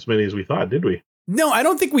as many as we thought, did we? No, I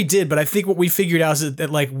don't think we did. But I think what we figured out is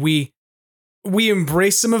that we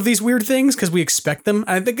embrace some of these weird things because we expect them.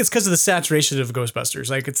 I think it's because of the saturation of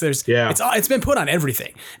Ghostbusters. It's been put on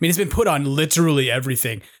everything. I mean, it's been put on literally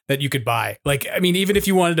everything that you could buy. Like, I mean, even if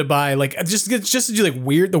you wanted to buy just to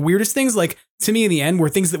do the weirdest things, like to me in the end were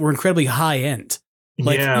things that were incredibly high end.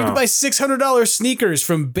 Like you could buy $600 sneakers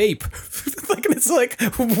from Bape. Like, and it's like,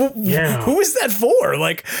 who is that for?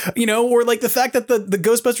 Like, or like the fact that the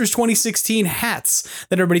Ghostbusters 2016 hats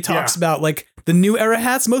that everybody talks about, like the new era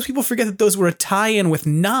hats, most people forget that those were a tie-in with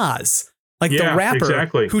Nas, like the rapper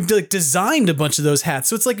who designed a bunch of those hats.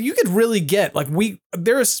 So it's like, you could really get we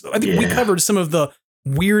covered some of the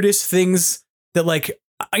weirdest things that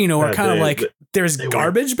are kind of like, there's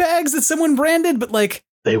garbage bags that someone branded, but like,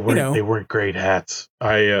 they weren't great hats.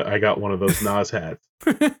 I got one of those Nas hats.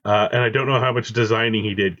 And I don't know how much designing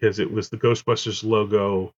he did because it was the Ghostbusters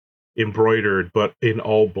logo embroidered, but in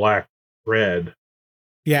all black thread.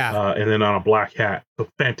 Yeah. And then on a black hat. So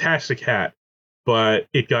fantastic hat. But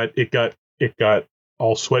it got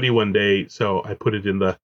all sweaty one day, so I put it in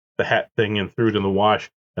the hat thing and threw it in the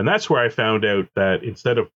wash. And that's where I found out that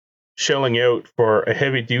instead of shelling out for a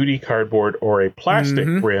heavy duty cardboard or a plastic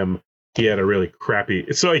rim, he had a really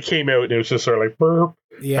crappy. So it came out and it was just sort of like burp.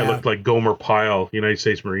 Yeah. I looked like Gomer Pyle, United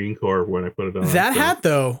States Marine Corps, when I put it on.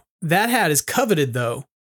 That hat is coveted though,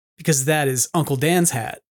 because that is Uncle Dan's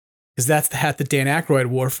hat. Because that's the hat that Dan Aykroyd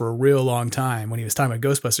wore for a real long time when he was talking about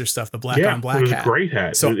Ghostbusters stuff, the black on black hat. It was a great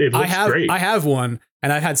hat. So it looks great. I have one,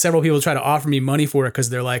 and I've had several people try to offer me money for it because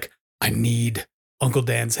they're like, I need Uncle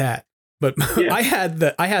Dan's hat. But I had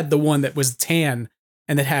the one that was tan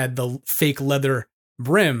and that had the fake leather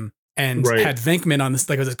brim and had Venkman on this,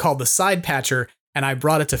 like, it was called the side patcher, and I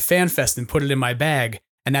brought it to FanFest and put it in my bag,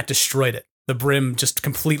 and that destroyed it. The brim just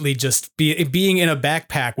completely being in a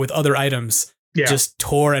backpack with other items just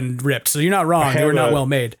tore and ripped. So you're not wrong. They were not well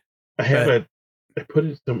made. I put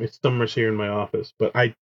it it's somewhere here in my office, but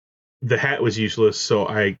the hat was useless, so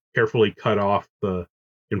I carefully cut off the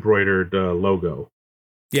embroidered logo.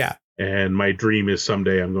 Yeah. And my dream is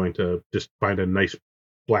someday I'm going to just find a nice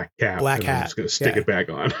black cap. I'm just going to stick it back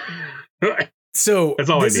on. So that's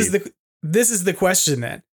all I need. This is the question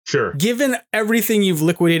then. Sure. Given everything you've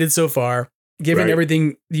liquidated so far, given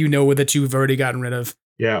everything that you've already gotten rid of,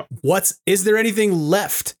 is there anything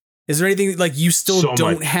left? Is there anything like you still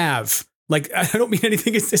don't have? Like, I don't mean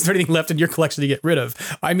anything. Is there anything left in your collection to get rid of?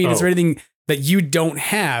 I mean, is there anything that you don't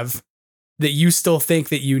have that you still think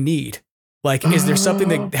that you need? Like, is there something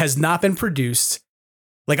that has not been produced?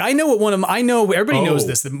 Like, I know everybody knows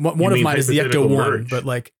this. One of mine is the Ecto 1, but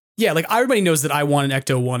like everybody knows that I want an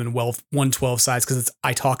Ecto 1 and 112 size because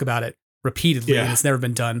I talk about it repeatedly and it's never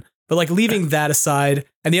been done. But like, leaving that aside,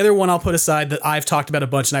 and the other one I'll put aside that I've talked about a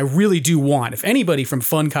bunch and I really do want, if anybody from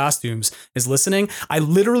Fun Costumes is listening, I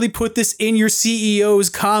literally put this in your CEO's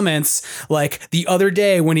comments like the other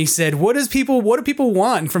day when he said, what do people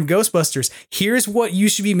want from Ghostbusters? Here's what you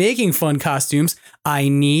should be making, Fun Costumes. I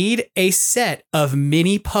need a set of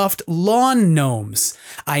mini puffed lawn gnomes.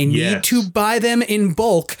 I need to buy them in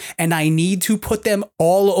bulk and I need to put them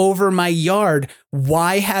all over my yard.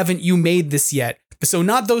 Why haven't you made this yet? So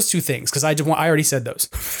not those two things, because I already said those.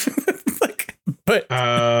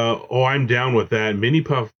 I'm down with that. Mini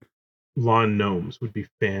Puff lawn gnomes would be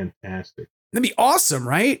fantastic. That'd be awesome,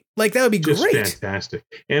 right? Like, that would be just great. Fantastic.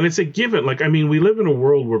 And it's a given. Like, I mean, we live in a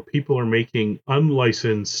world where people are making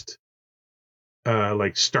unlicensed,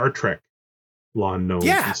 like Star Trek lawn gnomes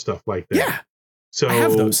and stuff like that. Yeah. So I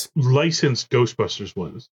have those. Licensed Ghostbusters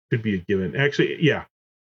ones could be a given. Actually, yeah,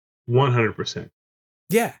 100%.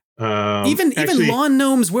 Yeah. Even lawn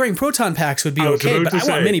gnomes wearing proton packs would be okay, but I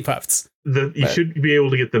want mini puffs. You should be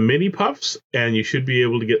able to get the mini puffs, and you should be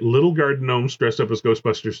able to get little garden gnomes dressed up as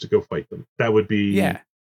Ghostbusters to go fight them. That would be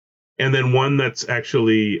And then one that's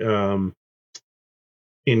actually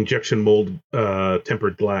injection mold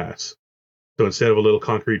tempered glass. So instead of a little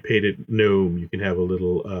concrete painted gnome, you can have a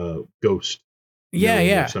little ghost.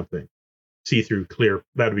 Or something see-through clear.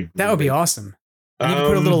 That would be awesome. And you can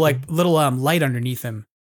put a little light underneath him.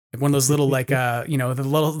 Like one of those little the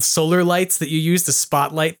little solar lights that you use to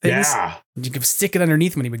spotlight things. Yeah. You could stick it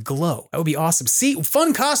underneath him and he would glow. That would be awesome. See,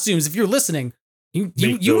 fun costumes. If you're listening, you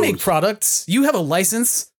make products. You have a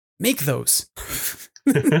license. Make those.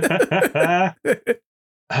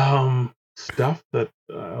 Stuff that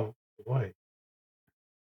boy.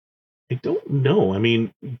 I don't know. I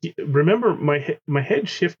mean, remember my head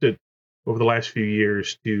shifted over the last few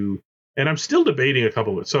years to, and I'm still debating a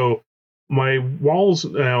couple of it. So my walls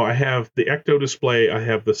now, I have the Ecto display, I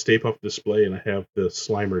have the Stay Puft display, and I have the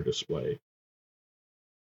Slimer display.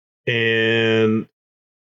 And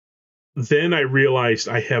then I realized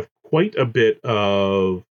I have quite a bit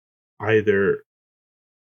of either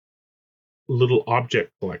little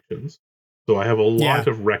object collections. So I have a lot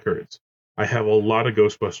of records. I have a lot of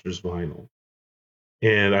Ghostbusters vinyl.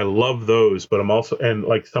 And I love those, but I'm also, and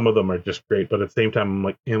like some of them are just great, but at the same time, I'm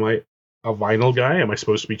like, am I a vinyl guy? Am I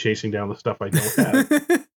supposed to be chasing down the stuff I don't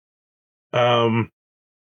have?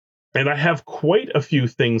 And I have quite a few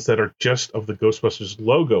things that are just of the Ghostbusters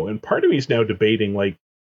logo. And part of me is now debating, like,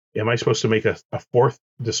 am I supposed to make a fourth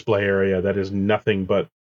display area that is nothing but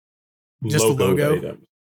just logo items?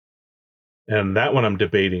 And that one I'm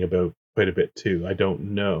debating about quite a bit too. I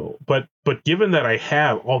don't know. But given that I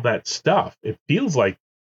have all that stuff, it feels like,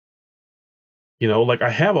 like I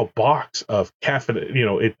have a box of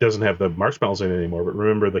caffeinated, it doesn't have the marshmallows in it anymore, but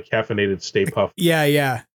remember the caffeinated Stay Puft.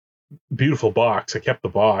 Yeah. Beautiful box. I kept the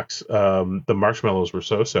box. The marshmallows were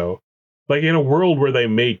so. Like in a world where they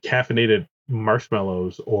made caffeinated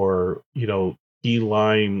marshmallows or, key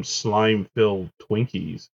lime slime filled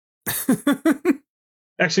Twinkies.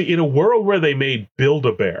 Actually, in a world where they made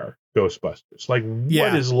Build-A-Bear Ghostbusters, like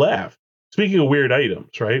what is left? Speaking of weird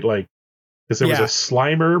items, right? Like, because there was a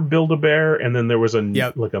Slimer Build-A-Bear, and then there was a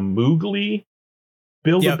like a Moogly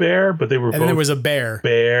Build-A-Bear, but they were both there was a bear.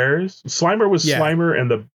 Bears. Slimer was Slimer,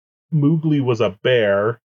 and the Moogly was a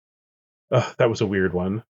bear. That was a weird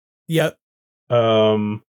one. Yep.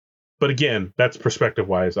 But again, that's perspective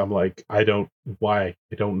wise. I'm like, I don't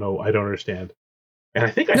know. I don't understand. And I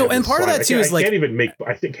think I and part of that too is like, can't even make.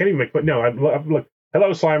 No, I'm look.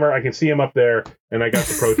 Hello, Slimer. I can see him up there, and I got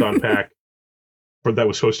the proton pack that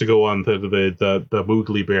was supposed to go on the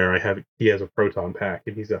Moogly bear. He has a proton pack,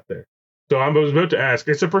 and he's up there. So I was about to ask.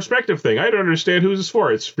 It's a perspective thing. I don't understand who this is for.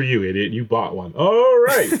 It's for you, idiot. You bought one. All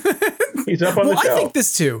right. He's up on the shelf. I think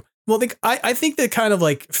this too. Well, I think that kind of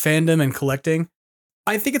like fandom and collecting.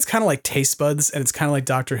 I think it's kind of like taste buds, and it's kind of like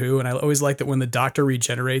Doctor Who. And I always like that when the Doctor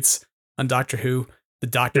regenerates on Doctor Who, the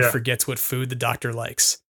Doctor forgets what food the Doctor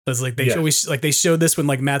likes. So it's like they always like they showed this when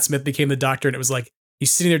like Matt Smith became the Doctor, and it was like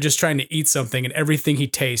he's sitting there just trying to eat something, and everything he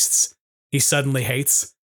tastes, he suddenly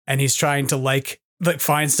hates, and he's trying to like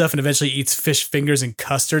find stuff, and eventually eats fish fingers and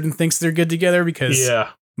custard and thinks they're good together because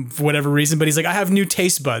for whatever reason. But he's like, I have new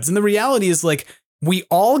taste buds, and the reality is like we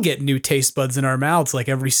all get new taste buds in our mouths like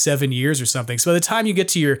every 7 years or something. So by the time you get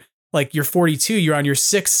to you're 42, you're on your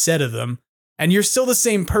 6th set of them. And you're still the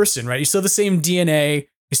same person, right? You still have the same DNA.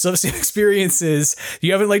 You still have the same experiences.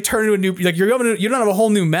 You haven't like turned into a new, like you don't have a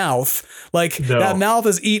whole new mouth. Like that mouth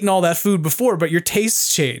has eaten all that food before, but your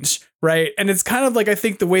tastes change, right? And it's kind of like, I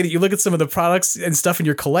think the way that you look at some of the products and stuff in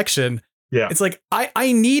your collection, it's like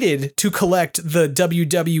I needed to collect the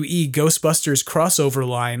WWE Ghostbusters crossover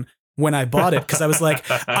line when I bought it, because I was like,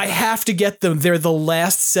 I have to get them. They're the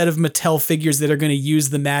last set of Mattel figures that are going to use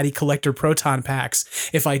the Matty Collector Proton packs.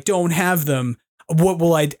 If I don't have them, what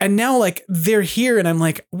will I? And now like they're here, and I'm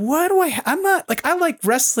like, what do I'm not like, I like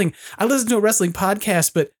wrestling. I listen to a wrestling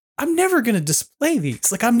podcast, but I'm never going to display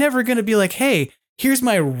these. Like I'm never going to be like, hey, here's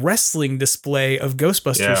my wrestling display of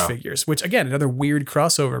Ghostbusters figures, which again, another weird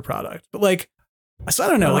crossover product. But like, so I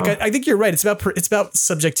don't know. Like I think you're right. It's about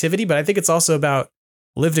subjectivity, but I think it's also about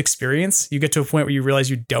lived experience. You get to a point where you realize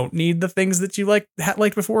you don't need the things that you liked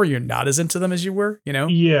before. You're not as into them as you were, you know?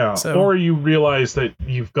 Yeah. So, or you realize that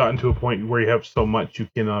you've gotten to a point where you have so much you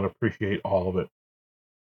cannot appreciate all of it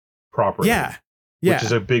properly. Yeah. Which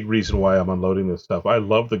is a big reason why I'm unloading this stuff. I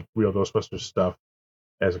love the real Ghostbusters stuff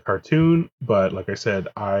as a cartoon, but like I said,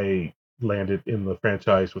 I landed in the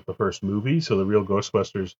franchise with the first movie, so the real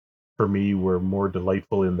Ghostbusters for me were more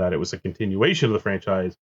delightful in that it was a continuation of the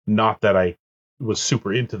franchise, not that I was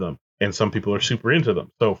super into them. And some people are super into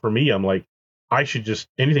them. So for me, I'm like, I should just,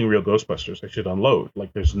 anything real Ghostbusters, I should unload.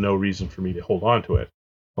 Like, there's no reason for me to hold on to it,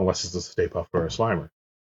 unless it's a Stay Puft or a Slimer,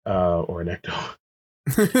 or an Ecto.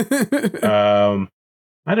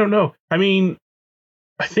 I don't know. I mean,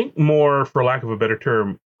 I think more, for lack of a better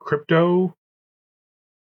term, crypto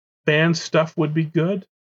fan stuff would be good.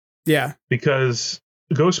 Yeah. Because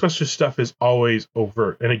Ghostbusters stuff is always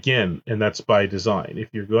overt. And again, and that's by design. If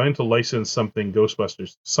you're going to license something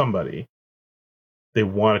Ghostbusters to somebody, they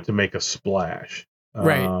want it to make a splash.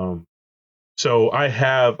 Right. So I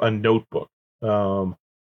have a notebook. So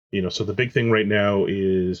the big thing right now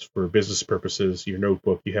is, for business purposes, your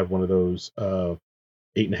notebook, you have one of those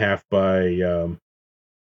 8.5 by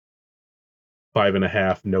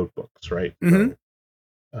 5.5 notebooks, right? Mm-hmm.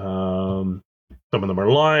 So, some of them are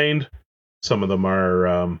lined, some of them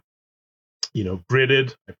are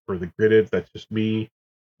gridded. I prefer the gridded. That's just me.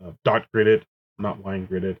 Dot gridded, not line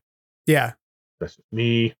gridded. Yeah, that's just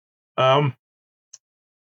me. I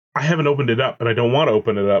haven't opened it up, and I don't want to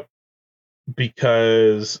open it up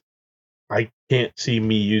because I can't see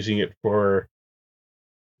me using it for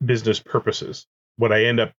business purposes. What I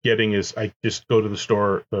end up getting is I just go to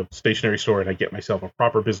the stationery store, and I get myself a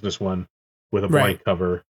proper business one with a blank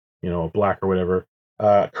cover, a black or whatever.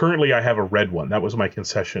 Currently, I have a red one. That was my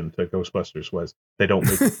concession to Ghostbusters, was they don't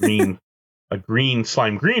make a green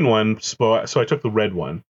slime green one, so I took the red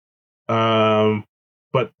one.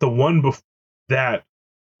 But the one before that,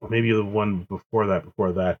 or maybe the one before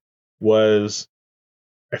that, was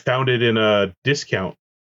I found it in a discount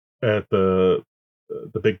at the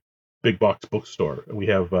big box bookstore. We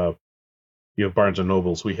have Barnes and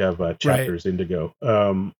Nobles. We have Chapters Indigo,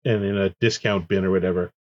 and in a discount bin or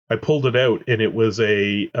whatever. I pulled it out, and it was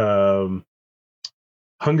a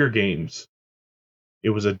Hunger Games. It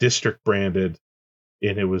was a district branded,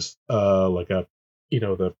 and it was like a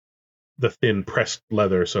the thin pressed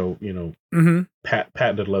leather, so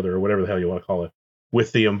patented leather or whatever the hell you want to call it,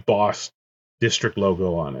 with the embossed district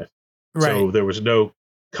logo on it. Right. So there was no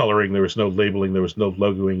coloring, there was no labeling, there was no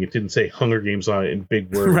logoing. It didn't say Hunger Games on it in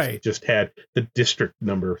big words. Right. It just had the district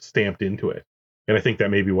number stamped into it. And I think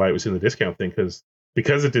that may be why it was in the discount thing, because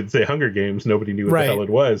it didn't say Hunger Games, nobody knew what the hell it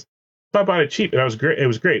was. So I bought it cheap, and it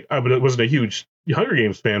was great. But it wasn't a huge Hunger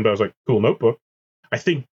Games fan, but I was like, cool notebook. I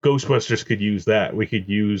think Ghostbusters could use that. We could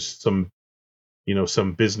use some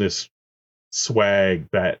business swag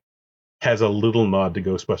that has a little nod to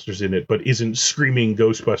Ghostbusters in it, but isn't screaming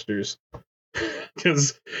Ghostbusters.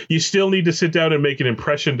 Because you still need to sit down and make an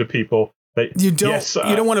impression to people that you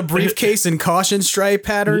don't want a briefcase in caution stripe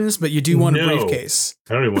patterns, but you do want a briefcase.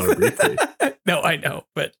 I don't even want a briefcase. No, I know,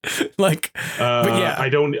 but but yeah, I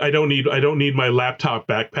don't need my laptop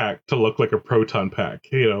backpack to look like a proton pack,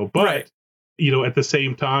 but at the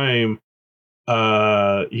same time,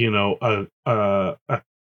 a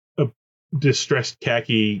distressed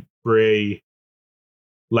khaki gray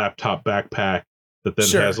laptop backpack that then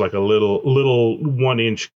has like a little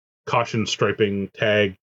 1-inch caution striping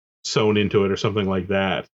tag sewn into it or something like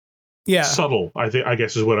that. Yeah, subtle. I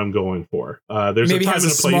guess is what I'm going for. There's maybe a time has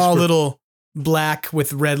and a a place small for little black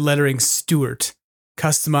with red lettering Stewart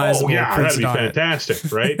customizable. Oh yeah, that'd be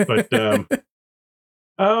fantastic, right? But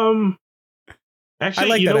actually, I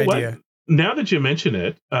like that idea. What? Now that you mention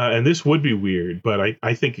it, and this would be weird, but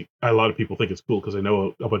I think a lot of people think it's cool because I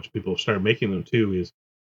know a bunch of people have started making them too. Is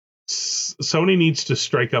Sony needs to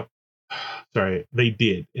strike up? Sorry, they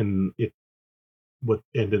did, and what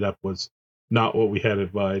ended up was not what we had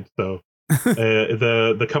advised. So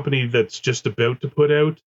the company that's just about to put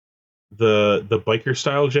out the biker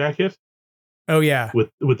style jacket. Oh yeah,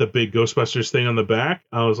 with the big Ghostbusters thing on the back.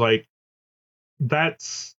 I was like,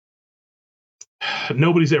 that's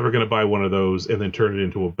nobody's ever going to buy one of those and then turn it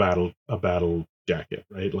into a battle jacket,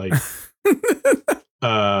 right? Like,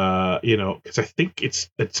 because I think it's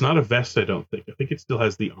not a vest. I don't think. I think it still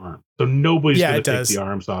has the arm. So nobody's going to take the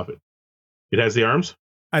arms off it. It has the arms?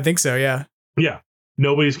 I think so. Yeah. Yeah.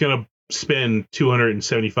 Nobody's going to spend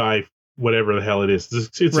 $275, whatever the hell it is.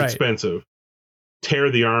 It's expensive.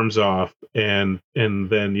 Tear the arms off and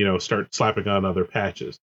then start slapping on other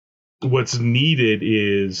patches. What's needed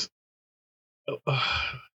is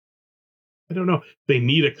I don't know. They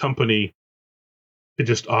need a company to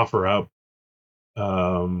just offer up,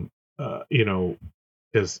 because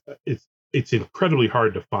it's incredibly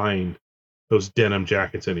hard to find those denim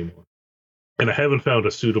jackets anymore. And I haven't found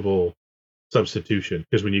a suitable substitution,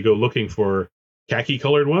 because when you go looking for khaki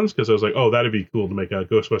colored ones, because I was like, oh, that'd be cool to make a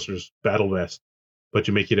Ghostbusters battle vest, but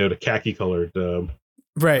you make it out of khaki colored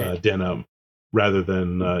denim rather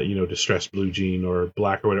than distressed blue jean or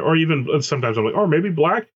black or whatever. Or even sometimes I'm like, oh, maybe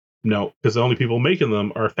black. No, because the only people making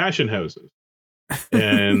them are fashion houses,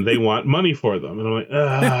 and they want money for them. And I'm like,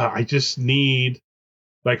 I just need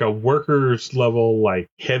like a workers level, like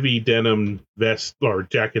heavy denim vest or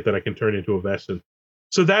jacket that I can turn into a vest. And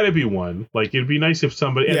so that'd be one. Like, it'd be nice if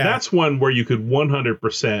somebody, and that's one where you could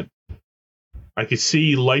 100%, I could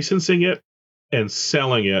see licensing it and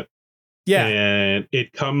selling it. Yeah. And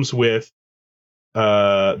it comes with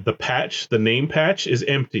the patch, the name patch is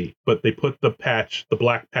empty, but they put the patch, the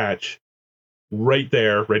black patch, right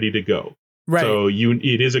there, ready to go. Right. So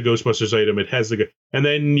it is a Ghostbusters item. It has and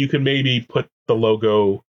then you can maybe put the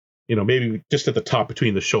logo, maybe just at the top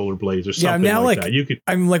between the shoulder blades or something. Yeah, now like that.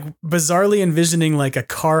 I'm like bizarrely envisioning like a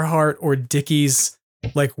Carhartt or Dickies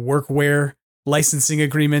like workwear licensing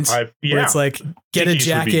agreement where it's like get Dickies a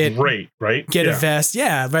jacket, great, right? Get a vest,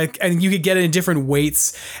 right? And you could get it in different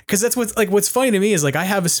weights, because that's what's funny to me is like I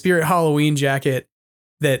have a Spirit Halloween jacket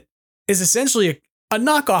that is essentially a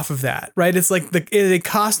knockoff of that, right? It's like a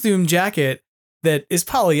costume jacket that is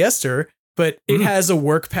polyester, but it has a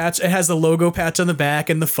work patch. It has the logo patch on the back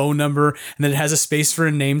and the phone number, and then it has a space for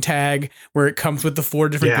a name tag where it comes with the 4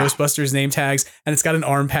 different Ghostbusters name tags, and it's got an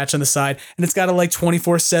arm patch on the side, and it's got a like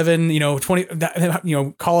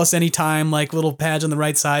 24/7, call us anytime, like little badge on the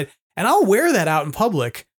right side. And I'll wear that out in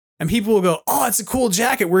public, and people will go, "Oh, it's a cool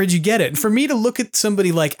jacket. Where'd you get it?" And for me to look at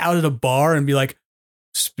somebody like out at a bar and be like,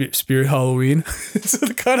 Spirit Halloween,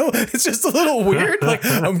 it's just a little weird. Like,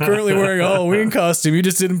 I'm currently wearing a Halloween costume, you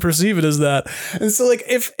just didn't perceive it as that. And so like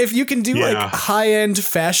if you can do like high-end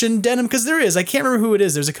fashion denim, because there is, I can't remember who it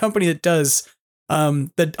is, there's a company that does a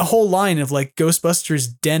whole line of like Ghostbusters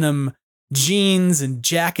denim jeans and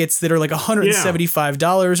jackets that are like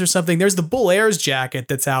 $175 or something. There's the Bull Airs jacket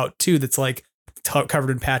that's out too, that's like covered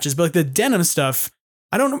in patches, but like the denim stuff,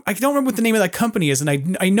 I don't remember what the name of that company is,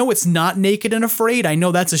 and I know it's not Naked and Afraid. I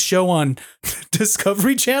know that's a show on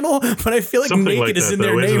Discovery Channel, but I feel like something Naked is in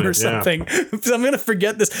their name or something. So I'm gonna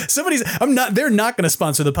forget this. They're not gonna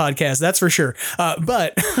sponsor the podcast, that's for sure.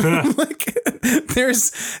 But like,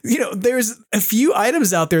 there's a few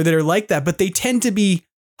items out there that are like that, but they tend to be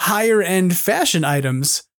higher end fashion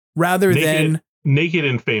items rather than Naked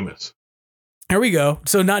and Famous. There we go.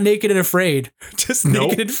 So not Naked and Afraid, just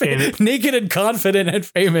naked and confident and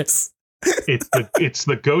famous. It's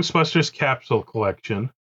the Ghostbusters capsule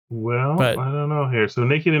collection. Well, I don't know here. So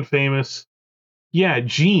Naked and Famous,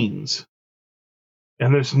 jeans.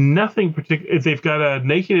 And there's nothing particular. They've got a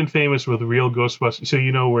Naked and Famous with real Ghostbusters.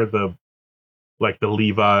 So where the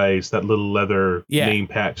Levi's, that little leather name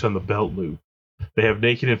patch on the belt loop. They have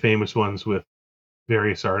Naked and Famous ones with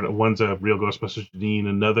various art. One's a real Ghostbusters Janine.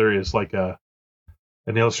 Another is like an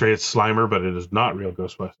illustrated Slimer, but it is not real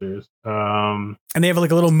Ghostbusters. And they have like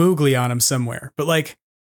a little Moogly on them somewhere. But like,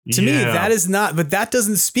 to me, that is not, but that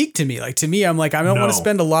doesn't speak to me. Like, to me, I'm like, I don't want to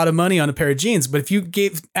spend a lot of money on a pair of jeans. But if you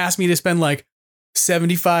asked me to spend like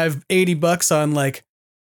 $75-$80 on like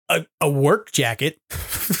a work jacket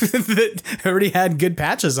that already had good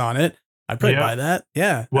patches on it, I'd probably buy that.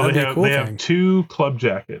 Yeah. Well, they have 2 club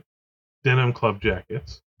jackets, denim club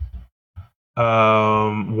jackets.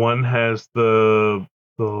 One has the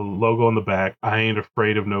logo on the back, I ain't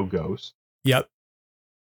afraid of no ghost. Yep.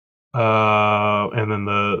 And then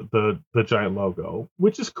the giant logo,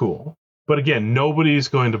 which is cool. But again, nobody's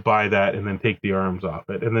going to buy that and then take the arms off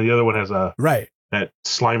it. And then the other one has that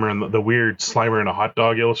Slimer and the weird Slimer and a hot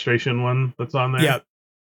dog illustration one that's on there. Yep.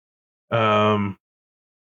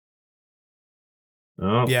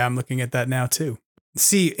 Yeah, I'm looking at that now too.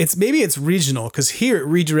 See, maybe it's regional, because here it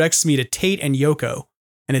redirects me to Tate and Yoko,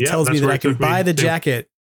 and it tells me that I can buy the jacket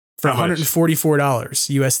for $144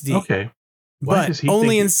 USD. Okay. But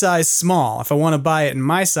only in size small. If I want to buy it in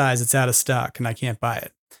my size, it's out of stock and I can't buy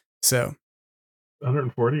it. So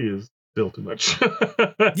 140 is still too much.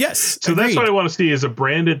 Yes. So agreed. That's what I want to see, is a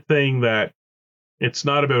branded thing that it's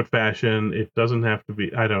not about fashion. It doesn't have to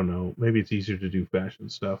be, I don't know. Maybe it's easier to do fashion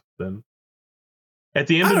stuff than. At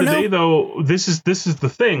the end of the day, though, this is the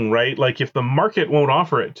thing, right? Like, if the market won't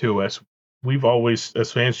offer it to us, we've always,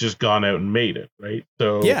 as fans, just gone out and made it, right?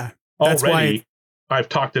 So that's already, I've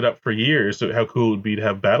talked it up for years, how cool it would be to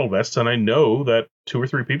have battle vests, and I know that 2 or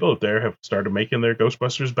 3 people out there have started making their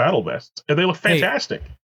Ghostbusters battle vests, and they look fantastic.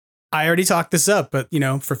 I already talked this up, but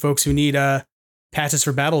for folks who need patches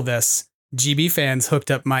for battle vests, GB fans hooked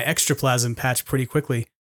up my Extraplasm patch pretty quickly.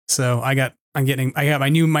 So I got my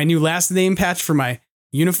new last name patch for my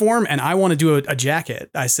uniform, and I want to do a jacket.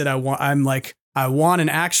 I said I want an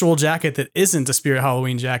actual jacket that isn't a Spirit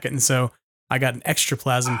Halloween jacket, and so I got an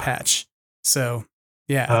Extraplasm patch. So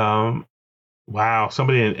yeah. Wow,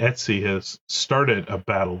 somebody in Etsy has started a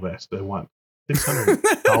battle vest. They want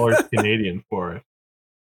 $600 Canadian for it.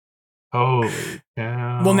 Holy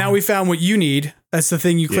cow. Well, now we found what you need. That's the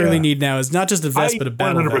thing you clearly need now, is not just a vest, but a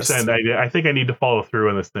battle 100%, vest. I think I need to follow through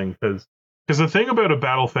on this thing, because the thing about a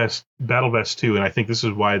battle vest too, and I think this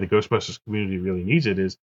is why the Ghostbusters community really needs it,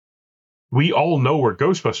 is we all know we're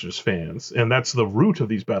Ghostbusters fans, and that's the root of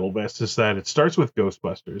these battle vests, is that it starts with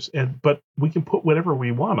Ghostbusters, but we can put whatever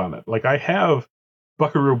we want on it. Like I have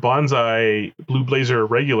Buckaroo Banzai Blue Blazer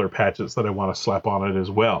regular patches that I want to slap on it as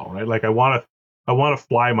well, right? Like I want to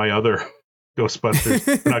fly my other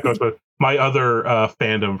Ghostbusters, not Ghostbusters, my other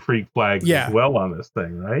fandom freak flags as well on this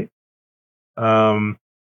thing, right? And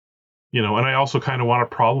I also kind of want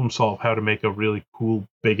to problem solve how to make a really cool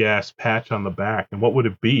big ass patch on the back, and what would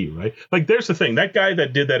it be, right? Like there's the thing, that guy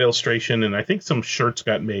that did that illustration, and I think some shirts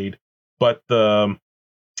got made, but the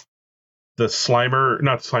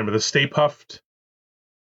Stay Puffed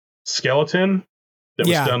skeleton that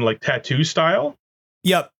was done like tattoo style.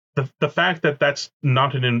 Yep. The fact that that's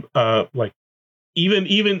not even not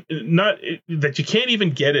that you can't even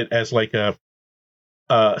get it as like a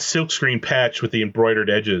silkscreen patch with the embroidered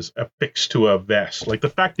edges affixed to a vest. Like the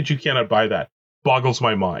fact that you cannot buy that boggles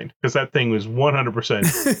my mind, because that thing was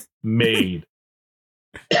 100% made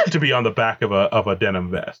to be on the back of a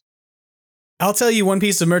denim vest. I'll tell you one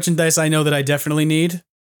piece of merchandise I know that I definitely need.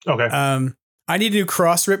 Okay. I need a new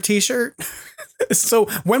Cross Rip t-shirt. So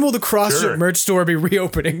when will the Cross Rip merch store be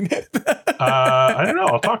reopening? I don't know.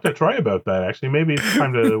 I'll talk to Troy about that. Actually, maybe it's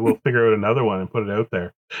time we'll figure out another one and put it out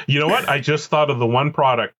there. You know what? I just thought of the one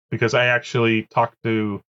product, because I actually talked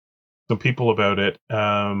to some people about it.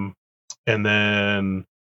 And then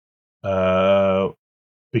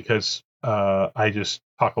because I just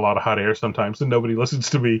talk a lot of hot air sometimes and nobody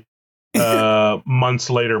listens to me. Months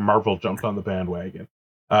later, Marvel jumped on the bandwagon.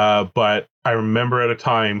 But I remember at a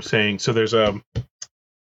time saying, so there's an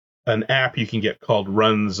app you can get called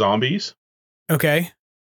Run Zombies. Okay.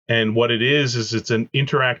 And what it is it's an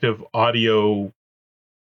interactive audio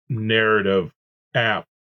narrative app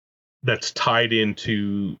that's tied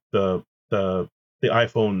into the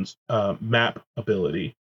iPhone's map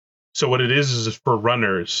ability. So what it is for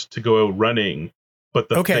runners to go out running, but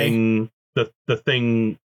the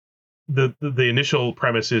initial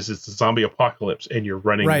premise is it's a zombie apocalypse and you're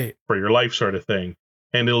running for your life, sort of thing.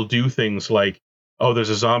 And it'll do things like, oh, there's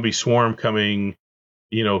a zombie swarm coming,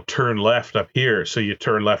 turn left up here. So you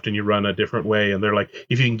turn left and you run a different way. And they're like,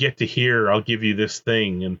 if you can get to here, I'll give you this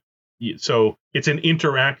thing. And so it's an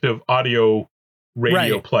interactive audio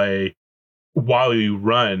radio play while you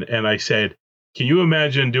run. And I said, can you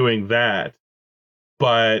imagine doing that?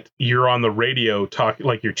 But you're on the radio talking,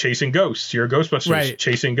 like you're chasing ghosts. You're a Ghostbusters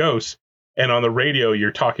chasing ghosts. And on the radio,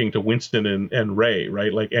 you're talking to Winston and Ray,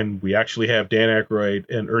 right? Like, and we actually have Dan Aykroyd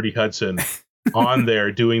and Ernie Hudson on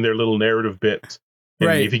there doing their little narrative bits. And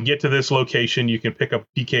if you can get to this location, you can pick up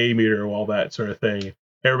PK meter, all that sort of thing.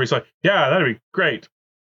 Everybody's like, yeah, that'd be great.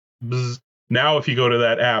 Bzz. Now, if you go to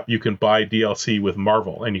that app, you can buy DLC with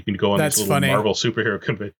Marvel, and you can go on this little Marvel superhero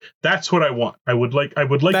convention. That's what I want. I would like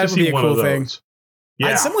to see one of those. Thing.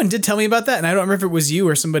 Yeah. Someone did tell me about that, and I don't remember if it was you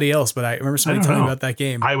or somebody else, but I remember somebody telling me about that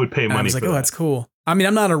game. I would pay money. I was like, for that. That's cool. I mean,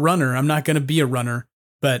 I'm not a runner. I'm not going to be a runner,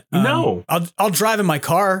 but no, I'll drive in my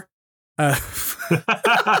car.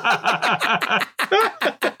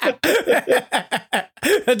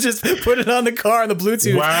 Just put it on the car on the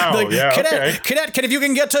Bluetooth. Wow, like, Cadet, if you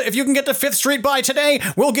can get to 5th Street by today,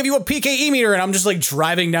 we'll give you a PKE meter. And I'm just like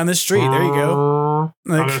driving down the street. There you go.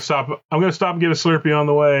 Like, I'm gonna stop and get a Slurpee on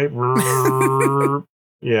the way.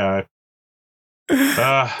 Yeah.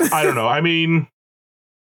 I don't know. I mean,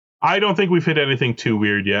 I don't think we've hit anything too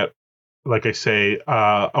weird yet. Like I say,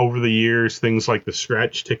 over the years, things like the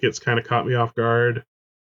scratch tickets kind of caught me off guard.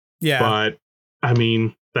 Yeah. But I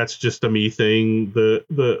mean, that's just a me thing.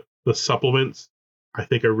 The supplements I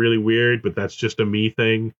think are really weird, but that's just a me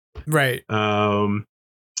thing. Right.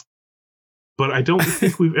 But I don't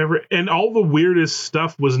think we've ever, and all the weirdest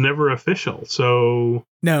stuff was never official. So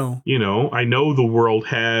no, I know the world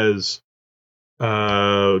has,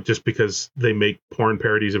 just because they make porn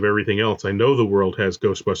parodies of everything else. I know the world has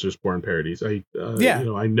Ghostbusters porn parodies. I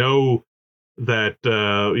know that,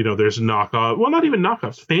 there's knockoff. Well, not even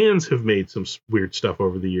knockoffs. Fans have made some weird stuff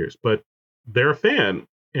over the years, but they're a fan.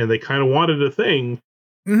 and they kind of wanted a thing.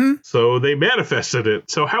 So they manifested it.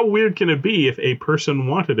 So how weird can it be if a person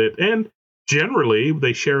wanted it? And generally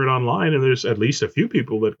they share it online, and there's at least a few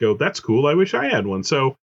people that go, that's cool, I wish I had one.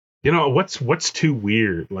 So, what's too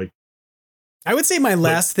weird? Like, I would say my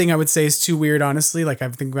last thing I would say is too weird, honestly. Like,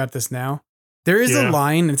 I'm thinking about this now. There is a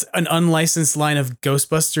line, it's an unlicensed line of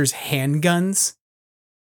Ghostbusters handguns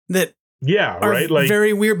that are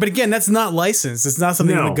very weird. But again, that's not licensed. It's not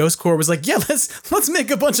something that the Ghost Corps was like, yeah, let's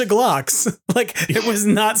make a bunch of Glocks. Like, it was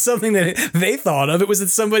not something that they thought of. It was that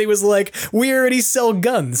somebody was like, we already sell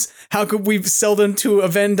guns. How could we sell them to a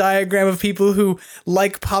Venn diagram of people who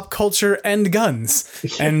like pop culture and guns?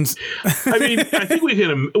 And I mean, I think we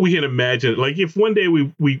can imagine, like, if one day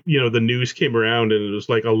we the news came around and it was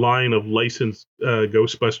like a line of licensed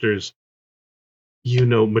Ghostbusters,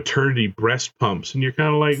 maternity breast pumps, and you're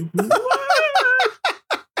kind of like, what?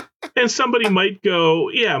 And somebody might go,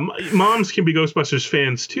 yeah, moms can be Ghostbusters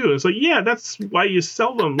fans too. And it's like, yeah, that's why you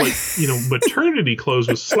sell them, like, maternity clothes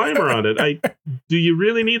with Slimer on it. Do you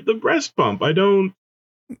really need the breast pump? I don't.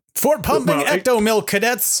 For pumping ectomilk,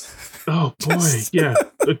 cadets. Oh boy, yeah.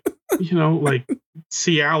 Like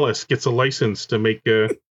Cialis gets a license to make we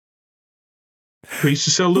used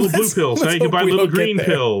to sell little blue pills. Now you can buy little green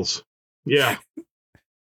pills. Yeah.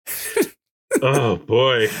 Oh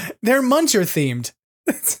boy. They're muncher themed.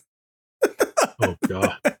 Oh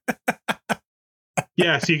god.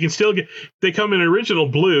 Yeah, so you can still get. They come in original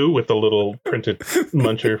blue with the little printed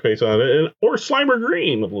muncher face on it, or Slimer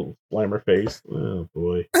green with a little Slimer face. Oh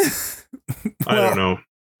boy. I don't know.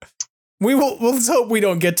 We'll hope we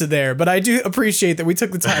don't get to there, but I do appreciate that we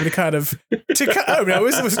took the time to kind of I don't know,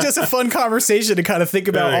 it was just a fun conversation to kind of think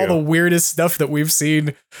about all the weirdest stuff that we've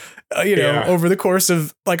seen, over the course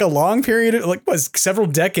of like a long period of several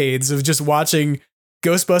decades of just watching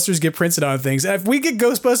Ghostbusters get printed on things. And if we get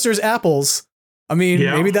Ghostbusters apples, I mean,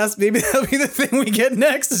 maybe that'll be the thing we get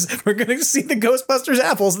next. Is we're going to see the Ghostbusters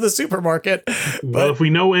apples in the supermarket. Well, if we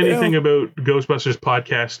know anything about Ghostbusters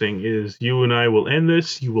podcasting, is you and I will end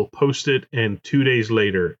this, you will post it, and 2 days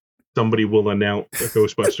later, somebody will announce a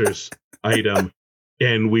Ghostbusters item,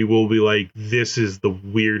 and we will be like, "This is the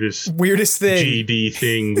weirdest thing, GD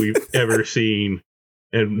thing we've ever seen,"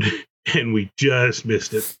 and we just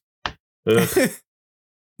missed it.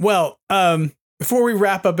 Well, before we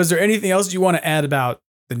wrap up, is there anything else you want to add about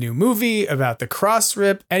the new movie, about the cross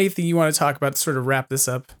rip, anything you want to talk about to sort of wrap this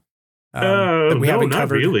up? That we haven't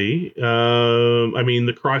covered? Not really. I mean,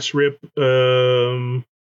 the cross rip, the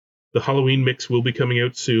Halloween mix will be coming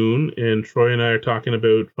out soon, and Troy and I are talking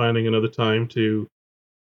about finding another time to,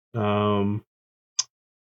 the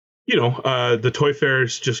Toy Fair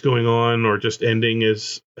is just going on or just ending. I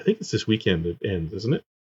think it's this weekend it ends, isn't it?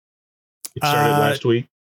 It started last week.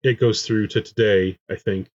 It goes through to today, I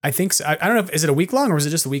think. I think so. I don't know. Is it a week long or is it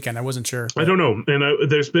just a weekend? I wasn't sure. I don't know. And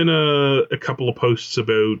there's been a couple of posts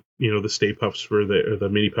about, the Stay Puffs were there, or the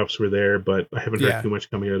Mini Puffs were there, but I haven't heard too much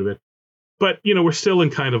coming out of it. But, we're still in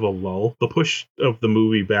kind of a lull. The push of the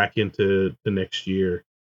movie back into the next year,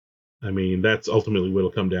 I mean, that's ultimately what it'll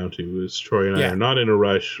come down to, is Troy and I are not in a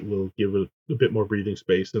rush. We'll give it a bit more breathing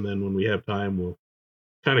space. And then when we have time, we'll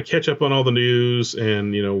kind of catch up on all the news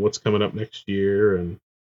and, what's coming up next year. And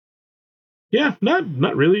yeah,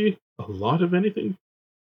 not really a lot of anything.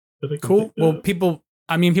 Cool. Well, people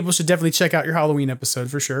should definitely check out your Halloween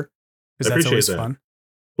episode for sure, because that's always fun.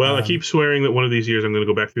 Well, I keep swearing that one of these years I'm going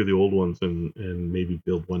to go back through the old ones and maybe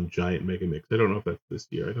build one giant mega mix. I don't know if that's this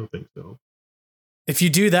year. I don't think so. If you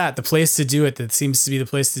do that, the place to do it, that seems to be the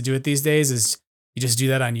place to do it these days, is you just do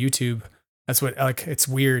that on YouTube. That's what, like, it's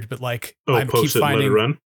weird, but like, I keep finding, let it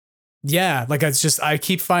run. Yeah, like I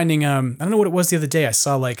keep finding. I don't know what it was the other day. I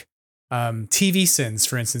saw like. TV Sins,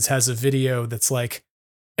 for instance, has a video that's like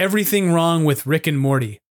everything wrong with Rick and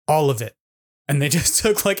Morty, all of it. And they just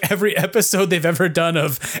took like every episode they've ever done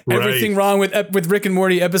of everything wrong with Rick and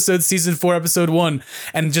Morty episode, season 4, episode 1,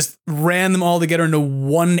 and just ran them all together into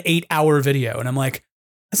 1 8-hour video. And I'm like,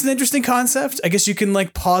 that's an interesting concept. I guess you can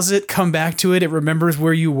like pause it, come back to it. It remembers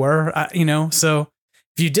where you were, so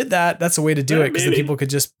if you did that, that's a way to do it, because then people could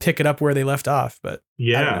just pick it up where they left off. But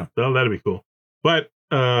yeah, well, that'd be cool. But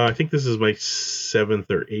I think this is my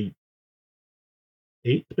 7th or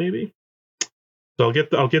 8th maybe. So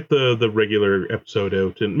I'll get the regular episode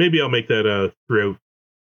out, and maybe I'll make that throughout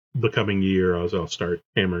the coming year as I'll start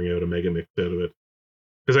hammering out a mega mix out of it.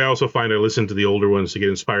 Because I also find I listen to the older ones to get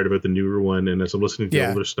inspired about the newer one, and as I'm listening to the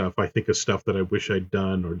older stuff, I think of stuff that I wish I'd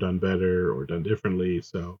done or done better or done differently.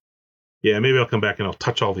 So yeah, maybe I'll come back and I'll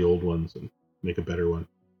touch all the old ones and make a better one.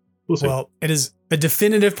 Well, it is a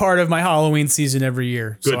definitive part of my Halloween season every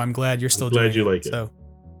year, so I'm glad you're still doing it. Glad you like it. So,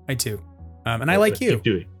 I too. And I like you. Keep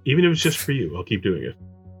doing it. Even if it's just for you, I'll keep doing it.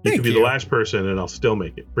 You can be you. the last person, and I'll still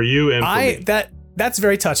make it for you and for me. That's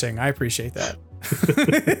very touching. I appreciate that.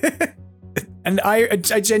 And I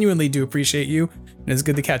genuinely do appreciate you. And it's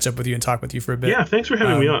good to catch up with you and talk with you for a bit. Yeah, thanks for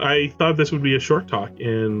having me on. I thought this would be a short talk,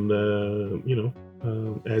 and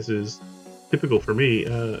as is typical for me,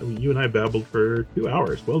 you and I babbled for 2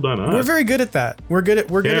 hours. Well done, We're very good at that. We're good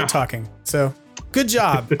at talking. So good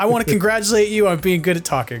job. I want to congratulate you on being good at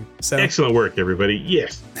talking. So excellent work, everybody.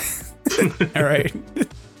 Yes. All right.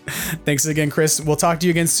 Thanks again, Chris. We'll talk to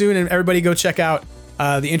you again soon, and everybody go check out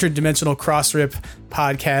the Interdimensional Crossrip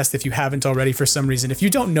podcast if you haven't already for some reason. If you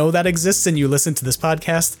don't know that exists and you listen to this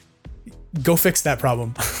podcast, go fix that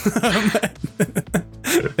problem.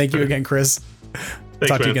 Thank you again, Chris. Thanks,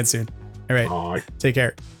 talk to you man. again soon. All right. Bye. Take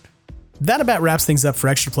care. That about wraps things up for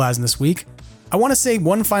Extraplasm this week. I want to say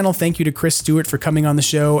one final thank you to Chris Stewart for coming on the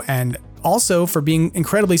show and also for being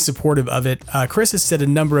incredibly supportive of it. Chris has said a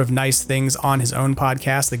number of nice things on his own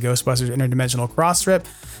podcast, the Ghostbusters Interdimensional Crossrip,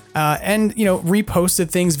 and reposted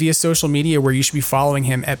things via social media where you should be following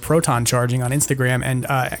him at Proton Charging on Instagram and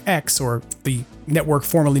X, or the network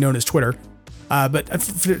formerly known as Twitter. But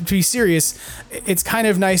to be serious, it's kind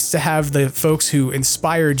of nice to have the folks who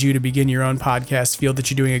inspired you to begin your own podcast feel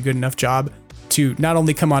that you're doing a good enough job to not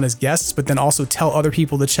only come on as guests, but then also tell other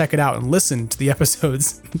people to check it out and listen to the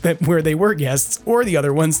episodes where they were guests, or the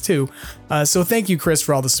other ones too. So thank you, Chris,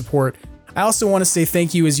 for all the support. I also want to say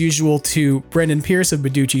thank you, as usual, to Brendan Pierce of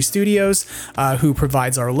Beducci Studios, who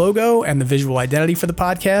provides our logo and the visual identity for the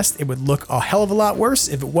podcast. It would look a hell of a lot worse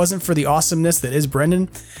if it wasn't for the awesomeness that is Brendan.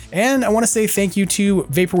 And I want to say thank you to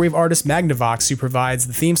vaporwave artist Magnavox, who provides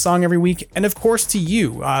the theme song every week, and of course to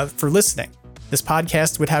you for listening. This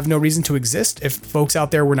podcast would have no reason to exist if folks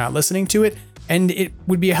out there were not listening to it, and it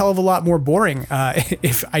would be a hell of a lot more boring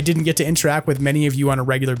if I didn't get to interact with many of you on a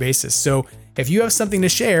regular basis. So if you have something to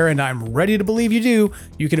share, and I'm ready to believe you do,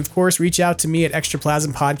 you can, of course, reach out to me at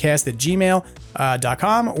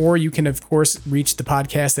extraplasmpodcast@gmail.com, or you can, of course, reach the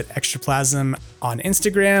podcast at Extraplasm on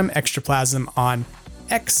Instagram, Extraplasm on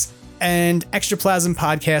X, and Extraplasm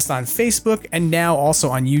Podcast on Facebook, and now also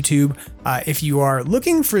on YouTube. If you are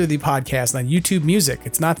looking for the podcast on YouTube Music,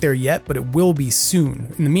 it's not there yet, but it will be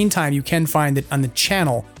soon. In the meantime, you can find it on the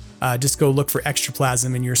channel. Just go look for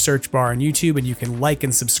Extraplasm in your search bar on YouTube, and you can like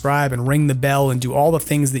and subscribe and ring the bell and do all the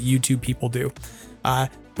things that YouTube people do.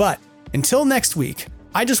 But until next week,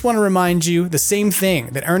 I just want to remind you the same thing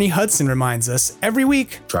that Ernie Hudson reminds us every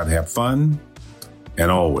week. Try to have fun, and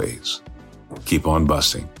always keep on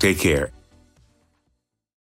busting. Take care.